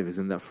of drivers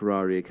in that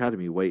Ferrari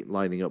academy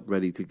lining up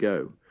ready to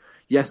go.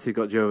 Yes, they've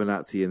got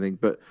Giovinazzi and things,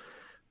 but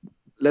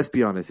let's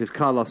be honest, if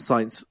Carlos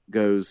Sainz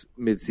goes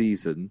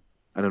mid-season,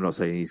 and I'm not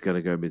saying he's going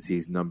to go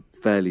mid-season, I'm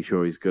fairly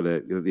sure he's going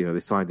to, they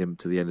signed him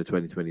to the end of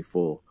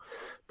 2024.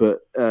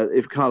 But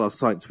if Carlos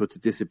Sainz were to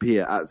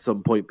disappear at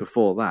some point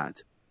before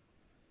that,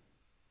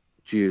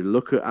 do you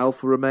look at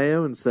Alfa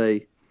Romeo and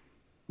say,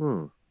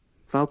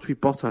 Valtteri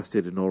Bottas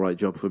did an all right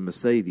job for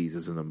Mercedes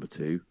as a number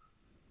 2.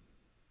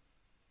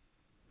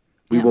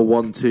 They were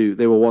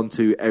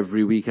 1-2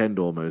 every weekend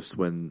almost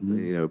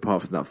when,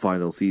 apart from that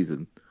final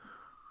season.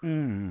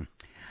 I'm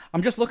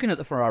just looking at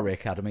the Ferrari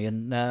Academy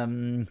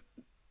and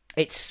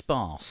it's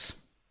sparse.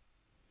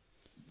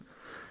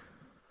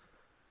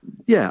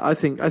 Yeah, I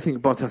think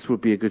Bottas would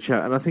be a good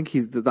shout, and I think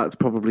that's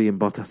probably in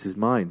Bottas's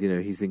mind.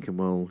 He's thinking,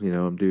 well,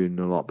 I'm doing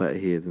a lot better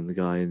here than the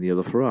guy in the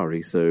other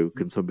Ferrari. So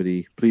can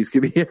somebody please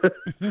give me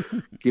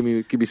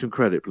some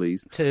credit,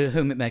 please? To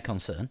whom it may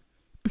concern.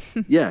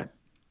 Yeah,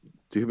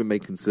 to whom it may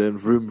concern.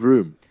 Vroom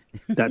vroom.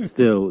 That's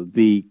still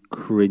the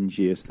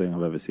cringiest thing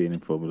I've ever seen in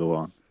Formula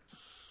One,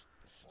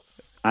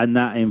 and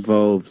that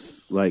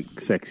involves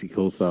sexy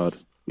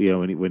Coulthard.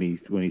 When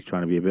he's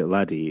trying to be a bit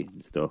laddie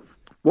and stuff.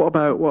 What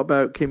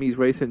about Kimi's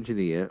race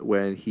engineer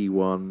when he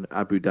won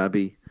Abu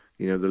Dhabi?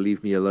 The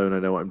 "Leave me alone, I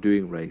know what I'm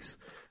doing" race.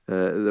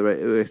 The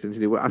race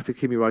engineer after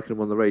Kimi Räikkönen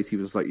won the race, he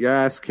was like,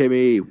 "Yes,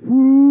 Kimi,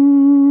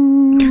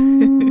 woo!"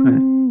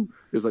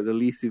 It was like the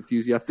least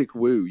enthusiastic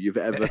woo you've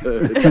ever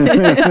heard.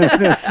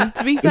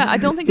 To be fair, I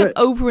don't think an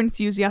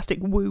over-enthusiastic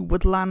woo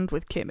would land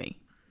with Kimi.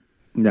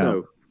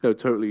 No,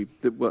 totally.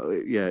 Well,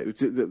 yeah, it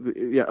was,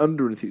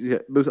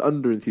 most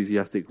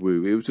under-enthusiastic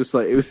woo. It was just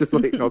like,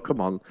 oh, come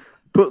on,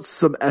 put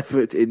some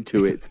effort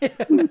into it.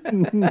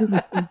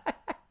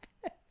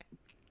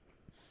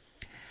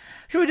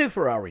 Should we do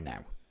Ferrari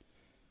now?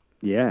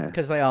 Yeah,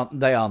 because they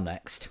are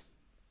next.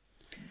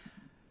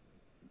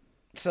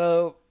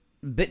 So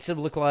bits of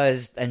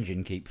Leclerc's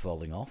engine keep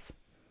falling off.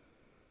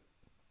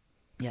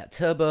 Yeah,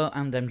 turbo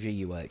and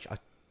MGUH.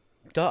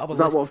 Was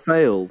that what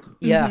failed?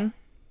 Yeah. Mm-hmm.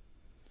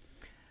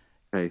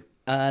 Okay.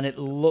 And it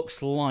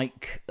looks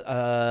like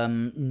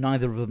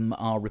neither of them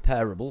are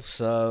repairable,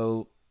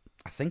 so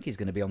I think he's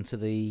going to be onto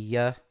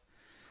the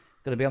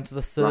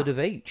third of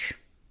each.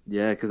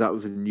 Yeah, because that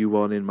was a new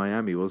one in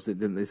Miami, wasn't it?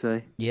 Didn't they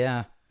say?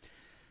 Yeah.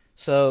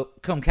 So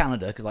come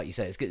Canada, because like you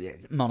say,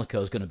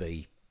 Monaco's going to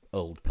be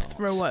old parts.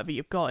 Throw whatever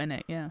you've got in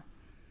it, yeah.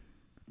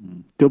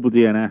 Double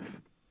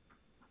DNF.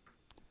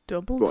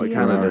 Double What, DNF.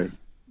 Canada? Ferrari.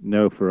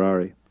 No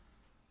Ferrari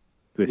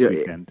this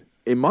weekend.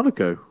 In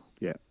Monaco.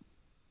 Yeah.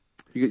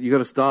 You got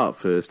to start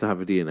first to have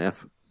a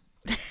DNF.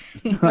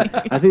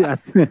 I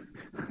think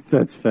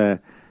that's fair.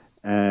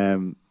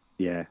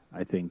 Yeah,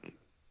 I think.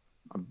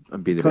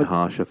 I'm being a bit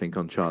harsh, I think,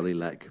 on Charlie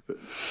Leck. But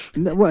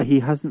No, well,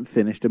 he hasn't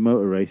finished a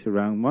motor race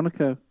around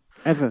Monaco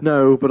ever.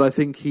 no, but I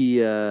think he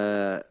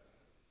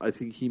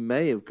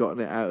may have gotten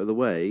it out of the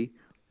way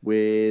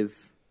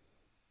with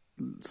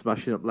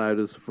smashing up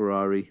Lauda's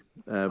Ferrari.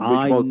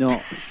 I'm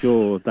not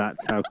sure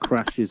that's how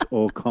crashes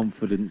or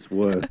confidence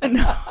work.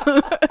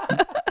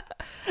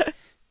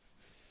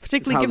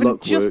 Particularly how given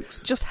luck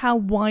works. just how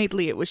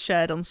widely it was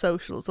shared on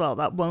social as well.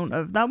 That won't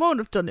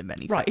have done him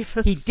any Right,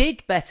 favours. he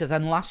did better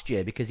than last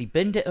year because he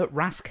binned it at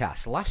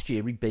Rascasse. Last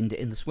year he binned it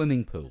in the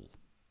swimming pool.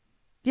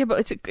 Yeah,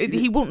 but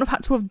he wouldn't have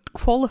had to have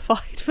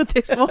qualified for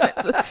this one.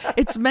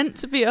 It's meant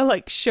to be a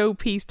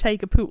showpiece,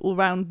 take a poodle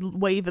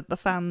round, wave at the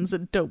fans,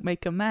 and don't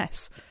make a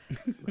mess.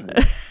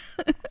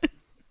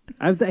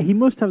 He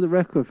must have the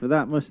record for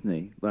that, mustn't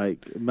he?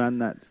 Like a man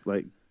that's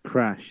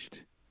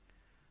crashed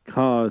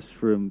cars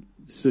from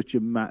such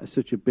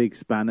a big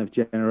span of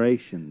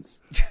generations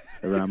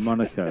around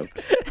Monaco.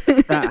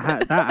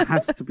 That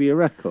has to be a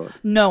record.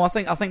 No, I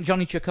think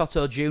Johnny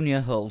Cecotto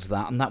Jr. holds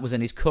that, and that was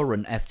in his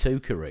current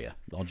F2 career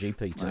or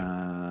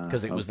GP2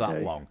 because it was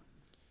that long.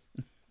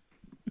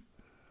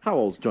 How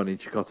old's Johnny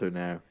Cecotto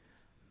now?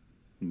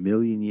 A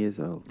million years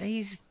old.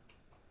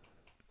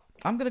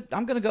 I'm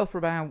gonna go for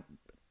about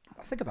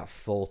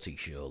 40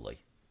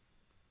 surely.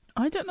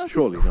 I don't know if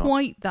Surely he's not.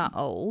 quite that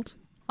old.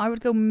 I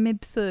would go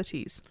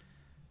mid-30s.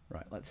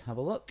 Right, let's have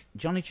a look.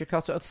 Johnny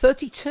Cecotto,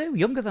 32,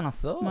 younger than I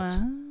thought.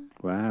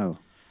 Wow.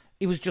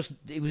 He was just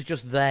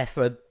there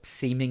for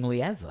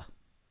seemingly ever.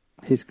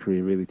 His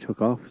career really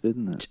took off,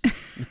 didn't it?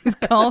 His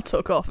car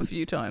took off a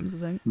few times,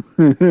 I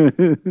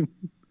think.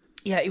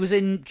 Yeah, he was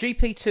in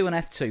GP2 and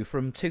F2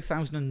 from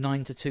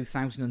 2009 to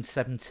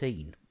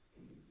 2017.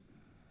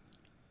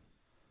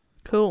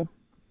 Cool.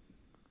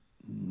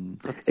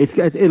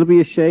 It'll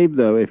be a shame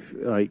though if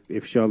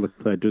Charles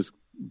Leclerc does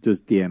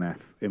DNF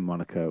in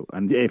Monaco,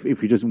 and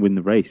if he doesn't win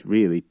the race,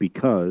 really,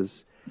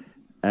 because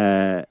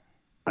I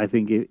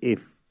think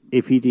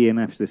if he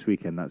DNFs this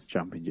weekend, that's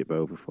championship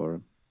over for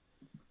him.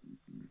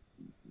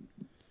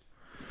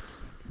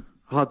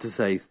 Hard to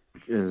say.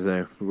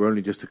 We're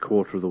only just a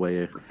quarter of the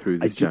way through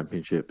this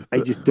championship. I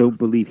just don't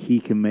believe he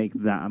can make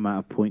that amount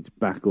of points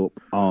back up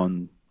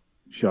on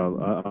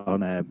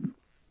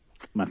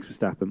Max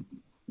Verstappen.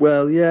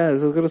 Well, yeah,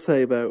 as I was going to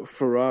say about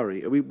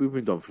Ferrari, we've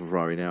moved on from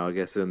Ferrari now, I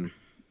guess, and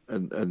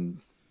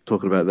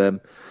talking about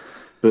them.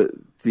 But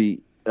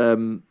the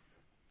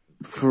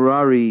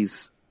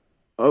Ferrari's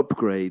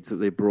upgrades that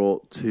they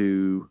brought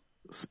to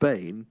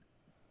Spain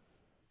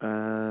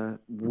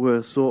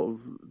were sort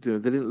of, they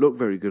didn't look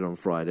very good on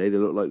Friday. They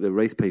looked like the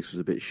race pace was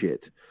a bit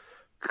shit.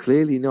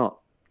 Clearly not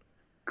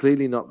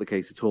the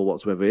case at all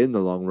whatsoever in the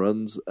long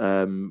runs.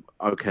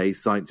 Okay,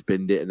 Sainz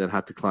binned it and then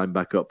had to climb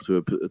back up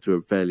to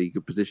a fairly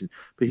good position,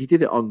 but he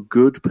did it on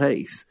good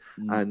pace.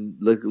 And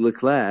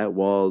Leclerc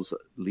was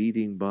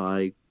leading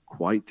by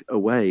quite a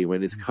way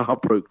when his car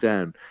broke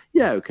down.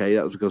 Yeah, okay,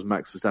 that was because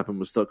Max Verstappen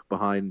was stuck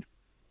behind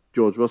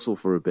George Russell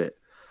for a bit,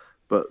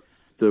 but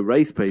the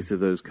race pace of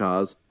those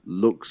cars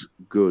looks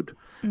good.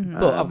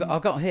 But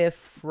I've got here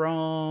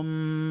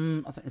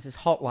from, I think this is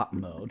hot lap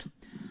mode.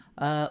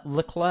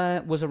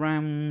 Leclerc was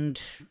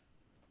around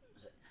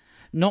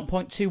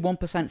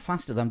 0.21%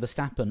 faster than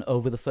Verstappen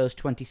over the first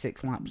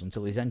 26 laps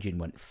until his engine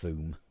went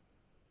foom.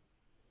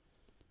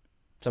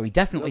 So he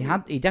definitely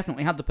had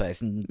the pace,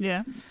 and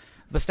Yeah.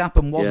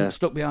 Verstappen wasn't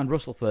stuck behind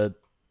Russell for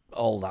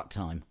all that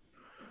time.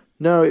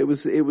 No, it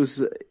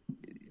wasn't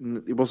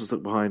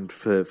stuck behind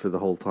for the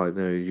whole time.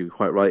 No, you're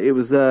quite right. It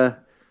was.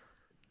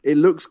 It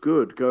looks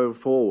good going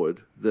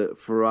forward that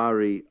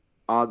Ferrari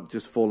aren't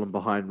just falling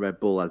behind Red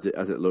Bull as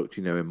it looked,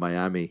 in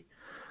Miami.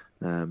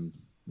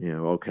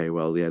 Okay,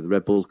 well, yeah, the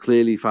Red Bull's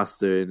clearly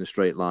faster in a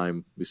straight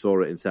line. We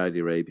saw it in Saudi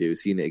Arabia. We've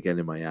seen it again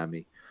in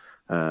Miami.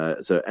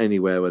 So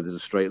anywhere where there's a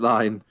straight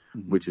line,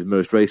 which is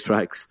most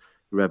racetracks,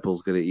 Red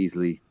Bull's going to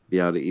easily be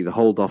able to either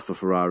hold off the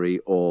Ferrari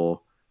or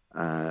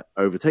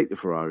overtake the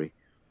Ferrari.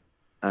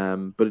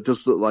 But it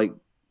does look like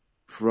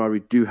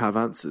Ferrari do have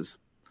answers.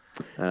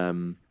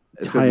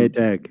 Tired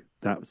egg.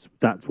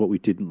 That's what we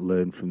didn't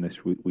learn from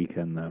this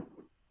weekend, though,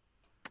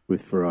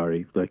 with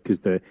Ferrari.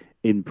 Because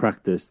in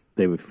practice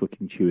they were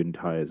fucking chewing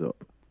tires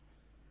up.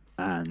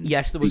 And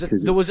yes, there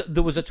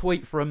was a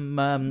tweet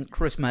from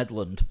Chris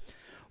Medland.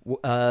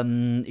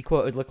 He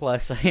quoted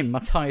Leclerc saying, "My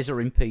tyres are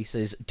in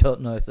pieces.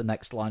 Don't know if the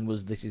next line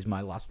was 'This is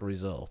my last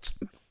resort.'"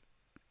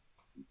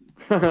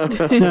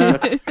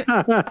 Very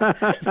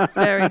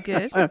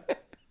good.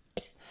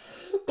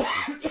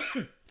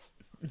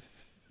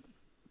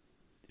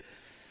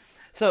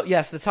 So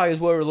yes, the tyres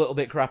were a little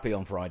bit crappy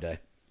on Friday.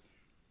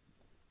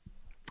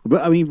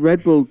 But I mean,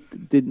 Red Bull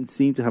didn't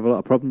seem to have a lot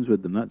of problems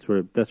with them. That's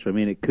where I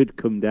mean, it could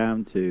come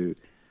down to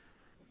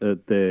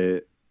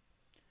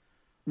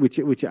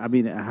which I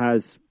mean, it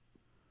has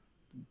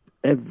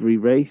every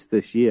race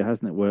this year,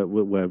 hasn't it?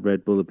 Where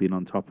Red Bull have been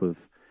on top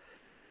of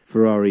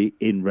Ferrari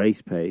in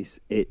race pace.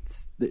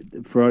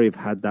 Ferrari have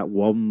had that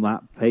one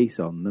lap pace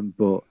on them,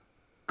 but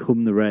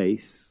come the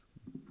race,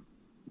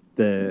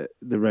 the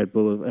Red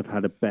Bull have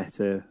had a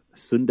better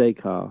Sunday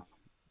car.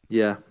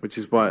 Yeah, which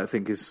is why I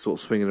think is sort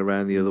of swinging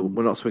around the other.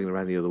 Well, not swinging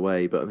around the other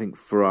way, but I think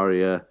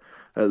Ferrari are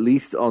at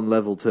least on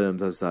level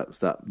terms, as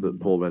that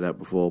Paul read out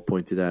before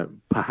pointed out,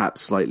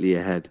 perhaps slightly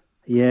ahead.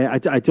 Yeah, I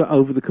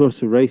over the course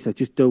of the race, I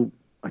don't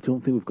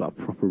think we've got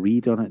a proper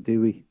read on it,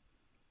 do we?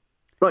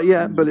 But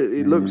yeah, but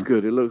it looks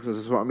good. It looks,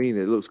 that's what I mean.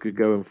 It looks good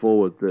going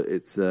forward. That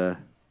it's.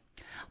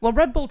 Well,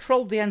 Red Bull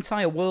trolled the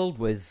entire world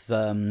with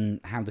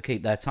how to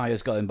keep their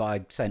tyres going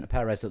by saying to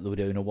Perez that they were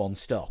doing a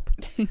one-stop.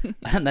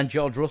 And then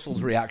George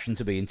Russell's reaction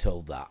to being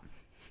told that.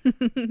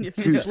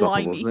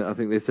 Two-stopper, wasn't it? I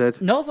think they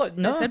said. No,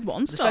 they said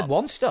one stop. They said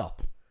one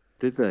stop.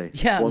 Did they?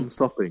 Yeah. One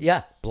stopping.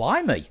 Yeah,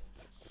 blimey.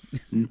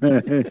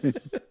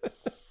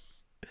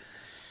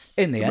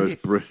 In the end...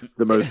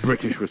 The most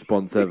British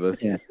response ever.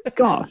 Yeah.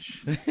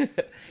 Gosh.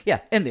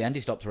 Yeah, in the end,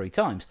 he stopped 3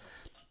 times.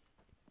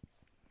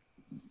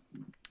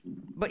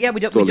 But yeah,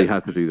 That's all he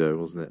had to do, though,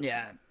 wasn't it?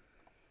 Yeah,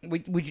 we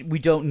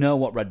don't know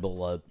what Red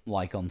Bull are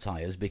like on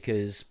tyres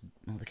because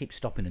they keep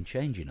stopping and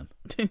changing them.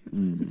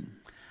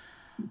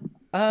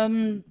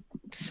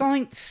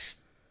 Sainz,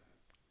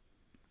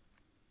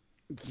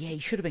 yeah, he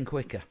should have been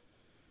quicker.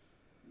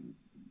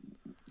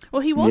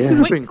 Well, he was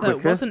quick though,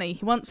 wasn't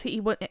he?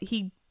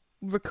 He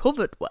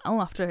recovered well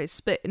after his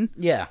spin.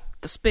 Yeah,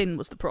 the spin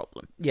was the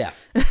problem. Yeah.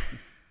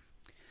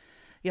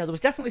 Yeah, there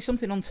was definitely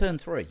something on turn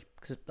 3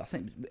 because I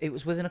think it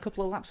was within a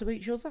couple of laps of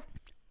each other.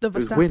 The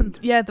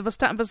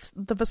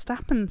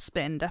Verstappen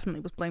spin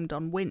definitely was blamed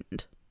on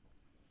wind.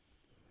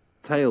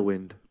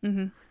 Tailwind.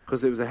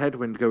 Because it was a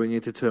headwind going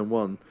into turn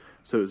 1,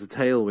 so it was a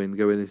tailwind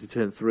going into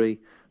turn 3.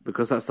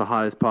 Because that's the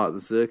highest part of the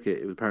circuit,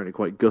 it was apparently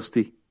quite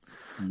gusty.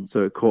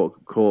 So it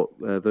caught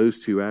those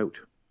two out.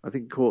 I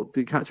think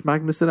did it catch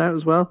Magnussen out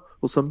as well?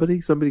 Or somebody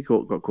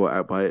got caught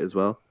out by it as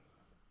well.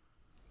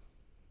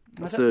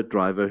 A third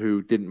driver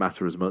who didn't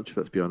matter as much,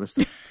 let's be honest.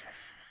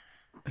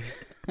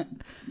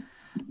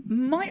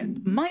 Might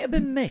have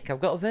been Mick.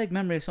 I've got a vague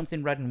memory of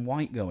something red and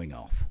white going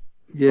off.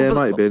 Yeah, it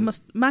might have been.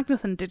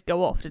 Magnussen did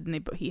go off, didn't he?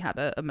 But he had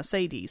a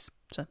Mercedes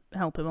to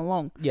help him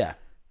along. Yeah.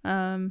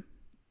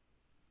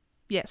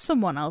 Yeah,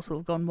 someone else will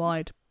have gone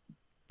wide.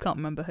 Can't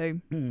remember who.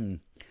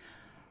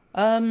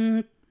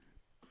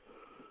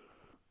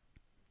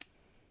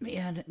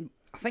 Yeah,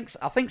 I think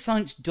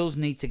Sainz does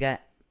need to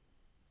get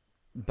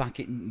back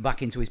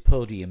into his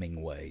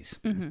podiuming ways.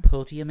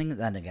 Podiuming,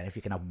 then again, if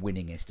you can have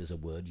winningest as a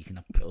word, you can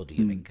have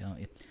podiuming, can't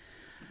you?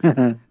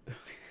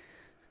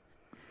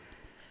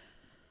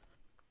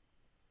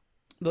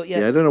 But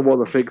yeah, I don't know what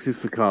the fix is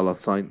for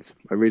Carlos Sainz.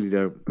 I really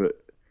don't,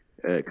 but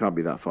it can't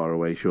be that far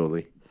away,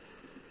 surely.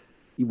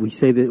 We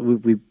say that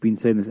we've been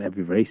saying this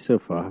every race so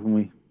far, haven't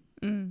we?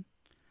 I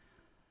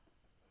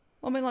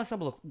mean, let's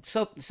have a look.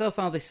 So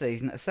far this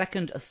season, a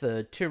second, a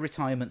third, 2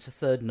 retirements, a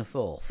third, and a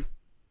fourth.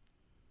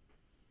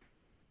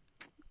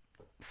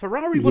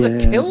 Ferrari would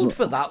have killed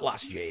for that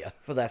last year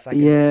for their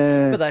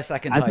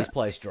second highest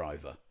place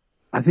driver.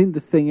 I think the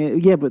thing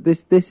is, but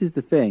this is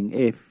the thing.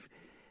 If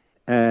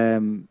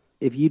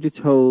you'd have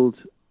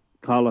told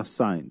Carlos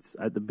Sainz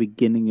at the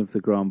beginning of the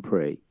Grand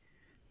Prix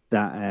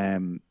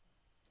that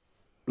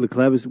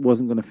Leclerc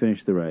wasn't going to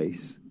finish the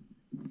race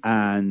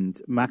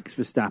and Max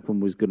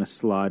Verstappen was going to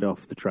slide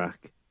off the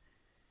track,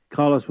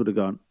 Carlos would have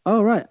gone,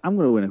 "Oh right, I'm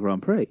going to win a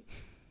Grand Prix."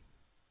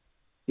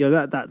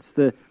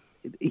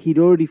 He'd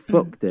already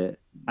fucked it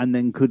and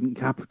then couldn't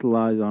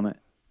capitalise on it.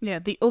 Yeah,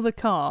 the other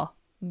car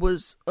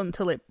was,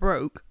 until it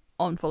broke,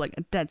 on for like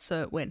a dead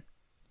cert win.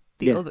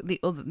 The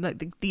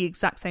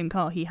exact same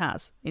car he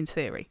has, in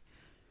theory.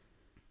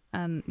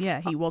 And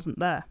yeah, he wasn't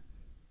there.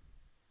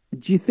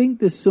 Do you think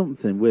there's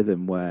something with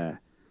him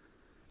where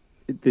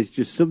there's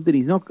just something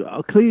he's not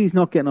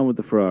getting on with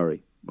the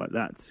Ferrari? Like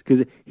that's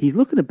because he's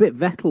looking a bit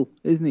Vettel,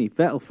 isn't he?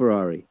 Vettel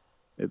Ferrari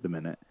at the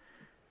minute.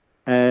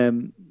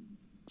 Do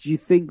you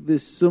think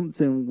there's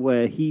something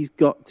where he's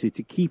got to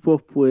keep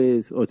up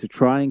with, or to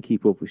try and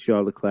keep up with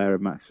Charles Leclerc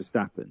and Max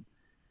Verstappen?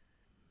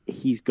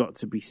 He's got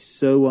to be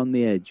so on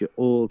the edge at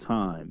all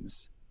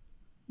times,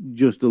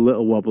 just a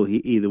little wobble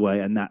either way,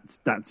 and that's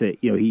it.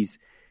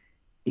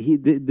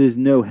 There's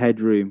no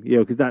headroom.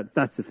 Because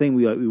that's the thing.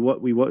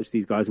 We watch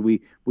these guys.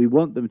 We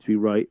want them to be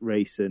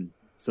racing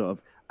sort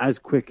of as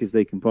quick as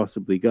they can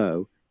possibly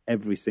go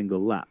every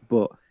single lap,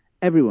 but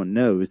everyone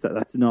knows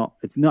it's not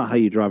how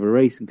you drive a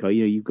racing car.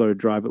 You've got to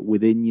drive it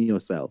within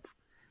yourself.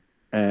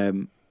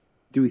 Do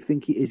we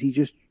think is he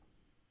just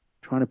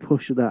trying to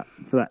push for that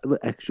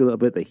extra little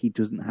bit that he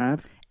doesn't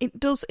have? It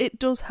does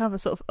have a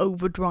sort of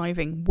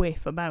overdriving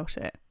whiff about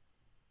it.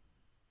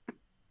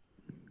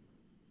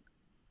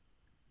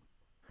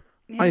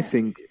 Yeah. I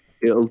think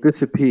it'll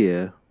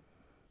disappear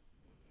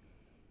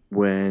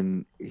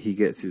when he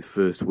gets his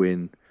first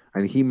win,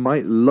 and he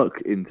might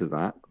luck into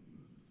that.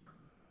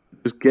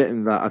 Just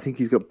getting that, I think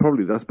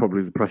that's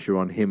probably the pressure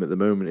on him at the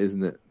moment,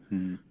 isn't it?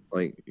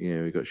 Like,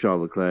 we've got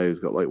Charles Leclerc, who's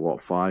got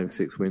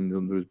 5-6 wins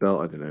under his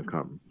belt. I don't know,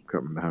 can't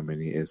remember how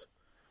many it is.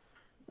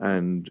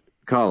 And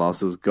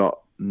Carlos has got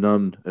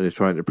none and is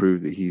trying to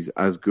prove that he's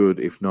as good,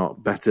 if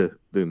not better,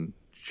 than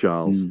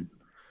Charles.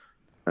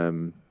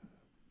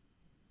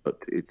 But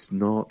it's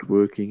not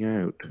working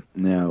out.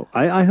 No,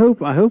 I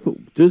hope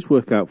it does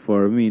work out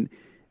for him. I mean,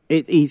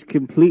 he's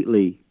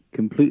completely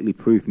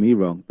proved me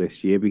wrong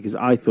this year, because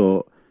I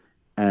thought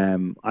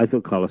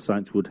Carlos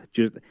Sainz would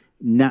just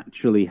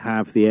naturally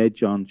have the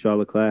edge on Charles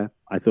Leclerc.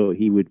 I thought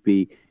he would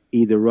be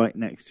either right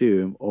next to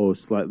him or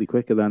slightly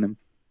quicker than him.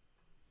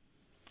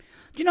 Do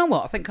you know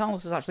what? I think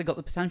Carlos has actually got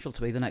the potential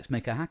to be the next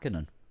Mika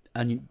Hakkinen.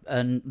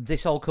 And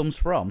this all comes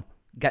from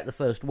get the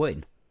first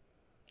win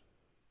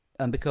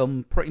and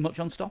become pretty much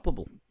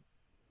unstoppable.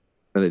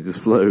 And it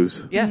just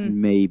flows. Yeah.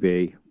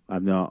 Maybe.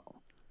 I'm not.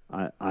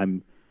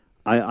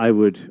 I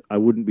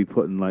wouldn't be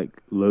putting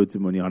loads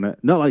of money on it.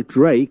 Not like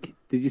Drake.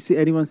 Did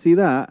anyone see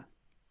that?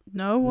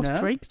 No, what's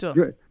Drake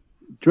done?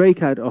 Drake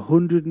had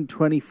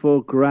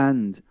 124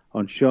 grand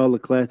on Charles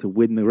Leclerc to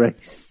win the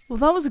race. Well,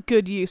 that was a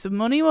good use of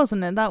money,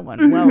 wasn't it? That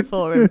went well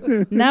for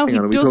him. Now Hang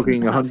on, he doesn't. We're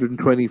talking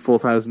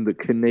 124,000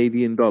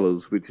 Canadian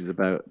dollars, which is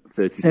about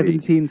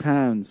 17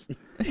 pounds.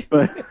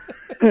 But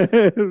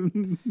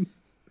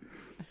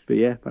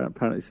yeah,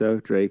 apparently so.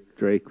 Drake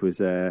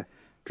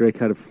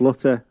had a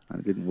flutter and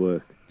it didn't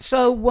work.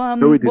 So,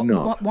 no, it did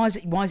not. Why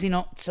is he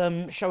not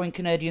showing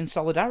Canadian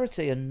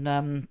solidarity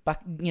and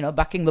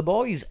backing the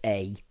boys?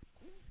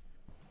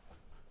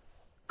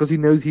 Because he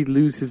knows he'd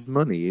lose his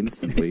money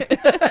instantly.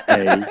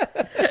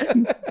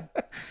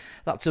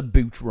 That's a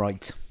boot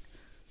right.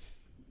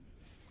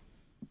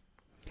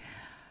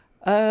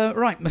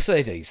 Right,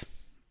 Mercedes.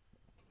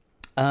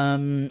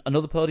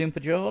 Another podium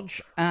for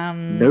George,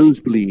 and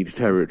nosebleed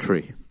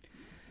territory.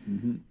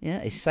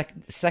 Yeah, his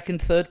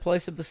second, third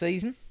place of the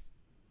season.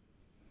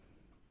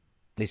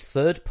 His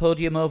third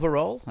podium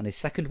overall, and his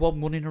second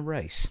one won in a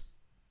race.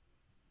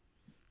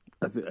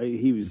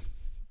 He was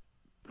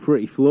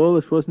pretty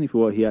flawless, wasn't he, for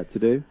what he had to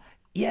do?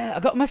 Yeah, I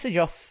got a message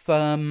off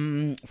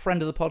friend of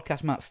the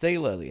podcast, Matt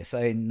Steele, earlier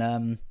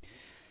saying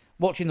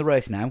watching the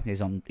race now. He's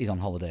on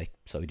holiday,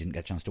 so he didn't get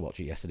a chance to watch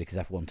it yesterday because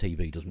F1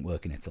 TV doesn't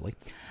work in Italy.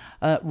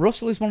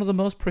 Russell is one of the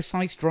most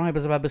precise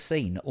drivers I've ever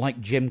seen, like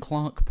Jim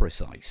Clark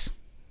precise.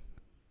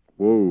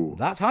 Whoa,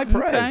 that's high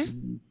praise. Okay.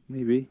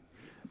 Maybe.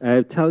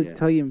 Tell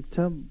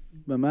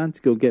my man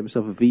to go get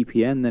himself a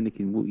VPN, then he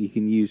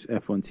can use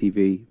F1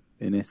 TV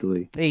in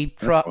Italy. He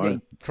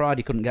tried.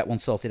 He couldn't get one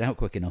sorted out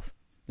quick enough.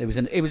 It was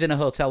in a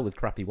hotel with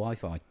crappy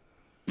Wi-Fi.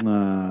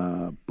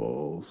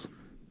 Balls.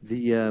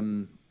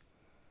 It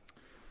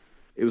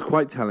was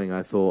quite telling,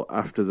 I thought,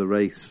 after the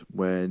race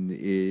when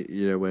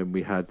when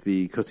we had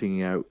the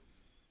cutting out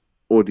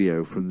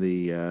audio from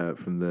the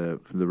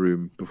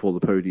room before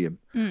the podium,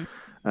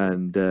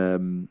 and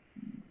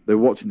they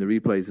were watching the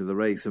replays of the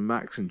race, and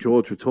Max and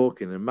George were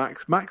talking, and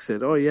Max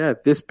said, "Oh yeah,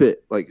 this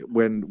bit, like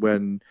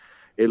when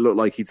it looked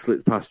like he'd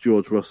slipped past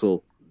George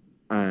Russell,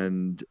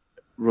 and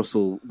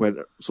Russell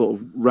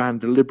ran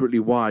deliberately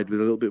wide with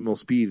a little bit more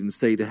speed and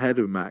stayed ahead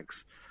of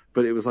Max,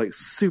 but it was like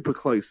super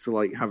close to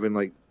like having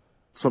like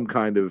some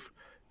kind of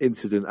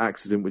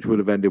accident which would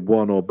have ended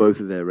one or both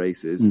of their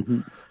races."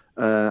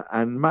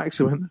 And Max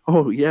went,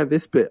 "Oh yeah,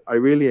 this bit, I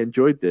really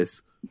enjoyed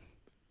this."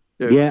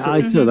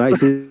 I saw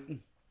that.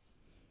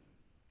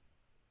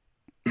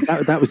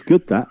 That was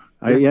good.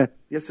 Yeah.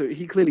 So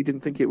he clearly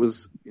didn't think it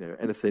was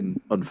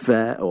anything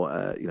unfair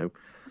or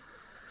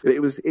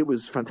it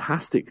was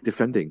fantastic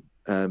defending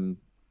from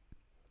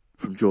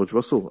George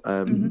Russell.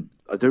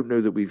 I don't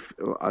know that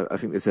I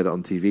think they said it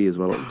on TV as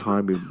well at the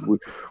time.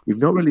 We've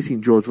not really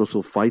seen George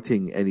Russell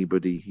fighting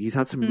anybody. He's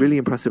had some really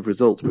impressive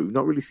results, but we've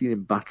not really seen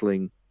him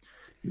battling.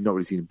 We've not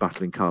really seen him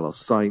battling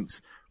Carlos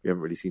Sainz. We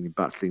haven't really seen him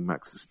battling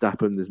Max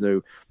Verstappen. There's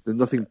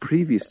nothing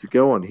previous to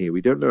go on here.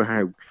 We don't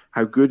know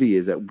how good he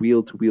is at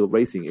wheel-to-wheel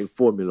racing in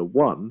Formula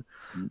One.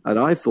 And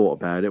I thought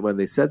about it when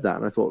they said that,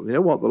 and I thought, you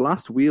know what, the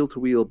last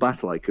wheel-to-wheel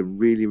battle I can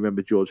really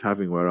remember George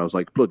having where I was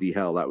like, bloody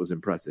hell, that was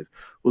impressive,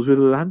 was with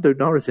Lando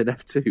Norris in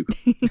F2.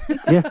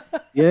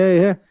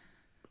 Yeah.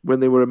 When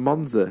they were in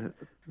Monza.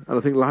 And I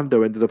think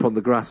Lando ended up on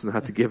the grass and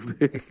had to give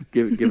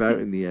out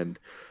in the end.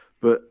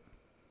 But,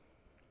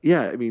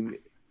 yeah, I mean,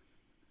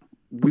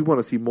 we want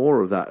to see more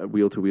of that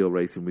wheel-to-wheel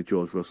racing with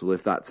George Russell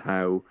if that's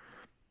how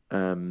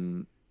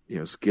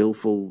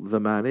skillful the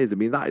man is. I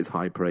mean, that is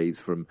high praise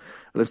from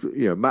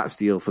Matt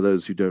Steele. For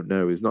those who don't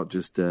know, is not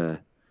just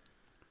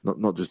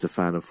not just a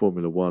fan of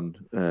Formula One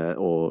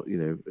or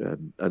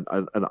an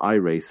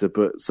iRacer,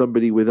 but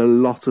somebody with a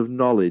lot of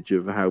knowledge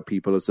of how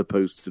people are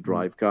supposed to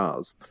drive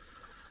cars.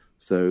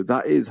 So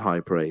that is high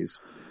praise.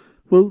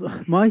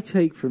 Well, my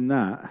take from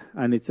that,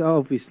 and it's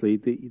obviously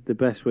the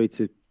best way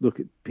to look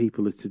at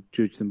people is to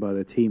judge them by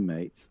their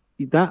teammates.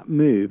 That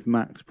move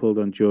Max pulled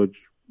on George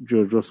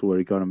Russell where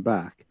he got him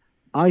back,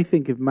 I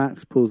think if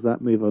Max pulls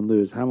that move on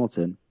Lewis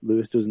Hamilton,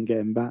 Lewis doesn't get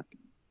him back.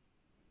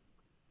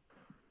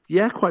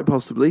 Yeah, quite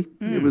possibly.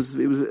 It was,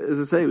 as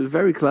I say, it was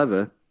very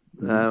clever.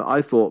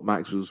 I thought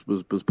Max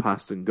was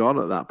past and gone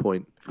at that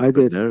point. I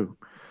But did. no,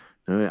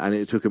 and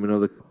it took him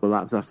another couple of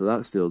laps after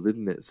that, still,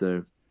 didn't it?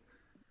 So,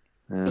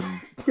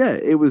 yeah,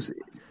 it was.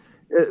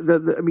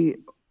 I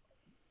mean,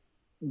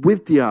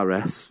 with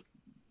DRS,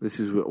 this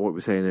is what we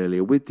were saying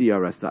earlier. With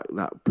DRS,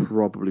 that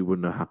probably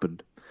wouldn't have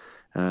happened.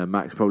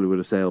 Max probably would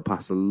have sailed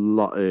past a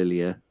lot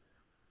earlier,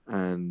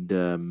 and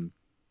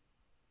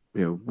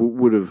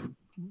would have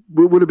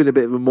been a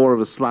bit of more of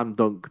a slam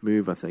dunk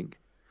move, I think.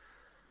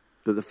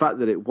 But the fact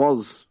that it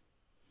was,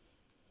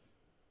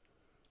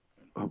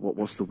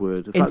 what's the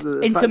word? The fact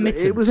that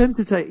it was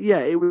entertaining. Yeah,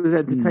 it was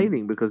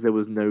entertaining because there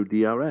was no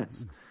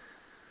DRS,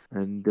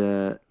 and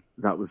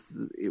that was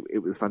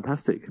it was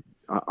fantastic.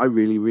 I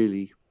really,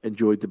 really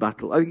enjoyed the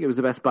battle. I think it was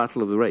the best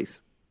battle of the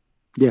race.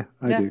 Yeah,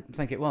 I do. I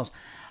think it was.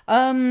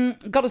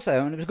 Got to say,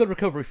 it was a good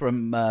recovery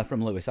from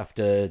Lewis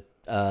after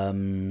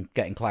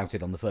getting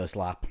clouted on the first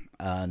lap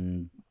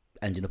and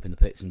ending up in the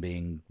pits and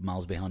being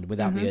miles behind him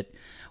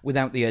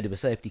without the aid of a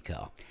safety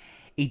car.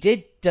 He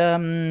did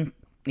say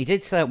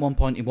at one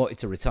point he wanted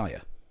to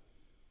retire.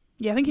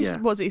 Yeah, I think he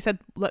said,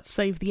 let's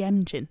save the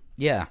engine.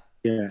 Yeah.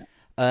 Yeah.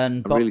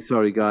 And I'm really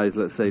sorry, guys.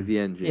 Let's save the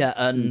engine. Yeah,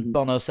 and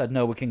Bono said,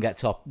 no, we can get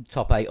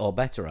top 8 or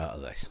better out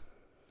of this.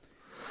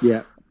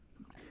 Yeah.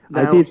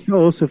 Now, I did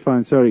also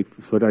find it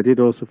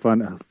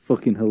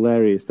fucking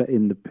hilarious that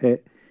in the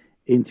pit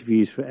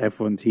interviews for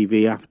F1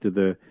 TV after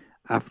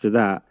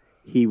that,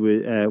 he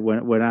was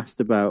when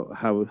asked about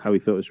how he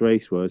thought his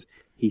race was,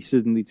 he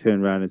suddenly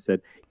turned around and said,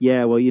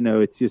 "Yeah, well,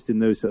 it's just in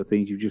those sort of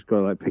things, you've just got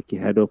to like pick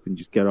your head up and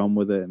just get on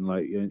with it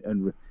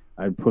and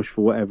push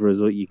for whatever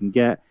result you can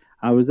get."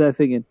 I was there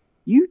thinking,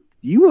 you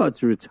ought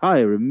to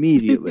retire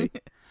immediately.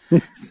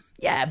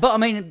 Yeah, but I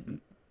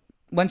mean,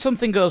 when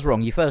something goes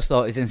wrong, your first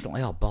thought is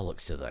instantly, "Oh,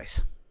 bollocks to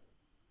this."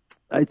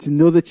 It's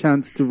another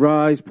chance to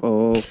rise,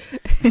 Paul.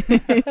 But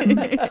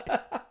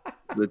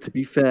to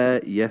be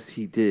fair, yes,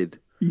 he did.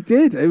 He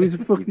did. It was a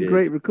fucking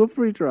great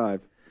recovery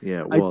drive.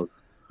 Yeah, it was.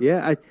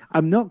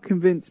 I'm not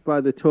convinced by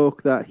the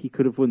talk that he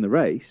could have won the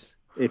race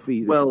if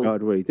he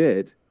started where he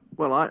did.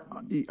 Well,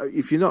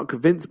 if you're not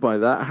convinced by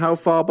that, how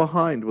far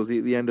behind was he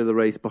at the end of the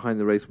race, behind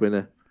the race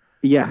winner?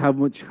 Yeah, how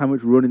much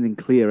running in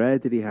clear air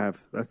did he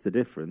have? That's the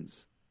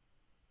difference.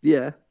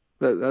 Yeah,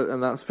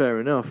 and that's fair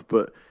enough.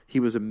 But he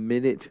was a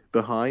minute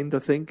behind, I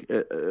think,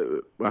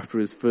 after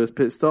his first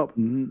pit stop.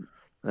 Mm-hmm.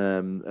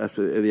 At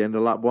the end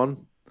of lap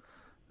 1.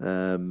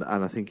 And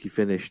I think he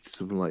finished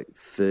something like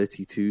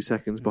 32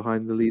 seconds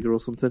behind the leader or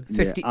something.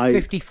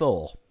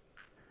 54.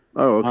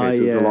 Oh, okay,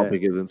 so it's a lot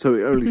bigger than... So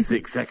only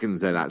 6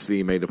 seconds then, actually,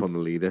 he made up on the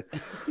leader.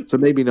 So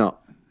maybe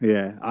not.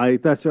 Yeah, I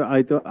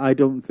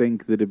don't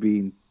think there'd have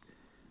been...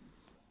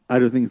 I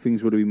don't think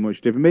things would have been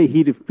much different. Maybe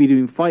he'd have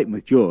been fighting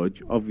with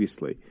George,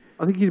 obviously.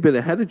 I think he'd have been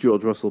ahead of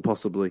George Russell,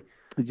 possibly.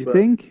 Do you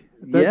think?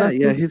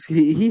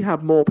 He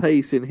had more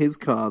pace in his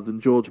car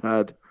than George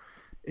had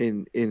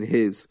in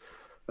his...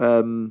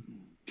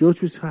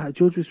 George was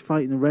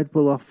fighting the Red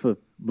Bull off for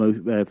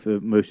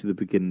most of the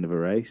beginning of a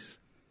race.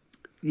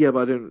 Yeah,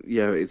 but I don't.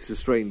 Yeah, it's a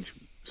strange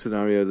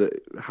scenario that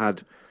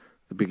had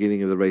the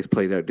beginning of the race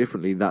played out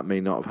differently. That may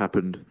not have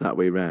happened that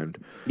way round.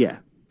 Yeah,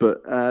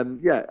 but I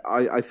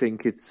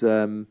think it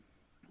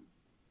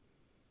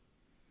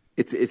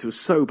was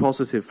so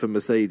positive for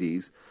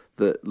Mercedes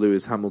that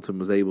Lewis Hamilton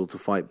was able to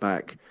fight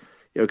back.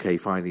 Okay,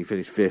 fine, he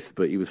finished 5th,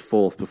 but he was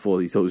 4th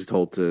before he was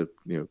told to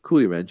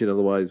cool your engine,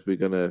 otherwise we're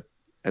going to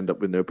end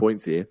up with no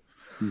points here.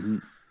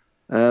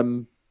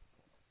 Mm-hmm.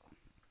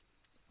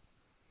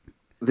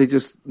 They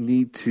just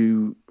need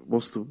to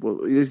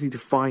they just need to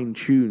fine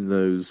tune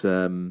those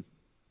dial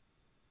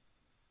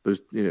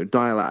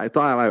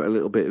out a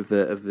little bit of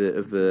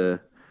the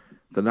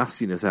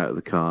nastiness out of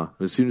the car.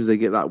 And as soon as they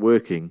get that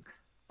working,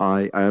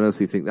 I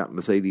honestly think that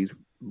Mercedes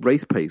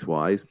race pace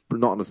wise,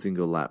 but not on a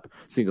single lap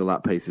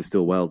pace is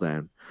still well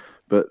down,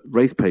 but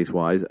race pace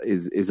wise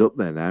is up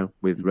there now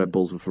with Red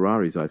Bulls and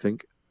Ferraris, I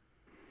think.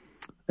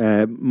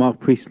 Mark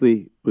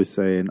Priestley was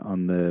saying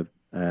on the,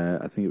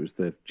 I think it was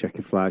the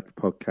Checker Flag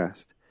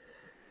podcast,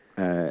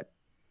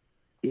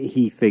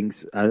 he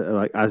thinks,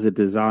 as a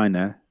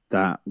designer,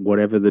 that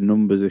whatever the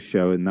numbers are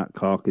showing that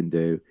car can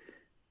do,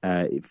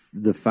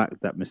 the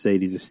fact that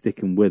Mercedes are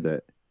sticking with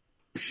it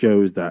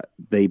shows that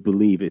they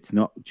believe it's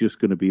not just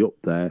going to be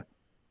up there.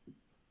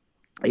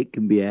 It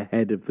can be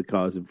ahead of the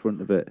cars in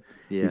front of it.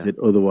 Yeah. He said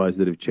otherwise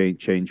they'd have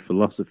changed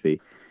philosophy.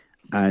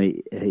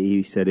 And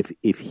he said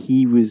if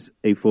he was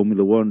a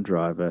Formula One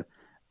driver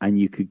and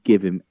you could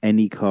give him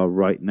any car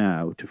right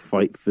now to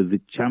fight for the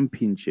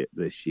championship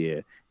this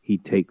year,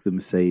 he'd take the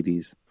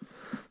Mercedes.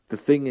 The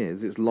thing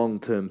is, it's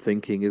long-term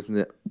thinking, isn't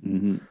it?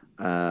 Mm-hmm.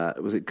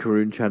 Was it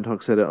Karun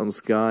Chandhok said it on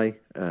Sky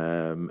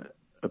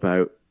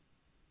about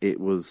it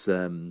was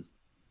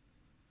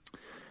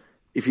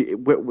if you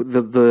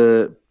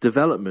the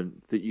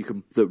development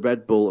that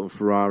Red Bull and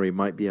Ferrari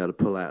might be able to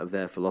pull out of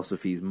their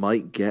philosophies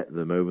might get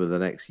them over the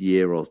next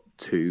year or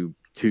 2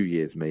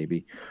 years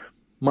maybe,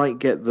 might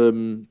get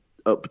them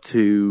up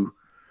to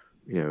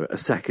a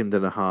second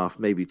and a half,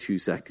 maybe 2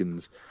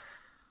 seconds.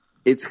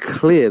 It's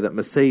clear that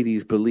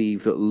Mercedes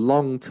believe that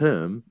long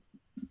term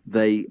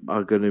they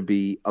are going to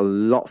be a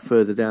lot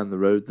further down the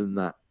road than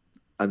that,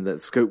 and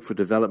that scope for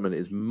development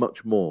is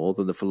much more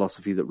than the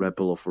philosophy that Red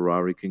Bull or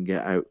Ferrari can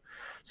get out.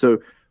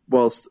 So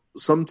whilst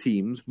some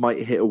teams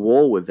might hit a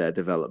wall with their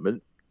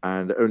development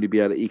and only be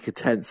able to eke a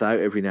tenth out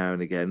every now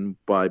and again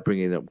by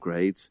bringing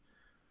upgrades,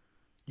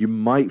 you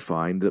might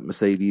find that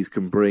Mercedes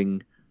can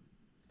bring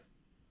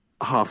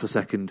half a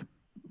second,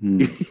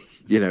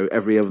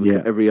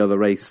 every other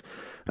race,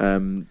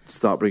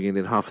 start bringing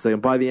in half a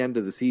second. By the end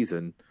of the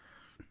season,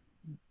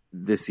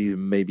 this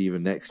season, maybe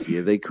even next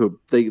year, they could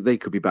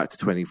be back to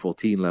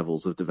 2014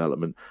 levels of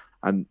development,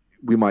 and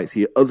we might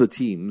see other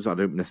teams, I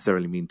don't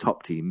necessarily mean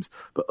top teams,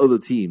 but other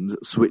teams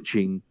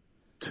switching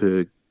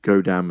to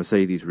go down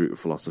Mercedes' route of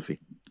philosophy.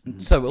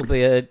 So it'll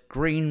be a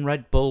green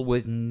Red Bull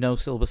with no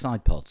silver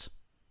side pods.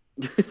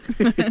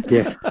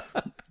 Yeah.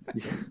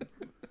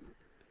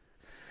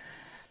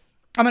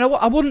 I mean,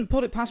 I wouldn't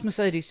put it past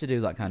Mercedes to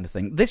do that kind of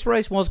thing. This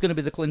race was going to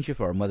be the clincher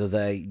for them, whether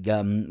they're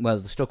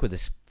stuck with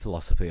this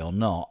philosophy or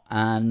not.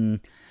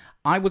 And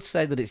I would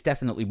say that it's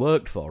definitely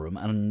worked for them,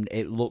 and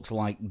it looks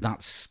like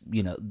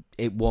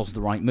it was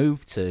the right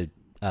move to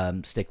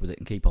stick with it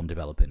and keep on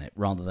developing it,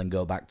 rather than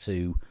go back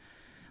to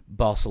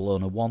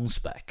Barcelona 1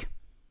 spec.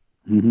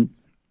 Mm-hmm.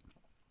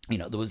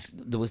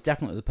 There was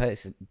definitely the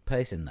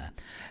pace in there.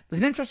 There's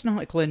an interesting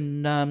article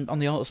on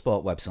the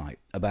Autosport website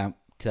about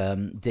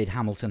did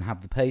Hamilton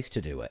have the pace to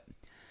do it,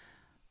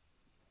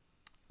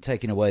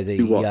 taking away the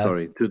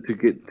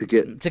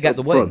to get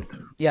the win.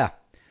 Yeah,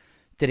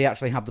 did he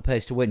actually have the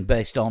pace to win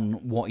based on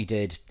what he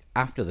did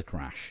after the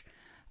crash?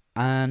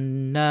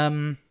 And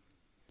there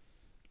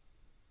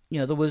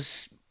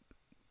was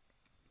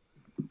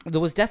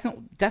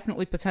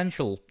definitely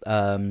potential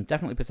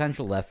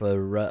there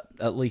for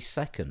at least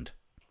second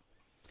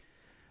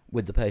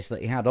with the pace that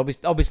he had.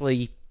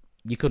 Obviously,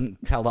 you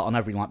couldn't tell that on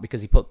every lap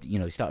because he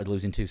started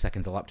losing 2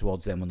 seconds a lap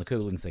towards them when the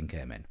cooling thing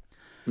came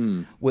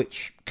in.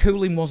 Which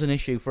cooling was an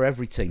issue for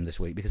every team this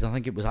week, because I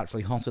think it was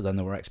actually hotter than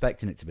they were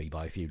expecting it to be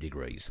by a few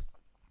degrees.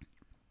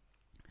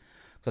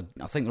 So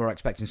I think they were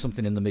expecting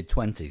something in the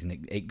mid-20s,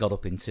 and it got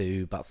up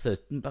into about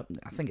 30.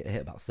 I think it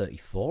hit about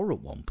 34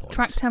 at one point.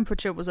 Track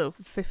temperature was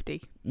over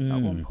 50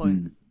 at one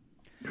point.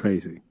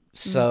 Crazy.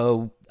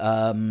 So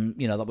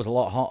that was a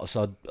lot hotter.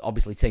 So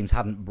obviously teams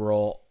hadn't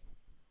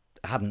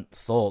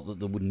thought that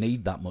they would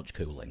need that much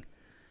cooling,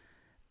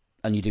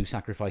 and you do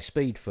sacrifice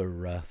speed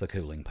for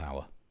cooling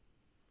power.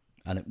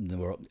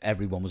 And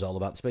everyone was all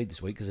about speed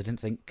this week because they didn't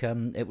think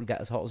it would get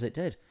as hot as it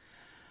did.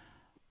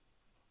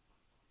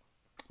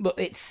 But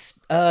it's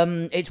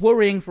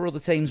worrying for other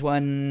teams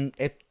when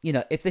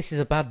if this is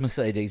a bad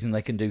Mercedes and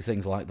they can do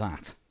things like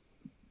that.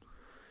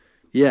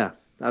 Yeah,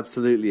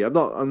 absolutely.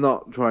 I'm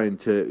not trying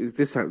to.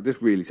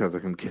 This really sounds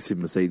like I'm kissing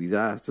Mercedes'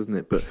 ass, doesn't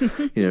it? But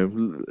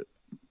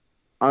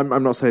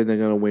I'm not saying they're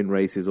going to win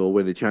races or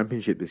win a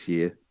championship this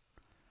year,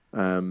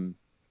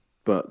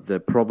 but they're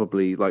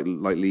probably like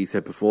Lee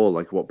said before,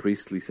 like what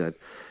Priestley said,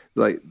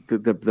 like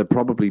they're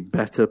probably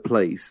better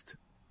placed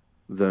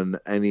than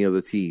any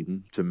other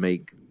team to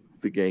make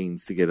the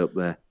gains to get up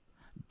there.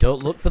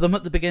 Don't look for them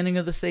at the beginning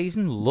of the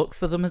season. Look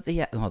for them at the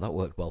end. Oh, that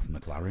worked well for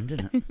McLaren,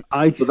 didn't it?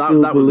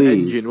 That was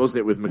engine, wasn't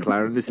it, with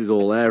McLaren? This is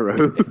all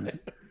aero.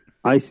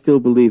 I still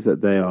believe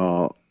that they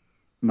are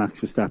Max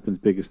Verstappen's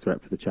biggest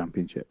threat for the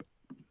championship.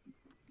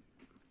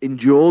 In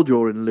George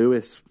or in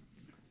Lewis?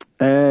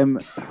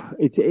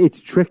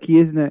 It's tricky,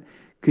 isn't it?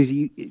 Because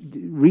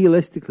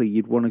realistically,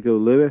 you'd want to go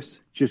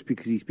Lewis just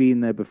because he's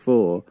been there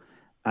before,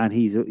 and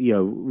he's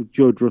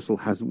George Russell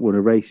hasn't won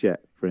a race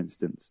yet, for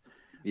instance.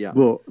 Yeah,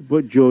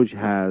 but George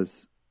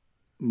has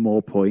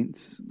more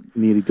points,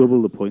 nearly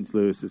double the points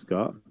Lewis has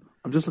got.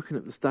 I'm just looking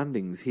at the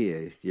standings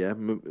here. Yeah,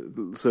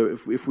 so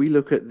if we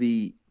look at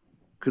the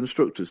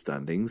constructors'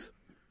 standings,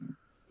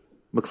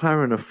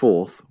 McLaren are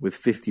fourth with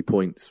 50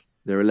 points.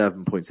 They're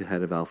 11 points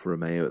ahead of Alfa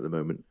Romeo at the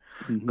moment.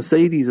 Mm-hmm.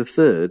 Mercedes are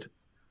third,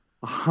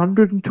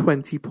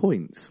 120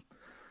 points.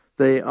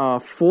 They are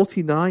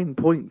 49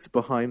 points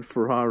behind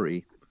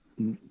Ferrari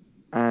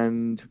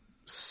and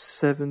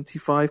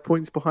 75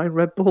 points behind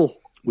Red Bull.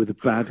 With a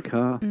bad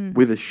car.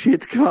 With a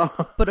shit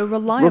car. But a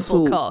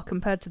reliable car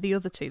compared to the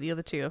other two. The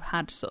other two have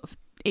had sort of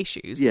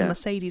issues. Yeah. The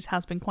Mercedes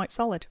has been quite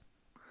solid.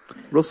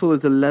 Russell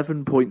is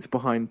 11 points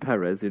behind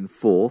Perez in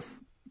fourth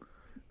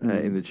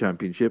in the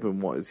championship. And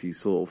what is he,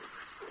 sort of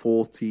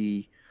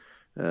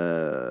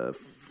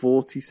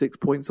 46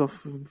 points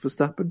off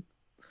Verstappen?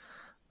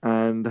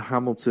 And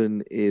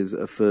Hamilton is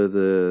a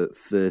further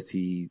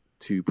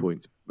 32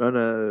 points.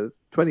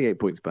 28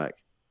 points back.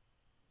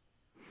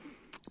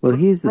 Well,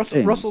 here's the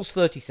thing. Russell's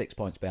 36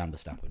 points behind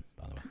Verstappen,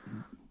 by the way.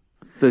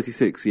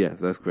 36, yeah,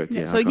 that's correct.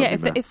 Yeah, so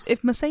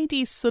if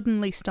Mercedes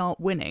suddenly start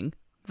winning,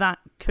 that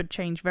could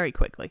change very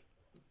quickly.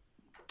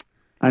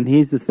 And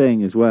here's the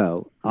thing as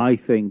well. I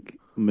think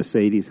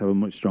Mercedes have a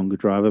much stronger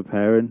driver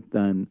pairing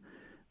than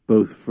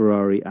both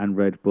Ferrari and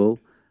Red Bull.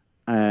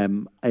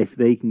 if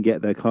they can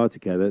get their car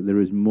together, there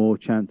is more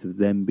chance of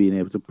them being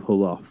able to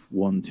pull off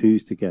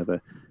 1-2s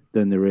together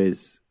than there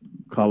is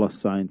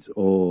Carlos Sainz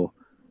or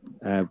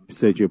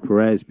Sergio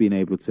Perez being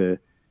able to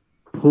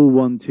pull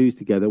 1-2s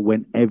together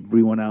when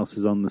everyone else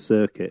is on the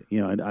circuit.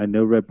 You know, I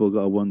know Red Bull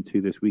got a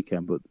 1-2 this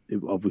weekend, but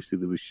obviously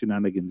there was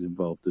shenanigans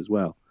involved as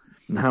well.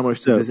 And how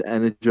much does this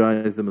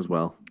energize them as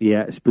well?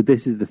 Yes, but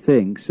this is the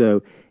thing.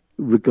 So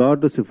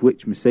regardless of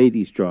which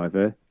Mercedes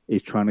driver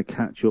is trying to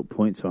catch up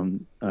points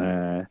on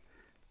Max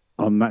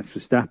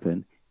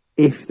Verstappen,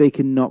 if they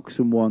can knock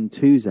some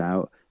 1-2s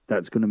out,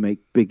 that's going to make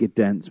bigger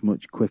dents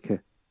much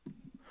quicker.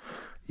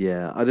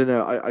 Yeah, I don't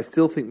know. I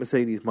still think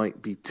Mercedes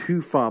might be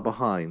too far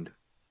behind,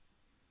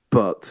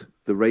 but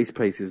the race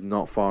pace is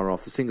not far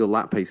off. The single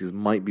lap paces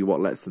might be what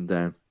lets them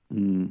down.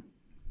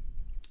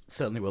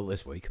 Certainly will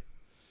this week.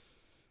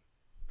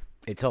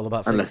 It's all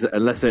about unless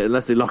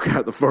they lock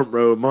out the front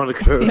row of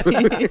Monaco.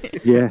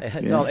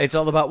 It's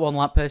all about one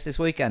lap pace this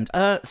weekend.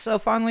 So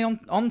finally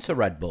on to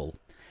Red Bull.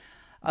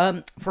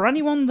 For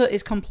anyone that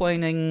is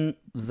complaining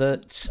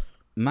that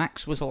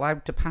Max was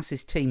allowed to pass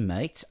his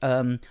teammate,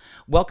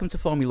 welcome to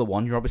Formula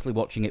One. You're obviously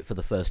watching it for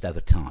the first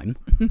ever time.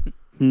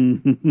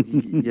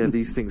 Yeah,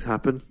 these things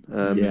happen.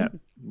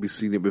 We've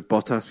seen it with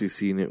Bottas. We've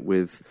seen it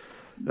with,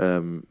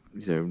 even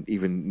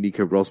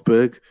Nico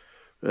Rosberg.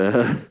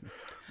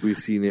 We've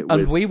seen it with...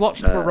 And we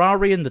watched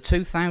Ferrari in the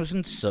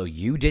 2000s, so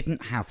you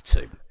didn't have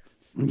to.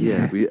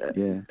 Yeah.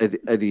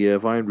 Eddie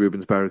Irvine,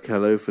 Rubens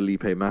Barrichello,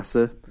 Felipe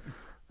Massa.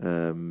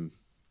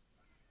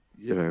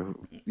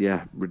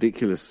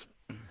 Ridiculous.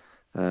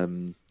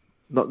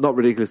 Not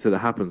ridiculous that it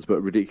happens,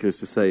 but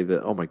ridiculous to say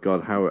that, oh my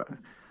God,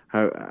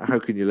 how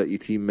can you let your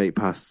teammate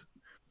pass?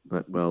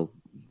 Well,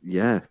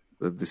 yeah,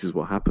 this is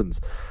what happens.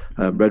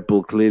 Red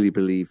Bull clearly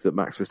believe that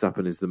Max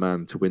Verstappen is the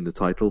man to win the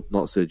title,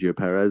 not Sergio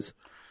Perez.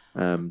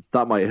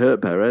 That might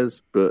hurt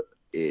Perez, but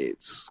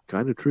it's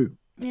kind of true.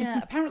 Yeah,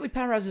 apparently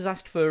Perez has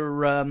asked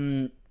for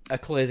a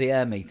clear the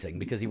air meeting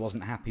because he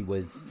wasn't happy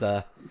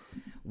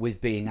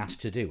with being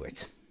asked to do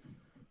it.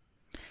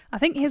 I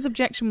think his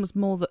objection was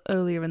more that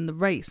earlier in the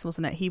race,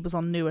 wasn't it? He was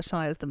on newer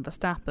tyres than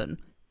Verstappen,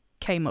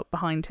 came up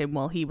behind him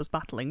while he was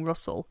battling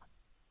Russell,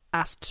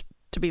 asked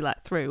to be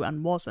let through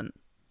and wasn't.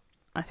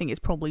 I think it's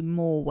probably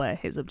more where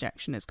his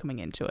objection is coming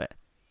into it.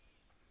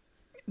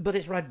 But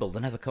it's Red Bull.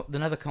 They're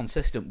never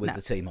consistent with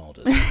the team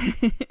orders.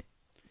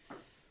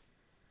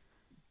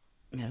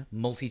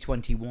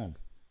 Multi-21.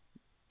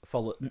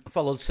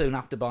 Followed soon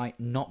after by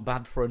not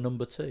bad for a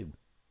number 2.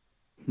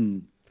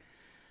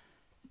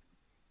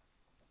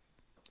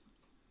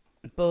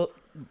 But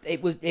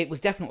it was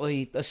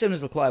definitely, as soon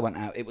as Leclerc went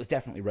out, it was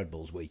definitely Red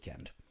Bull's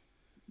weekend.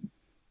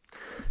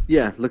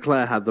 Yeah,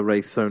 Leclerc had the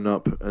race sewn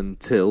up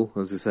until,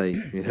 as I say,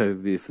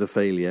 the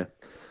failure.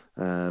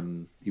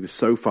 He was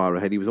so far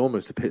ahead. He was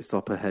almost a pit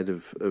stop ahead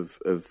of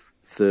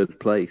third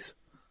place.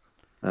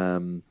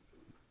 So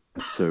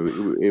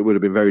it would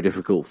have been very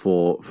difficult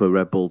for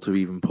Red Bull to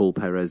even pull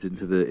Perez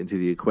into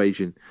the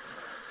equation.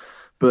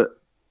 But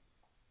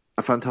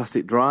a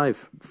fantastic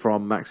drive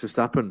from Max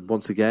Verstappen.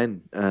 Once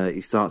again,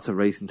 he starts a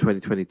race in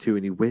 2022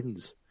 and he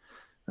wins.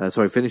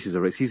 Finishes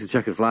a race. He's a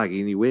checkered flag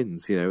and he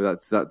wins.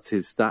 That's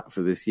his stat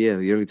for this year.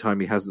 The only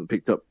time he hasn't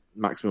picked up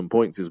maximum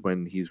points is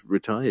when he's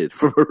retired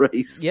from a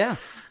race. Yeah,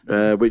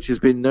 which has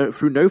been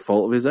through no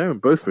fault of his own.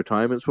 Both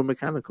retirements were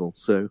mechanical.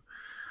 So,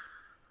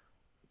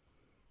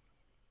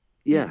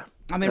 yeah.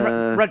 I mean,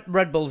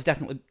 Red Bull's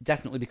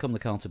definitely become the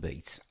car to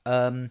beat.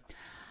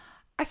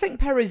 I think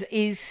Perez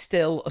is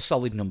still a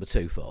solid number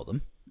 2 for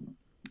them.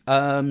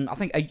 I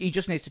think he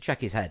just needs to check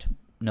his head.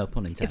 No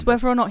pun intended. It's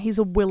whether or not he's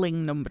a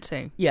willing number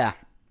 2. Yeah,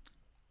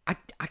 I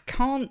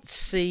can't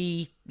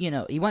see.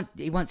 He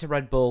went to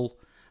Red Bull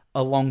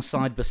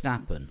alongside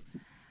Verstappen.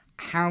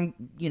 How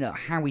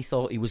he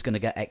thought he was going to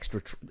get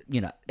extra,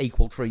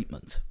 equal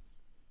treatment.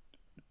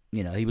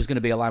 He was going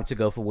to be allowed to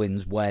go for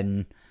wins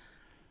when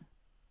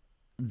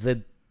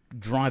the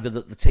driver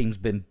that the team's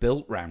been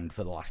built round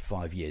for the last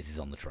 5 years is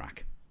on the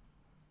track.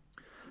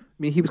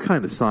 I mean, he was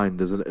kind of signed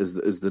as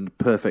the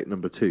perfect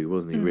number 2,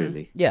 wasn't he? Mm-hmm.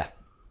 Really? Yeah.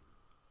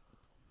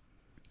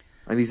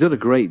 And he's done a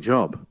great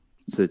job,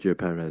 Sergio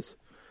Perez.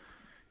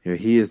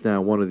 He is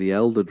now one of the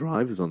elder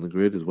drivers on the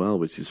grid as well,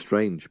 which is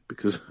strange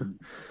because,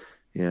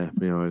 I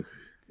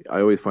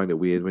always find it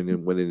weird when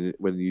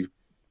you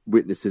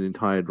witness an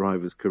entire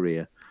driver's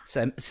career.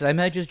 Same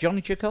age as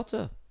Johnny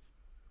Cecotto.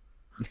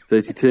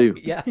 32.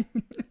 Yeah.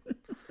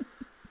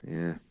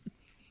 Yeah.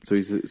 So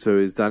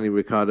is Danny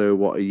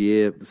Ricciardo a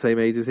year the same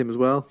age as him as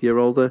well? Year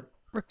older?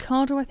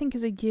 Ricciardo, I think,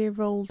 is a year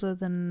older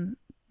than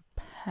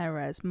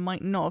Perez.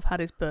 Might not have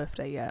had his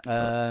birthday yet.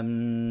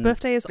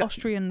 Birthday is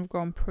Austrian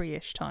Grand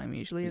Prix-ish time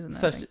usually, isn't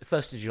it?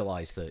 1st of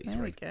July is 33.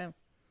 There we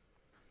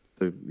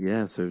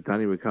go. So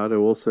Danny Ricciardo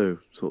also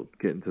sort of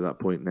getting to that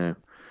point now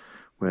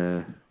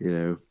where,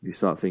 you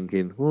start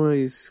thinking, well,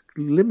 he's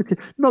limited.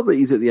 Not that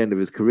he's at the end of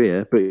his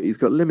career, but he's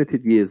got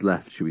limited years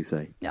left, should we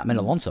say. Yeah, I mean,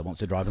 Alonso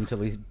wants to drive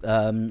until he's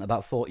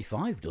about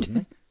 45, doesn't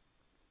he?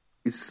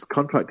 His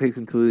contract takes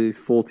him till he's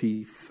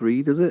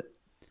 43, does it?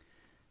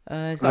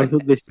 He's I got,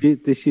 thought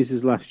this year's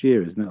his last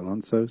year, isn't it,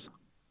 Alonso's?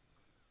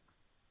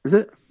 Is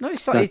it? no,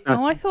 he's signed,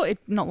 Oh, I thought he'd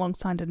not long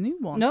signed a new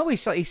one. no, he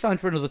signed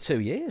for another 2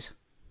 years.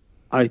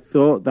 I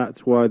thought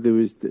that's why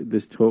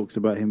there's talks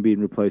about him being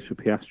replaced for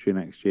Piastri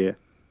next year.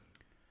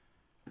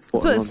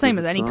 So it's the same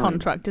as any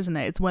contract, isn't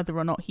it? It's whether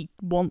or not he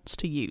wants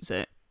to use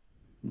it.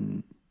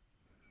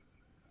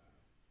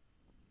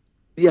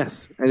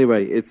 Yes.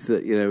 Anyway, it's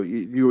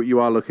you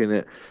are looking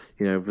at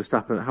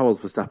Verstappen. How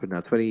old is Verstappen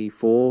now?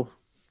 24.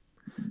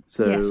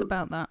 So Yes,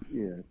 about that.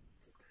 yeah.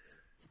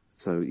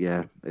 So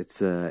yeah, it's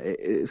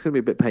going to be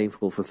a bit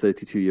painful for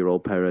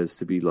 32-year-old Perez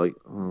to be like,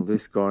 oh,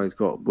 this guy's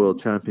got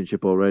world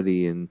championship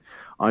already, and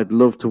I'd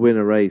love to win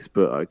a race,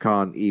 but I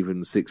can't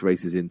even 6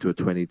 races into a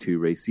 22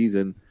 race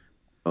season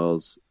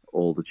because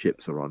all the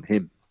chips are on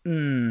him.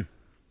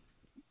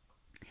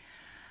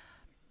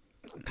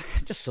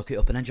 Just suck it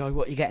up and enjoy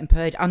what you're getting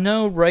paid. I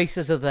know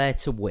races are there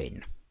to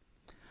win,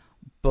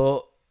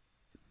 but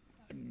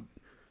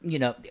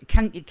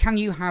can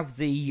you have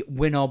the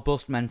win or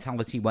bust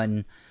mentality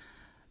when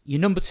you're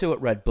number 2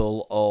 at Red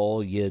Bull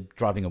or you're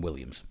driving a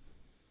Williams?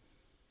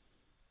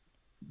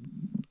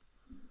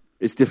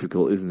 It's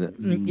difficult, isn't it?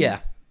 Yeah.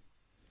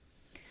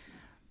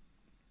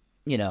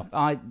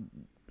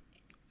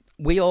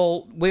 We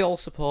all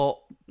support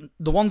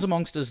the ones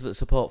amongst us that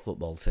support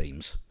football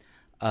teams.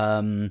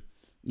 How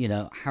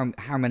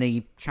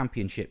many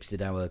championships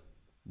did our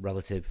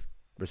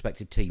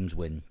respective teams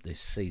win this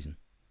season?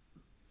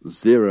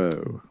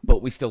 0.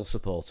 But we still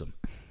support them.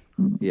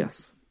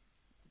 Yes.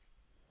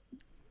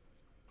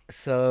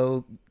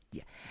 So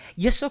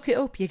you suck it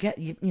up. You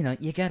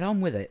get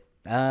on with it.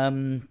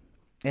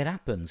 It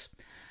happens.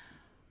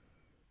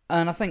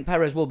 And I think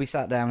Perez will be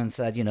sat down and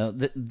said,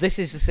 this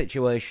is the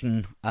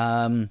situation.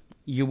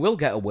 You will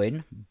get a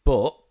win,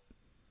 but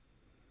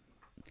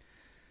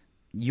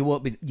you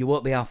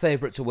won't be our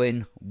favourite to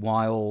win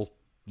while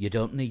you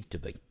don't need to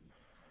be.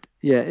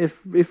 Yeah,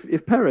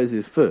 if Perez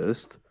is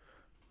first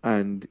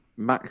and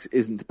Max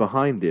isn't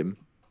behind him,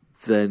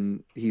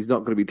 then he's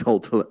not going to be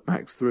told to let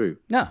Max through.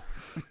 No.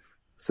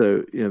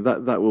 So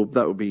that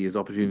will be his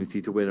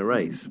opportunity to win a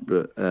race,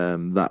 but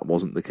that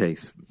wasn't the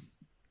case.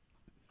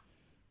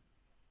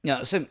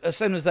 Yeah, as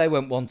soon as they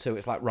went 1-2,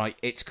 it's like, right,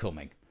 it's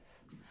coming.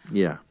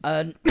 Yeah.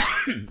 And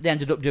they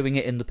ended up doing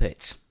it in the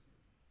pits.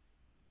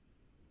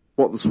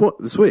 What,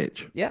 the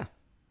switch? Yeah.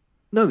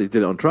 No, they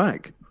did it on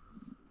track.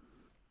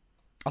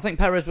 I think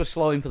Perez was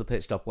slowing for the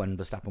pit stop when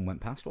Verstappen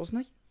went past,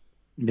 wasn't he?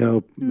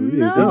 No,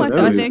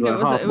 I think it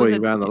was halfway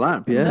around the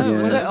lap. Yeah. No,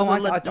 Yeah.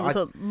 it was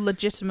a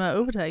legitimate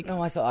overtake.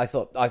 No, I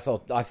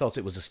thought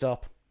it was a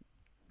stop.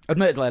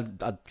 Admittedly,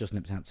 I just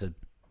nipped out to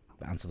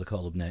answer the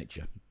call of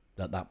nature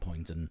at that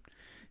point and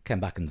came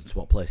back and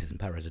swapped places and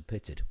Perez had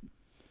pitted.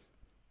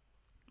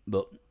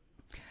 But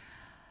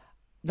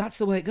that's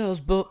the way it goes.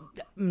 But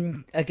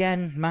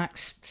again,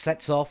 Max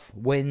sets off,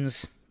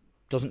 wins,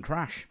 doesn't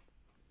crash.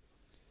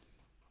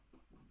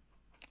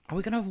 Are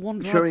we going to have one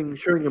drive?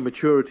 Showing a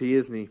maturity,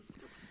 isn't he?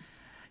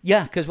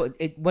 Yeah, because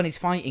when he's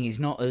fighting, he's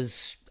not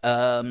as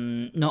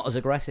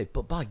aggressive.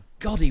 But by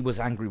God, he was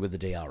angry with the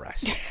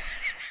DRS.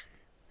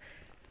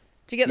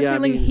 Do you get the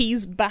feeling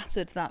he's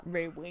battered that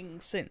rear wing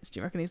since? Do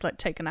you reckon he's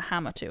taken a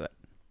hammer to it?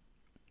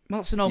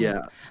 Well,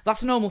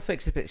 that's a normal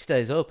fix if it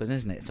stays open,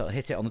 isn't it? So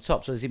hit it on the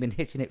top. So has he been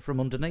hitting it from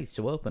underneath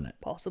to open it?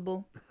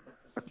 Possible.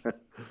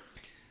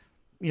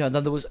 Then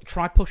there was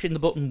try pushing the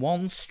button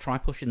once, try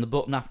pushing the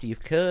button after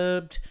you've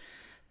curbed.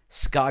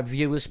 Sky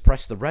viewers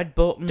press the red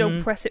button.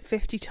 Don't press it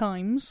 50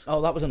 times.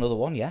 Oh, that was another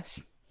one, yes.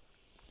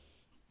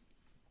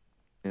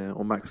 Yeah,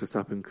 or Max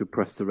Verstappen could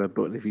press the red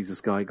button if he's a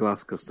Sky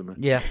Glass customer.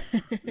 Yeah.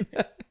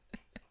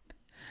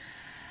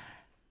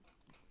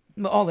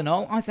 But all in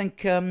all, I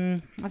think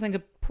a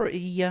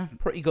pretty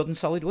good and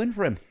solid win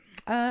for him.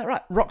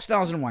 Right,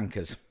 Rockstars and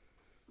Wankers.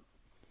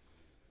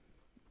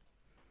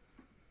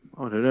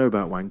 I don't know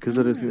about wankers.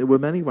 I don't think there were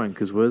many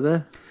wankers, were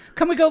there?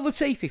 Can we go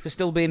Latifi for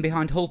still being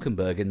behind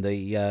Hülkenberg in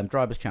the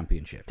Drivers'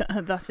 Championship?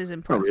 That is Oh,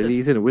 impressive. really?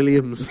 He's in a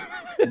Williams.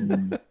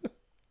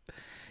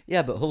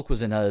 Yeah, but Hulk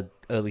was in a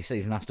early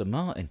season Aston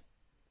Martin.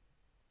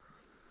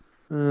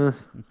 No,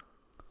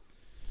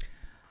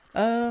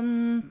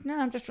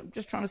 I'm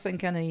just trying to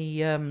think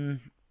any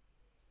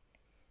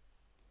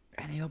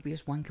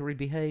obvious wankery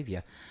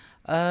behaviour.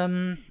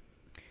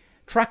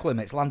 Track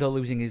limits. Lando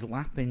losing his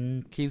lap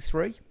in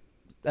Q2,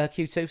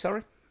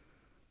 sorry.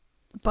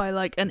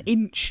 By an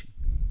inch.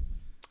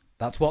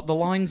 That's what the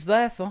line's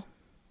there for.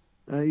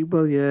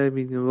 Well, yeah. I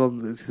mean,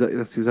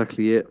 that's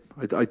exactly it.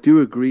 I do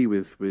agree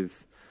with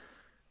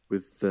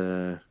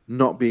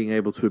not being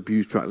able to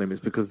abuse track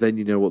limits because then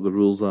you know what the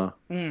rules are.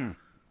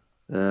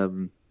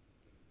 And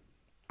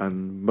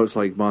much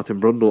like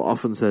Martin Brundle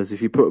often says,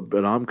 if you put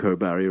an Armco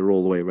barrier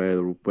all the way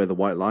where the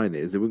white line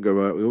is, we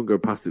wouldn't go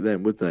past it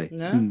then, would they?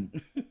 No.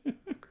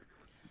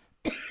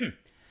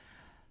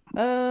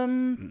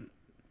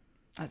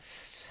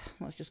 Let's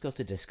just go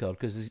to Discord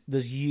because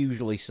there's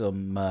usually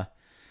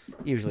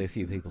a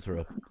few people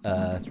throw up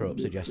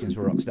suggestions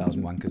for Rockstars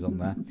and Wankers on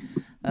there.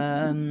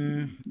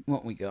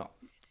 What we got?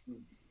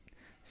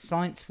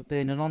 Sainz for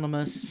being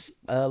anonymous.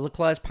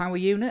 Leclerc's power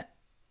unit.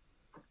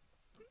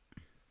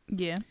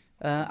 Yeah.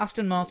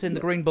 Aston Martin, the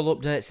Green Bull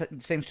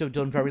update seems to have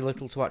done very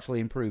little to actually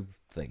improve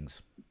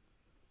things.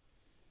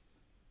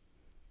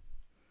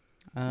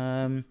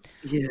 Yeah,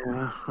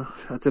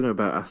 I don't know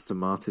about Aston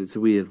Martin. It's a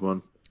weird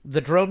one.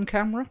 The drone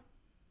camera.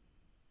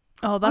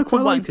 Oh, I that's a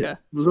quite liked wanker. it.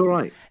 It was all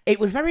right. It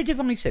was very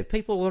divisive.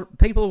 People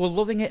were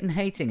loving it and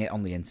hating it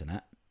on the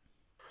internet.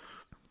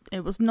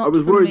 It was not. I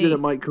was for worried me. that it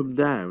might come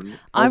down.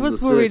 I on was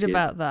the worried circuit.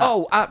 about that.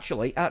 Oh,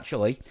 actually,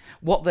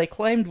 what they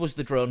claimed was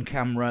the drone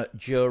camera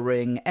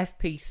during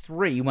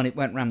FP3 when it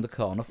went round the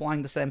corner,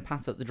 flying the same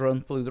path that the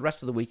drone flew the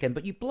rest of the weekend,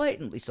 but you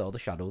blatantly saw the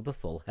shadow of a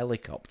full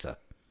helicopter.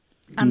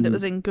 And it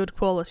was in good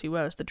quality,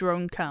 whereas the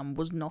drone cam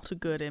was not a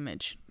good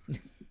image.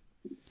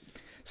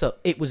 So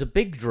it was a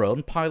big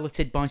drone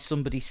piloted by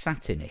somebody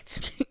sat in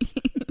it.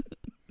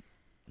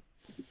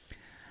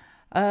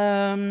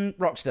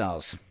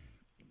 Rockstars.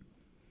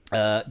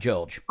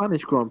 George.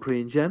 Spanish Grand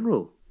Prix in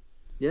general.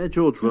 Yeah,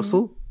 George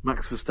Russell,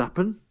 Max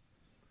Verstappen.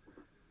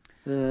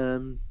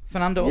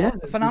 Fernando Yeah.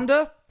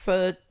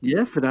 for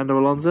Fernando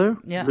Alonso.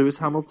 Yeah. Lewis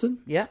Hamilton.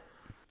 yeah.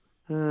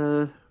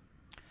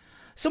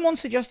 Someone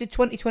suggested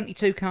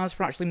 2022 cars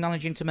for actually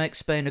managing to make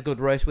Spain a good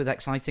race with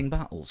exciting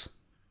battles.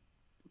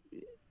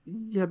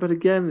 Yeah, but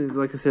again,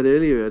 like I said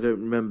earlier, I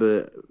don't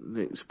remember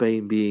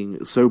Spain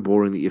being so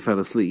boring that you fell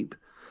asleep.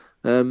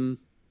 It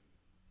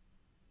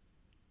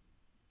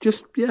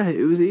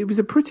was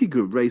a pretty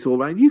good race all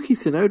round. Yuki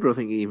Tsunoda, I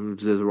think, even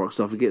deserves a rock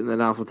star for getting an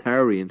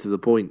AlphaTauri into the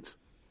points.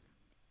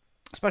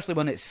 Especially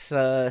when it's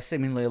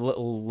seemingly a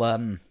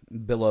little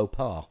below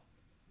par.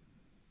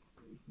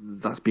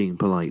 That's being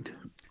polite.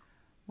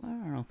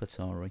 Where are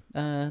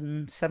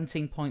AlphaTauri?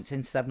 17 points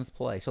in 7th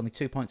place, only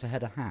 2 points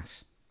ahead of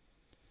Haas.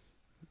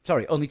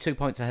 Sorry, only 2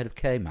 points ahead of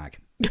K-Mag.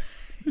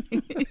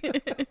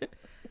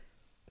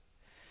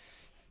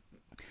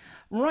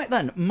 Right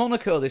then,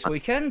 Monaco this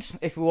weekend.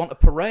 If we want a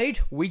parade,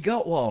 we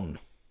got one.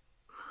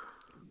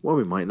 Well,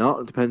 we might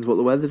not. It depends what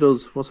the weather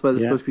does. What's the weather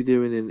Yeah. supposed to be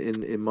doing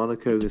in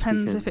Monaco this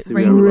Depends weekend? if it See,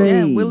 we have a rains.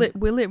 look. Yeah, Rain.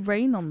 will it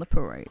rain on the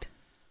parade?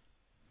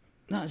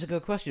 That is a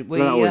good question.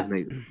 That always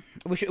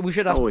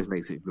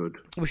makes it good.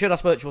 We should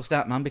ask Virtual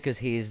Statman because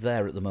he is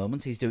there at the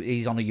moment.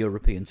 He's on a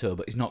European tour,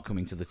 but he's not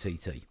coming to the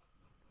TT.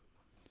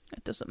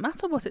 It doesn't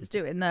matter what it's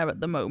doing there at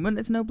the moment.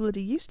 It's no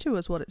bloody use to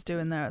us what it's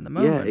doing there at the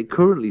moment. Yeah, it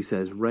currently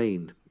says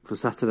rain for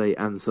Saturday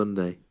and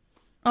Sunday.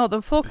 Oh,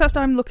 the forecast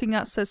I'm looking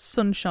at says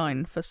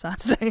sunshine for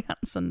Saturday and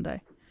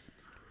Sunday.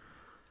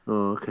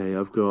 Oh, okay.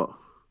 I've got.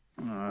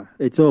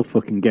 It's all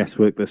fucking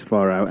guesswork this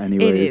far out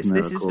anyway, It is. isn't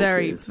it? This is Of course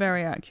very, it is.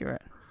 very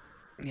accurate.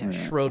 Yeah,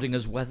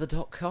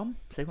 SchrodingersWeather.com.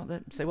 Say what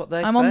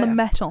they I'm say. on the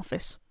Met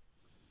Office.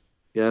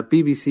 Yeah,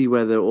 BBC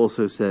weather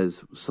also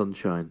says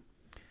sunshine.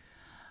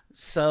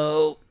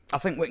 So I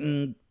think we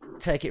can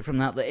take it from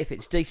that if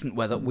it's decent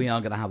weather, we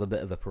are going to have a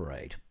bit of a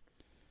parade.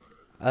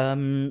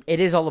 It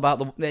is all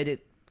about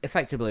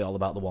effectively all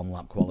about the one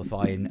lap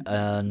qualifying,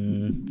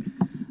 and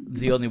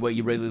the only way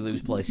you really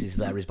lose places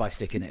there is by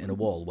sticking it in a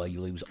wall, where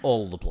you lose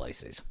all the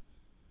places.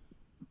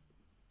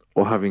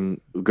 Or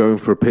going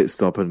for a pit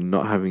stop and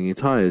not having your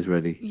tyres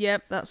ready.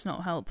 Yep, that's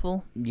not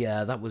helpful.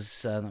 Yeah, that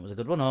was a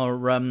good one. Or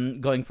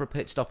going for a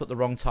pit stop at the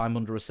wrong time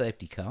under a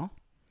safety car.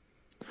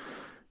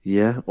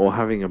 Yeah, or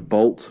having a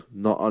bolt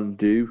nut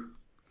undo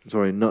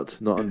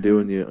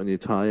on your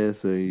tyre,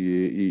 so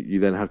you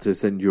then have to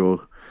send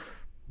your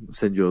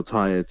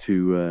tyre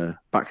to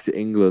back to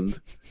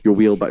England, your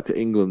wheel back to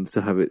England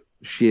to have it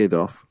sheared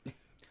off.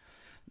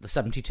 The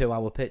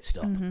 72-hour pit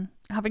stop. Mm-hmm.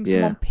 Having Yeah.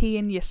 someone pee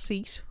in your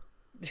seat.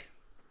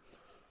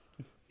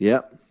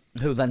 Yep.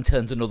 Who then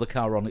turns another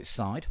car on its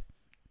side.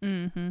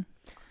 Mm-hmm.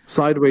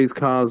 Sideways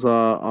cars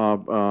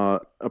are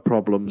a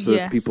problem, so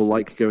Yes. if people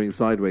like going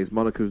sideways,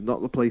 Monaco's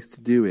not the place to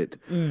do it,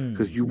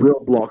 because you will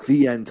block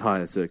the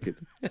entire circuit.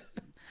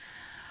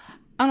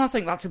 And I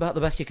think that's about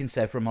the best you can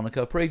say for a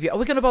Monaco preview. Are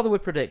we going to bother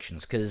with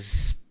predictions?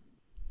 Because,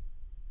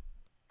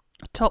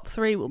 Top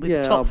three will be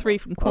Yeah, the top I'll- three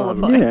from I'll have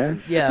a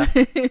qualifying. Yeah.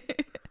 yeah,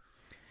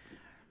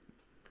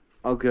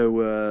 I'll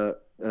go.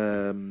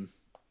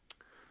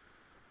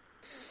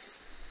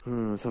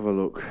 Let's have a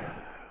look.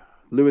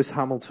 Lewis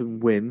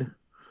Hamilton win,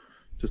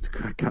 just to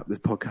cap this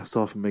podcast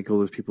off and make all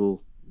those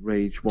people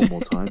rage one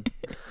more time.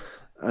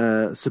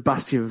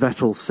 Sebastian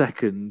Vettel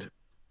second,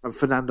 and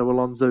Fernando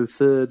Alonso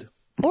third.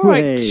 All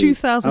right, Hey, I wanna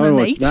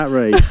 2008. watch that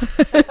race.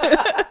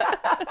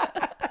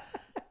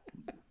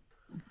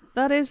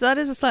 That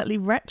is a slightly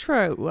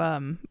retro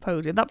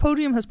podium. That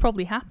podium has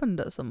probably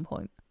happened at some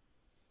point.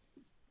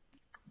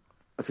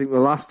 I think the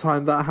last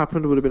time that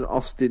happened would have been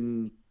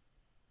Austin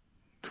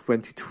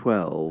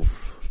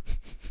 2012.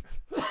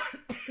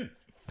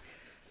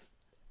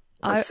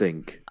 I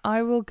think.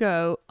 I will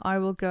go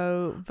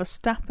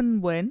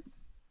Verstappen win,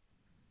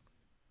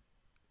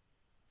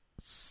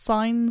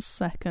 Sainz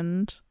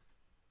second,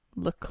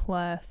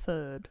 Leclerc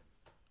third.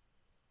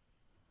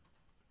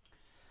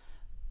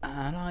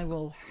 and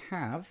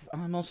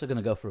I'm also going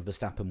to go for a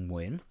Verstappen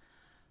win,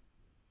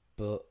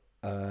 but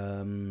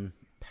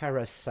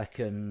Perez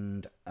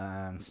second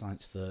and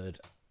Sainz third,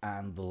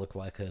 and the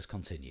Leclerc curse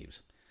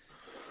continues.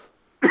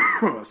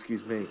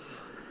 Excuse me.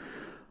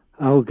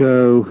 I'll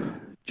go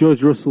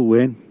George Russell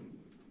win,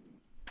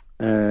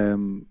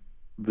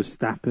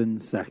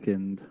 Verstappen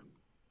second,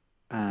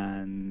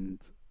 and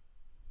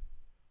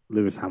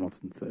Lewis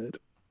Hamilton third.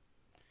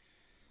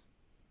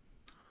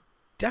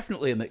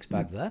 Definitely a mixed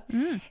bag there.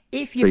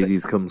 If you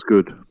Mercedes comes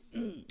good.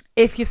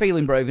 If you're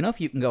feeling brave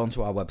enough, you can go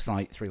onto our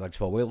website,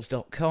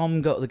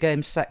 threelegs4wheels.com, go to the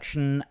games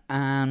section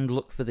and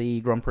look for the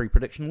Grand Prix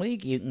Prediction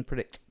League. You can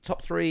predict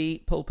top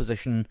 3, pole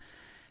position,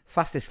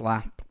 fastest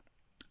lap,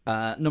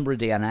 number of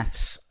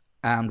DNFs,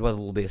 and whether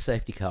there'll be a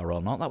safety car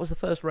or not. That was the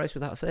first race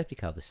without a safety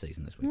car this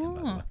season, this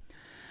weekend, by the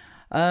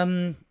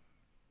way.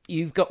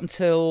 You've got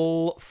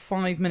until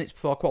 5 minutes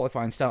before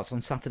qualifying starts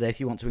on Saturday if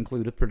you want to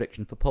include a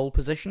prediction for pole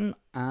position,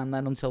 and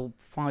then until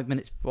 5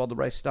 minutes before the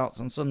race starts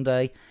on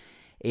Sunday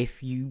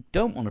if you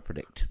don't want to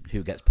predict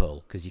who gets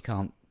pole, because you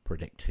can't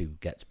predict who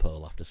gets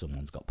pole after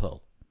someone's got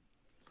pole.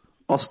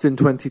 Austin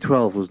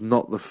 2012 was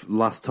not the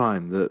last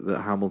time that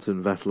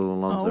Hamilton, Vettel and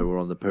Alonso were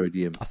on the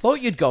podium. I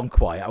thought you'd gone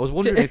quiet. I was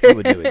wondering if you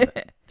were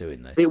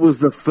doing this. It was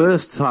the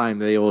first time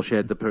they all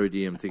shared the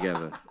podium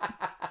together.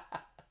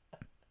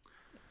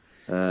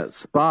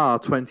 Spa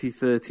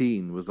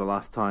 2013 was the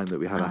last time that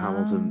we had a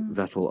Hamilton,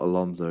 Vettel,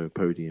 Alonso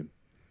podium.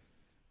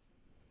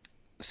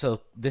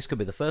 So this could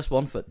be the first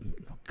one for,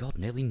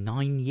 nearly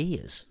 9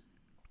 years.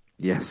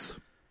 Yes.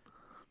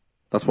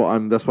 That's what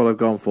I've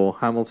gone for.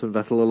 Hamilton,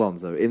 Vettel,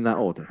 Alonso, in that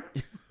order.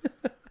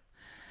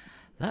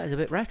 That is a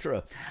bit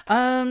retro.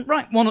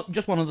 Right, one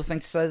other thing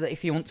to say, that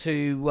if you want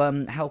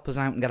to help us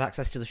out and get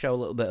access to the show a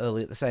little bit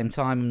early at the same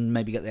time, and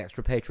maybe get the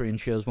extra Patreon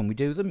shows when we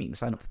do them, you can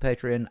sign up for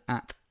Patreon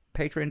at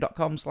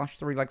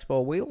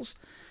patreon.com/3legs4wheels.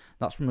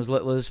 That's from as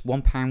little as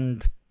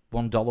 £1, $1,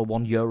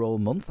 €1 a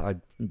month. I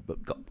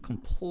got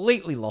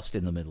completely lost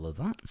in the middle of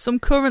that. Some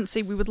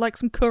currency. We would like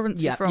some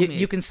currency from you.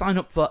 You can sign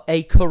up for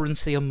a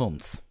currency a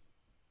month.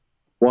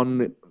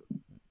 One.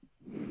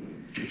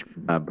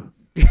 If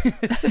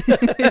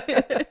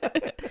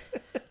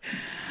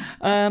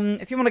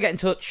you want to get in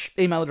touch,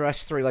 email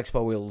address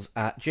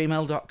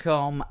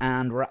 3legs4wheels@gmail.com,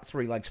 and we're at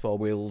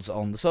 3legs4wheels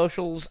on the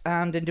socials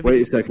and individual.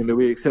 Wait a second, are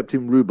we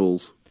accepting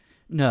rubles?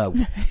 No.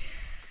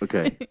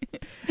 Okay.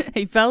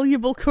 A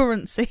valuable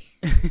currency.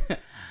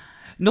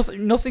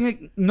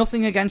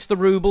 Nothing against the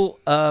ruble.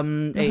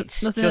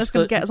 It's nothing just that's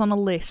going to get us on a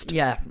list.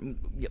 Yeah,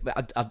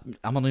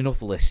 I'm on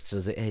enough lists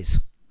as it is.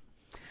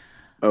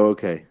 Oh,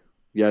 okay.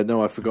 Yeah,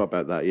 no, I forgot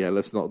about that. Yeah,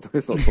 let's not talk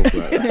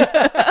about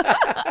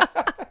that.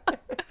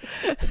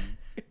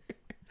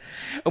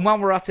 And while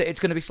we're at it, it's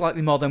going to be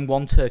slightly more than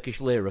one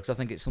Turkish lira, because I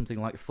think it's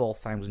something like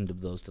 4,000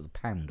 of those to the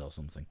pound or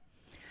something.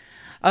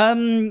 At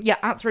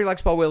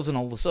 3legs4wheels on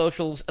all the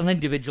socials, and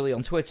individually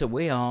on Twitter,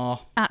 we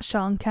are at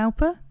Sean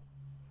Cowper,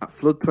 at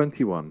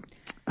Flood21,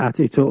 at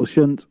A Total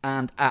Shunt,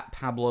 and at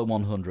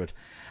Pablo100.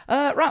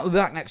 Right, we'll be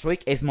back next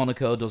week if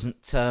Monaco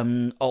doesn't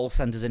all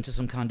send us into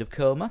some kind of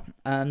coma.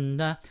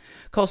 And, of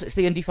course, it's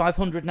the Indy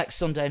 500 next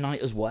Sunday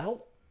night as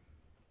well.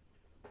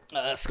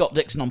 Scott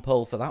Dixon on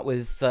pole for that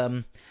with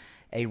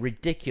a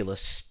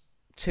ridiculous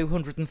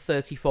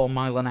 234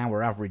 mile an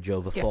hour average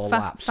over 4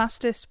 laps.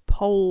 Fastest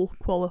pole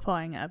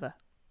qualifying ever.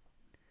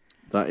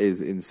 That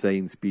is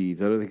insane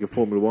speeds. I don't think a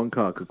Formula 1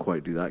 car could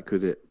quite do that,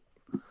 could it?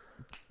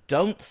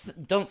 Don't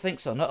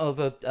think so. Not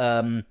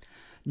over...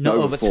 Not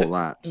over 4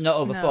 laps. Not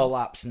over 4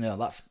 laps. No,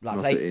 that's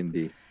not 8. for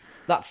Indy.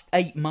 That's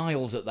 8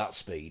 miles at that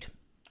speed.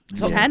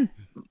 10.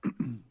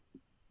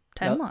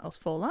 10 miles,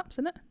 4 laps,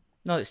 isn't it?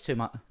 No, it's 2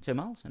 miles,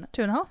 isn't it?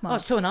 2.5 miles. Oh,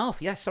 it's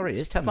 2.5. Yes, sorry, it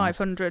is 10 miles.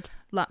 500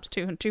 laps,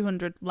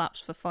 200 laps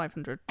for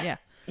 500. Yeah.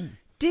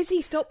 Dizzy,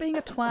 stop being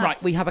a twat.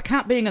 Right, we have a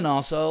cat being an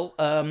arsehole.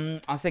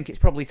 I think it's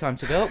probably time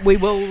to go. We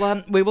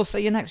will see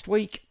you next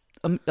week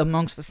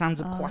amongst the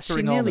sounds of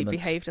clattering she nearly ornaments.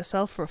 behaved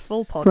herself for a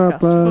full podcast.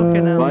 Bye-bye.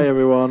 Fucking hell. Bye,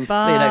 everyone.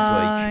 Bye. See you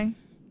next week.